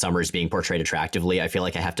days and Summers being portrayed attractively, I feel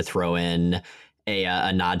like I have to throw in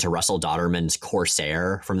a nod to Russell Dauterman's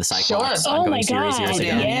Corsair from the Cyclops ongoing series years ago.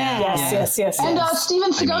 Yes. And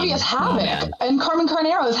Steven Segovia as Havoc, and Carmen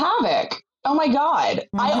Carnero as Havoc. Oh my God.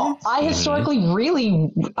 I historically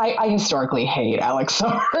I historically hate Alex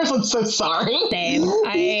Summers. I'm so sorry. Same.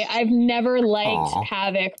 I've never liked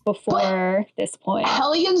Havoc before this point.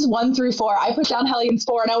 Hellions 1 through 4. I put down Hellions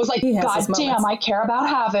 4 and I was like, God damn, I care about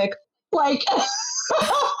Havoc. Like,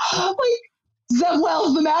 Zeb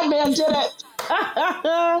Wells, the madman, did it.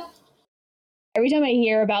 Every time I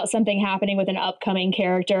hear about something happening with an upcoming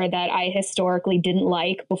character that I historically didn't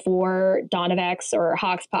like before Dawn of X or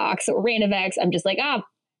Hoxpox or Reign of X, I'm just like,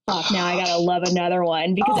 fuck, now I gotta love another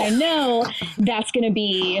one because I know that's gonna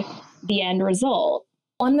be the end result.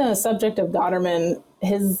 On the subject of Dauterman,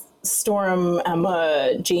 his Storm,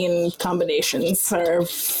 Emma, Jean combinations are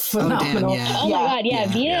phenomenal. Oh my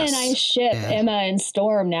God, Vita and I ship Emma and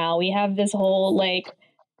Storm now. We have this whole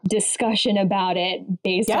discussion about it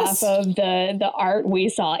based off of the art we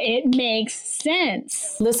saw. It makes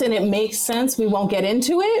sense. Listen, it makes sense. We won't get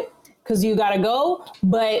into it because you gotta go,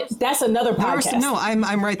 but that's another podcast. No,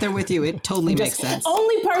 I'm right there with you. It totally makes sense.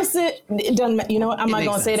 Only person, it doesn't, you know what, I'm not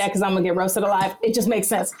gonna say that because I'm gonna get roasted alive. It just makes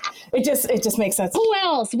sense. It just makes sense. Who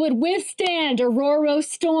else would withstand Aurora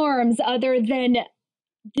storms other than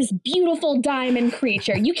this beautiful diamond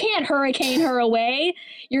creature? You can't hurricane her away.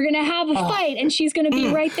 You're gonna have a fight and she's gonna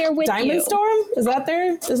be right there with Diamond you. Storm? Is that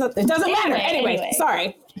there? It doesn't matter. Anyway,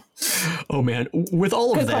 sorry. Oh man, with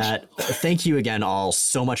all of that, thank you again all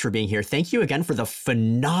so much for being here. Thank you again for the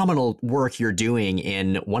phenomenal work you're doing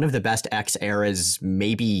in one of the best X eras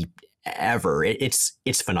maybe ever.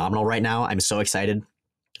 It's phenomenal right now. I'm so excited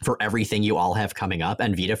for everything you all have coming up,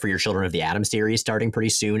 and Vita, for your Children of the Atom series starting pretty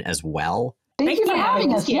soon as well. Thank you for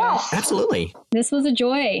having us. Yes. Absolutely. This was a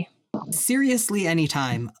joy. Seriously,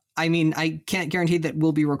 anytime. I mean, I can't guarantee that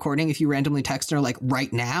we'll be recording if you randomly text her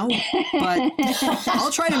right now, but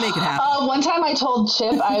I'll try to make it happen. One time I told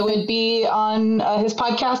Chip I would be on his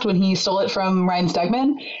podcast when he stole it from Ryan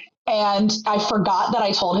Stegman, and I forgot that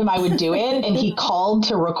I told him I would do it, and he called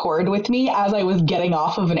to record with me as I was getting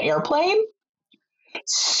off of an airplane.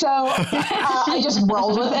 So I just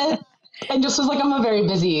rolled with it and just was like, I'm a very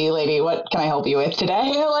busy lady. What can I help you with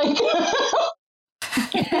today?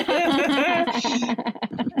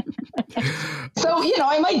 So,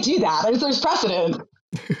 I might do that. There's precedent.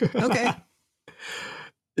 Okay.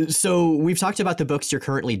 So we've talked about the books you're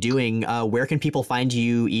currently doing. Where can people find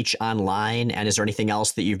you each online? And is there anything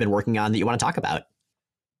else that you've been working on that you want to talk about?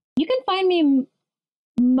 You can find me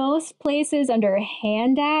most places under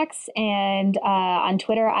Handax, and on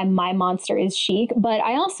Twitter, I'm My Monster is Chic. But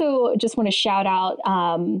I also just want to shout out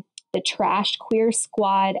the Trashed Queer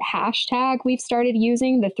Squad hashtag we've started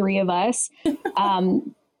using, the three of us,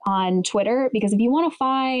 on Twitter, because if you want to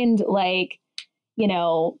find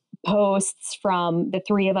posts from the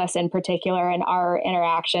three of us in particular and our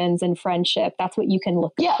interactions and friendship, that's what you can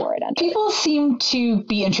look for it under. People seem to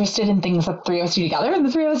be interested in things that the three of us do together, and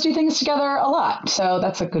the three of us do things together a lot. So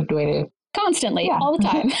that's a good way to... Constantly, all the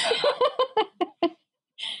time.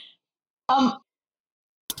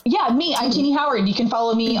 Me, I'm Teenie Howard. You can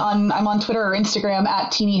follow me I'm on Twitter or Instagram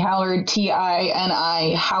at Teenie Howard,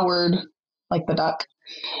 TINI Howard, like the duck.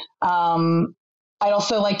 I'd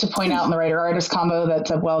also like to point out in the writer-artist combo that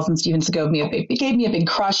Zeb Wells and Steven Segovia gave me a big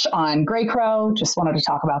crush on Grey Crow. Just wanted to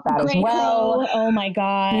talk about that as well. Oh my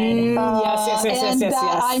God. Yes.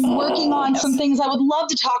 I'm working on some things I would love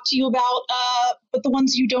to talk to you about, but the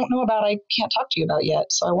ones you don't know about, I can't talk to you about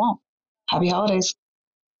yet, so I won't. Happy holidays.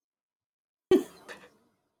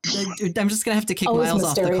 I'm just gonna have to kick Miles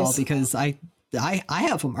off the call because I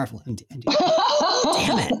have a Marvel ND.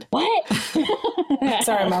 Damn it! What?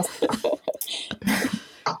 Sorry, Miles.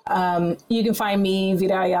 You can find me,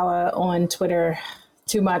 Vita Ayala, on Twitter.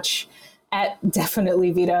 Too much at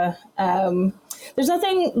definitely Vita. There's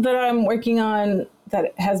nothing that I'm working on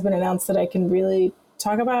that has been announced that I can really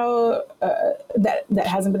talk about. That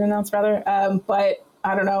hasn't been announced, rather. But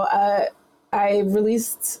I don't know. I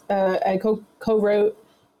released. I co-wrote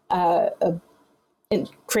a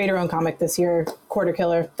creator-owned comic this year, Quarter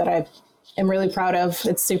Killer, that I am really proud of.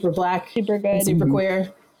 It's super black, super good, super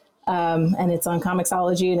queer, and it's on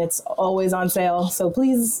Comixology, and it's always on sale. So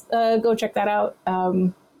please go check that out.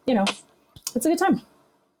 It's a good time.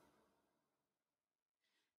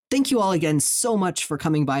 Thank you all again so much for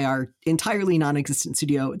coming by our entirely non-existent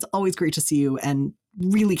studio. It's always great to see you, and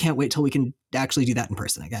really can't wait till we can actually do that in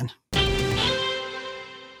person again.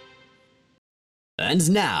 And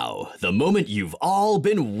now, the moment you've all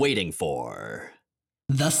been waiting for.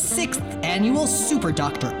 The 6th Annual Super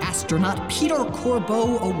Doctor Astronaut Peter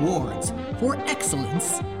Corbeau Awards for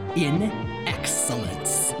Excellence in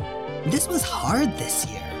Excellence. This was hard this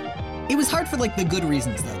year. It was hard for the good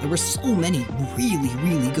reasons though. There were so many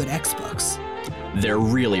really good X books. There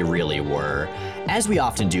really were. As we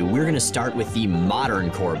often do, we're going to start with the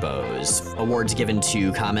modern Corbeaus, awards given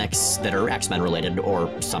to comics that are X-Men related,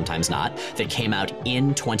 or sometimes not, that came out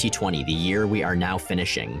in 2020, the year we are now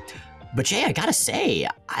finishing. But Jay, I gotta say,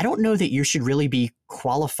 I don't know that you should really be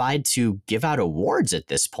qualified to give out awards at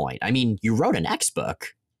this point. I mean, you wrote an X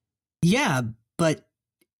book. Yeah, but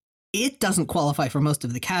it doesn't qualify for most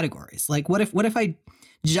of the categories. What if I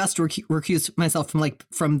just recuse myself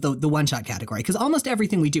from the one-shot category? Because almost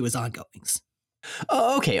everything we do is ongoings.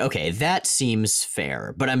 Oh, okay, that seems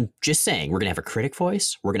fair. But I'm just saying, we're gonna have a critic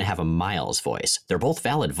voice, we're gonna have a Miles voice. They're both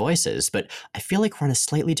valid voices, but I feel like we're on a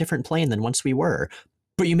slightly different plane than once we were.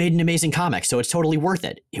 But you made an amazing comic, so it's totally worth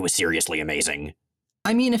it. It was seriously amazing.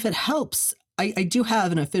 I mean, if it helps, I do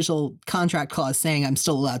have an official contract clause saying I'm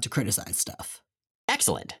still allowed to criticize stuff.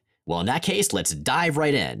 Excellent. Well, in that case, let's dive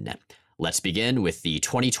right in. Let's begin with the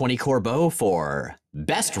 2020 Corbeau for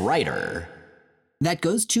Best Writer. That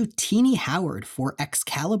goes to Teenie Howard for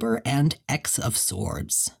Excalibur and X of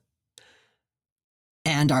Swords.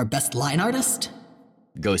 And our Best Line Artist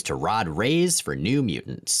goes to Rod Reyes for New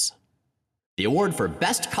Mutants. The award for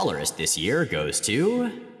Best Colorist this year goes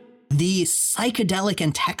to the psychedelic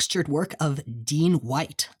and textured work of Dean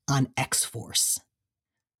White on X-Force.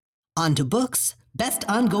 On to books, Best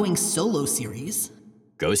Ongoing Solo Series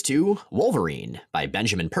goes to Wolverine by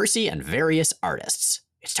Benjamin Percy and various artists.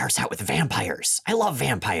 It starts out with vampires. I love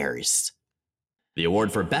vampires. The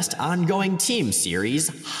award for Best Ongoing Team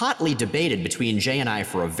Series, hotly debated between Jay and I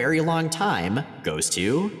for a very long time, goes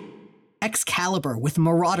to Excalibur with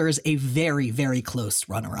Marauders, a very close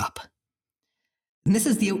runner-up. And this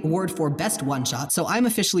is the award for Best One-Shot, so I'm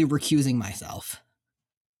officially recusing myself.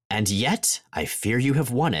 And yet, I fear you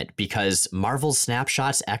have won it, because Marvel's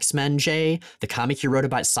Snapshots X-Men, Jay, the comic you wrote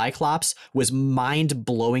about Cyclops, was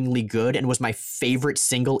mind-blowingly good and was my favorite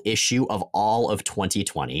single issue of all of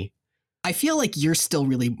 2020. I feel like you're still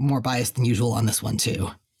really more biased than usual on this one,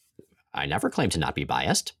 too. I never claim to not be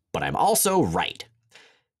biased, but I'm also right.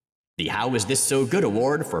 The How Is This So Good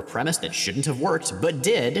award for premise that shouldn't have worked, but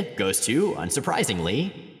did, goes to,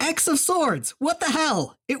 unsurprisingly, X of Swords! What the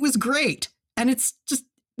hell? It was great! And it's just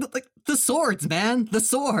the swords, man. The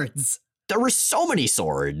swords. There were so many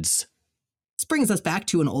swords. This brings us back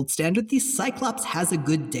to an old standard, the Cyclops Has a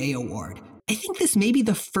Good Day award. I think this may be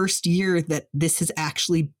the first year that this has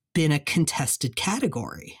actually been a contested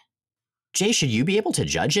category. Jay, should you be able to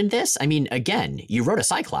judge in this? I mean, again, you wrote a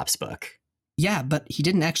Cyclops book. Yeah, but he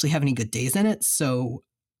didn't actually have any good days in it, so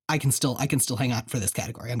I can still hang on for this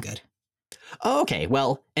category. I'm good. Okay,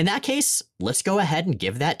 well, in that case, let's go ahead and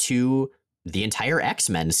give that to the entire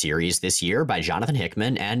X-Men series this year by Jonathan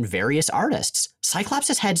Hickman and various artists. Cyclops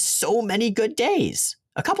has had so many good days.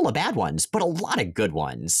 A couple of bad ones, but a lot of good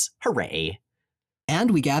ones. Hooray. And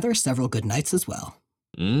we gather several good nights as well.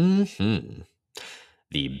 The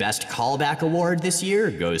Best Callback award this year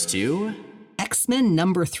goes to X-Men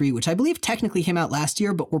number 3, which I believe technically came out last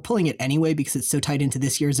year, but we're pulling it anyway because it's so tied into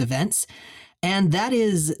this year's events. And that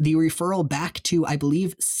is the referral back to, I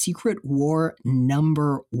believe, Secret War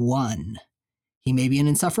number 1. He may be an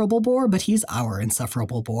insufferable bore, but he's our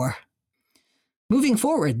insufferable bore. Moving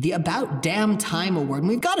forward, the About Damn Time award. And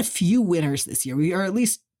we've got a few winners this year. We are at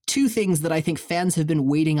least 2 things that I think fans have been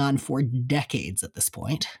waiting on for decades at this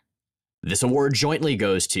point. This award jointly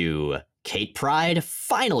goes to Kate Pryde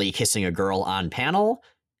finally kissing a girl on panel,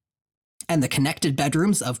 and The Connected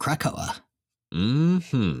Bedrooms of Krakoa.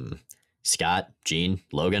 Scott, Jean,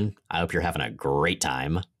 Logan, I hope you're having a great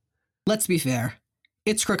time. Let's be fair.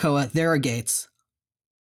 It's Krakoa, there are gates.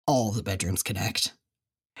 All the bedrooms connect.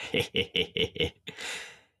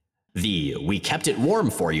 The We Kept It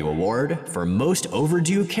Warm For You award for Most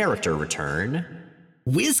Overdue Character Return.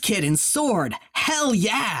 WizKid in Sword, hell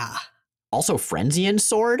yeah! Also Frenzy in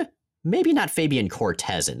Sword? Maybe not Fabian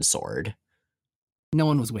Cortez in Sword. No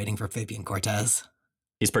one was waiting for Fabian Cortez.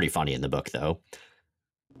 He's pretty funny in the book, though.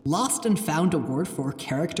 Lost and Found award for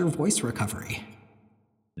Character Voice Recovery.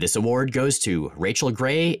 This award goes to Rachel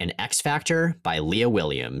Gray in X Factor by Leah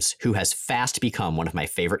Williams, who has fast become one of my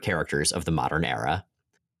favorite characters of the modern era.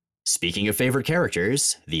 Speaking of favorite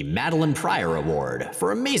characters, the Madeline Pryor Award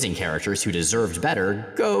for amazing characters who deserved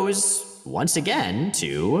better goes, once again,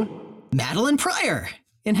 to Madeline Pryor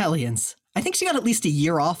in Hellions. I think she got at least a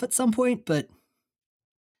year off at some point, but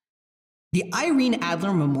The Irene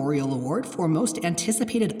Adler Memorial Award for Most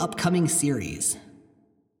Anticipated Upcoming Series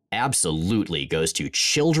absolutely goes to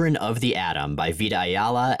Children of the Atom by Vita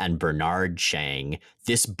Ayala and Bernard Chang.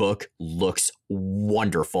 This book looks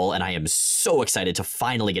wonderful, and I am so excited to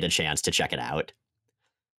finally get a chance to check it out.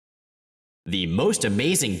 The Most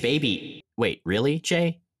Amazing Baby... Wait, really,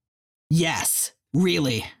 Jay? Yes,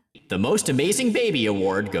 really. The Most Amazing Baby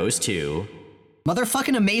Award goes to...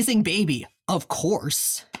 Motherfucking Amazing Baby, of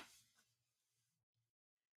course.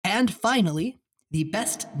 And finally, the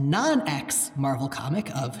best non-X Marvel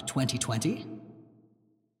comic of 2020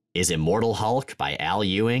 is Immortal Hulk by Al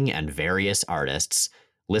Ewing and various artists.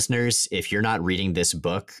 Listeners, if you're not reading this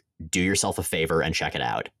book, do yourself a favor and check it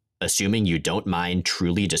out, assuming you don't mind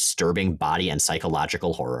truly disturbing body and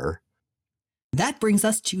psychological horror. That brings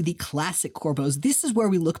us to the classic Corbos. This is where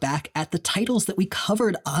we look back at the titles that we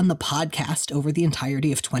covered on the podcast over the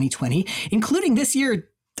entirety of 2020, including this year,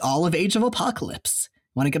 all of Age of Apocalypse.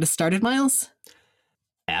 Want to get us started, Miles?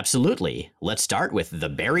 Absolutely. Let's start with the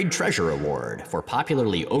Buried Treasure Award for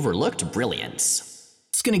popularly overlooked brilliance.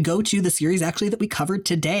 It's going to go to the series actually that we covered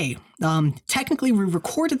today. Technically, we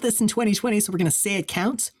recorded this in 2020, so we're going to say it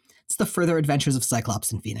counts. It's The Further Adventures of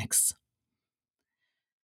Cyclops and Phoenix.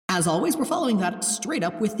 As always, we're following that straight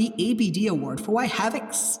up with the ABD Award for why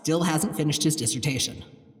Havoc still hasn't finished his dissertation.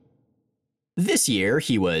 This year,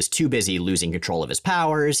 he was too busy losing control of his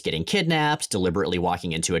powers, getting kidnapped, deliberately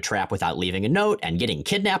walking into a trap without leaving a note, and getting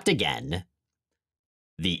kidnapped again.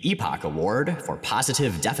 The Epoch Award for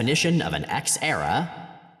positive definition of an X era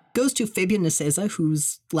goes to Fabian Nicieza,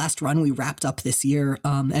 whose last run we wrapped up this year,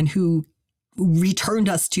 and who returned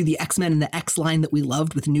us to the X-Men and the X-Line that we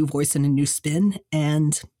loved with a new voice and a new spin,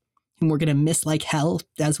 and whom we're going to miss like hell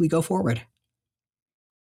as we go forward.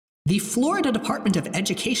 The Florida Department of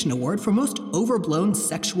Education Award for Most Overblown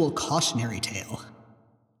Sexual Cautionary Tale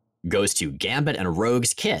goes to Gambit and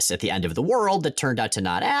Rogue's kiss at the end of the world that turned out to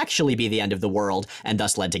not actually be the end of the world, and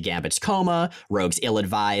thus led to Gambit's coma, Rogue's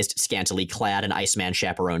ill-advised, scantily clad and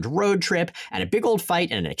Iceman-chaperoned road trip, and a big old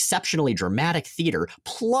fight in an exceptionally dramatic theater,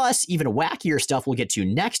 plus even wackier stuff we'll get to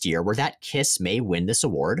next year where that kiss may win this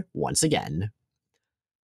award once again.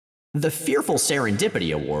 The Fearful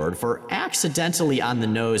Serendipity Award for accidentally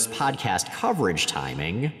on-the-nose podcast coverage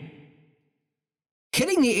timing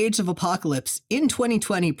hitting the Age of Apocalypse in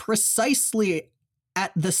 2020, precisely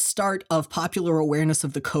at the start of popular awareness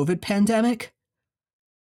of the COVID pandemic,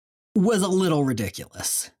 was a little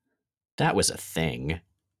ridiculous. That was a thing.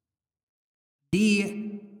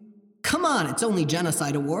 The Come On, It's Only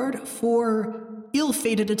Genocide Award for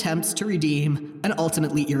ill-fated attempts to redeem an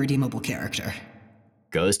ultimately irredeemable character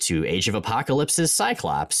goes to Age of Apocalypse's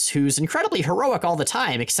Cyclops, who's incredibly heroic all the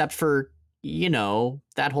time, except for, you know,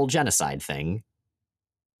 that whole genocide thing.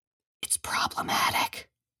 It's problematic.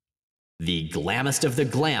 The Glammest of the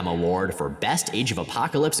Glam Award for Best Age of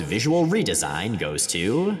Apocalypse Visual Redesign goes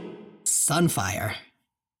to Sunfire.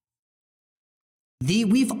 The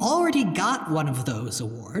We've Already Got One of Those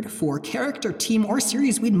award for character, team, or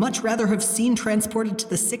series we'd much rather have seen transported to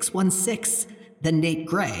the 616 than Nate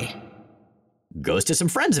Gray goes to some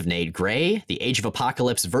friends of Nate Gray, the Age of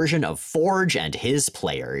Apocalypse version of Forge and his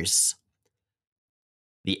players.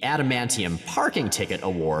 The Adamantium Parking Ticket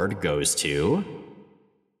Award goes to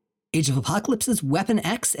Age of Apocalypse's Weapon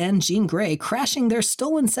X and Jean Grey crashing their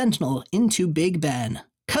stolen Sentinel into Big Ben.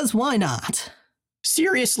 'Cause why not?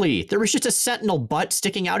 Seriously, there was just a Sentinel butt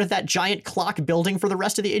sticking out of that giant clock building for the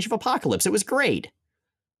rest of the Age of Apocalypse. It was great.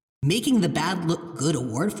 Making the Bad Look Good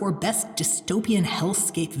Award for Best Dystopian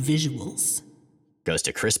Hellscape Visuals goes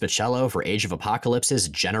to Chris Bichello for Age of Apocalypse's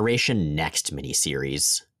Generation Next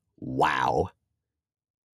miniseries. Wow.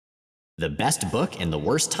 The Best Book in the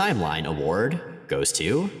Worst Timeline Award goes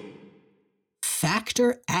to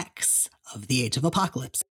Factor X of the Age of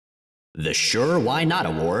Apocalypse. The Sure Why Not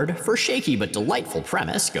Award for shaky but delightful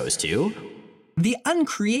premise goes to The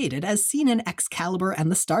Uncreated as seen in Excalibur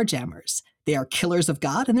and the Starjammers. They are killers of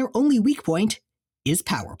God and their only weak point is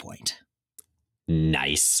PowerPoint.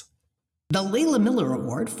 Nice. The Layla Miller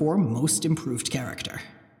Award for Most Improved Character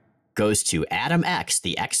goes to Adam X,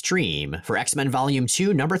 the Extreme, for X-Men Volume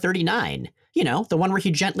 2, number 39. You know, the one where he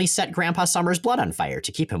gently set Grandpa Summers' blood on fire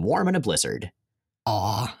to keep him warm in a blizzard.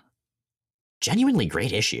 Aw. Genuinely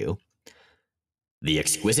great issue. The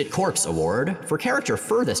Exquisite Corpse Award for character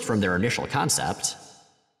furthest from their initial concept.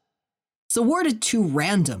 It's awarded to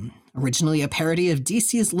Random, originally a parody of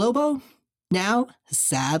DC's Lobo, now a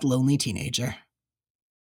sad, lonely teenager.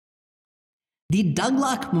 The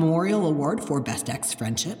Douglock Memorial Award for Best X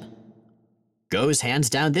Friendship goes hands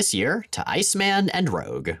down this year to Iceman and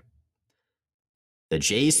Rogue. The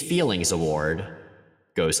Jay's Feelings Award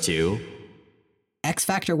goes to X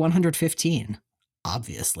Factor 115,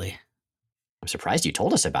 obviously. I'm surprised you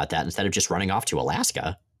told us about that instead of just running off to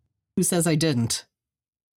Alaska. Who says I didn't?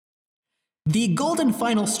 The golden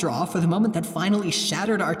final straw for the moment that finally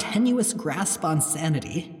shattered our tenuous grasp on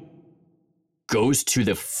sanity goes to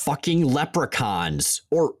the fucking leprechauns,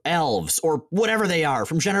 or elves, or whatever they are,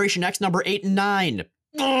 from Generation X number 8 and 9.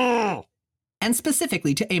 Ugh! And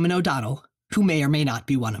specifically to Eamon O'Donnell, who may or may not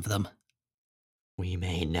be one of them. We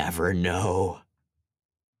may never know.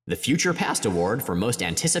 The Future Past Award for Most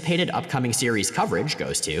Anticipated Upcoming Series Coverage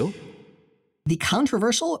goes to the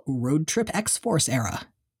controversial Road Trip X-Force era.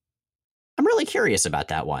 I'm really curious about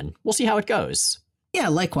that one. We'll see how it goes. Yeah,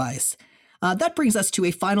 likewise. That brings us to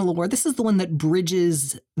a final award. This is the one that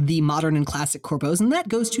bridges the modern and classic corpos, and that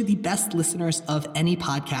goes to the best listeners of any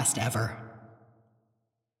podcast ever.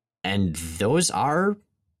 And those are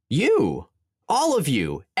you. All of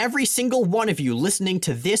you. Every single one of you listening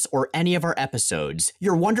to this or any of our episodes.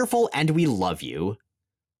 You're wonderful and we love you.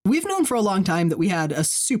 We've known for a long time that we had a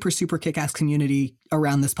super, super kick-ass community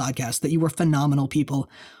around this podcast, that you were phenomenal people.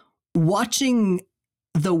 Watching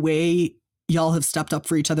the way y'all have stepped up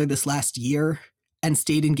for each other this last year and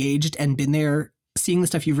stayed engaged and been there, seeing the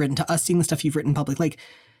stuff you've written to us, seeing the stuff you've written in public, like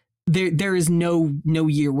there is no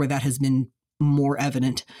year where that has been more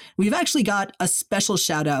evident. We've actually got a special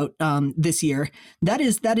shout out this year. That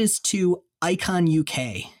is to Icon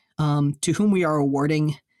UK, to whom we are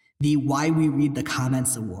awarding the Why We Read the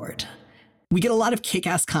Comments Award. We get a lot of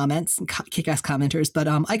kick-ass comments and kick-ass commenters, but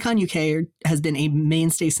Icon UK has been a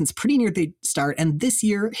mainstay since pretty near the start, and this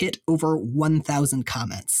year hit over 1,000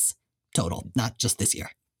 comments total, not just this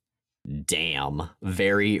year. Damn.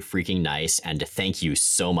 Very freaking nice, and thank you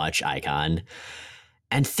so much, Icon.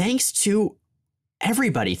 And thanks to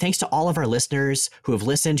everybody. Thanks to all of our listeners who have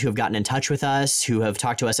listened, who have gotten in touch with us, who have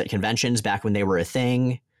talked to us at conventions back when they were a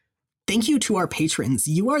thing. Thank you to our patrons.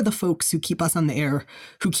 You are the folks who keep us on the air,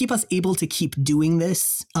 who keep us able to keep doing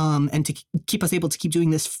this, and to keep us able to keep doing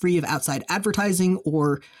this free of outside advertising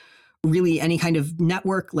or really any kind of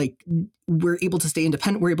network. Like, we're able to stay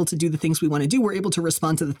independent. We're able to do the things we want to do. We're able to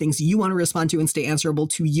respond to the things you want to respond to and stay answerable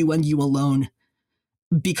to you and you alone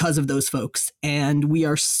because of those folks. And we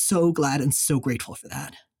are so glad and so grateful for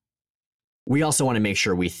that. We also want to make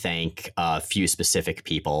sure we thank a few specific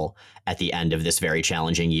people at the end of this very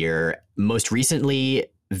challenging year. Most recently,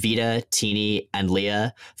 Vita, Teeny, and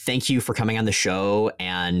Leah, thank you for coming on the show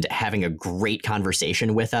and having a great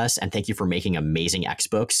conversation with us. And thank you for making amazing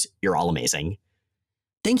X-Books. You're all amazing.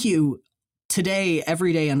 Thank you today,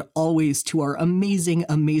 every day, and always to our amazing,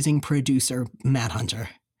 amazing producer, Matt Hunter,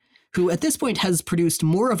 who at this point has produced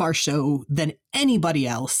more of our show than anybody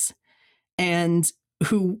else, and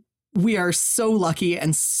who we are so lucky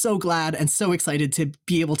and so glad and so excited to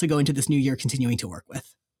be able to go into this new year continuing to work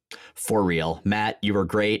with. For real. Matt, you were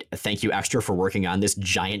great. Thank you extra for working on this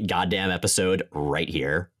giant goddamn episode right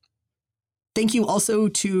here. Thank you also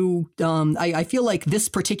to, I feel like this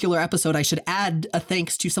particular episode, I should add a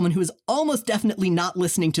thanks to someone who is almost definitely not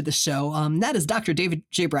listening to the show. That is Dr. David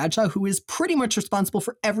J. Bradshaw, who is pretty much responsible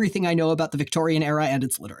for everything I know about the Victorian era and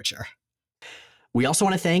its literature. We also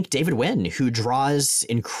want to thank David Wynn, who draws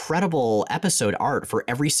incredible episode art for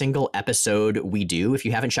every single episode we do. If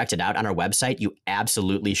you haven't checked it out on our website, you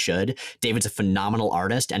absolutely should. David's a phenomenal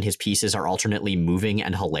artist, and his pieces are alternately moving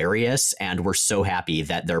and hilarious, and we're so happy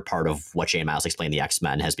that they're part of what Jay Miles Explain the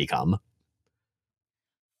X-Men has become.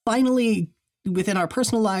 Finally, within our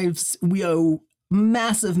personal lives, we owe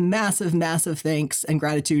massive, massive, massive thanks and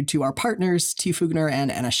gratitude to our partners, T. Fugner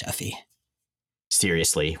and Anna Sheffy.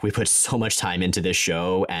 Seriously, we put so much time into this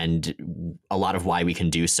show, and a lot of why we can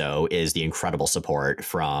do so is the incredible support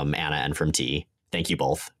from Anna and from T. Thank you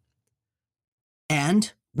both.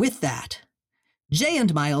 And with that, Jay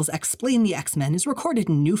and Miles Explain the X-Men is recorded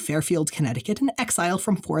in New Fairfield, Connecticut, and exiled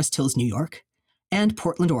from Forest Hills, New York, and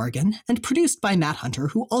Portland, Oregon, and produced by Matt Hunter,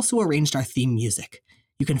 who also arranged our theme music.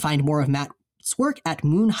 You can find more of Matt's work at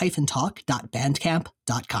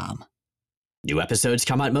moon-talk.bandcamp.com. New episodes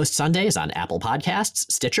come out most Sundays on Apple Podcasts,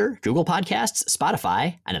 Stitcher, Google Podcasts,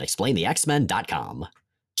 Spotify, and at explainthexmen.com.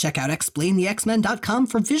 Check out explainthexmen.com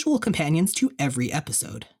for visual companions to every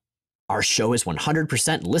episode. Our show is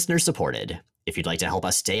 100% listener supported. If you'd like to help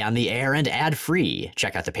us stay on the air and ad-free,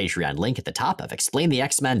 check out the Patreon link at the top of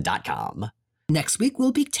explainthexmen.com. Next week,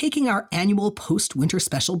 we'll be taking our annual post-winter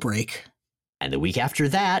special break. And the week after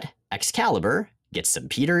that, Excalibur gets some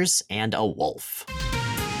Peters and a wolf.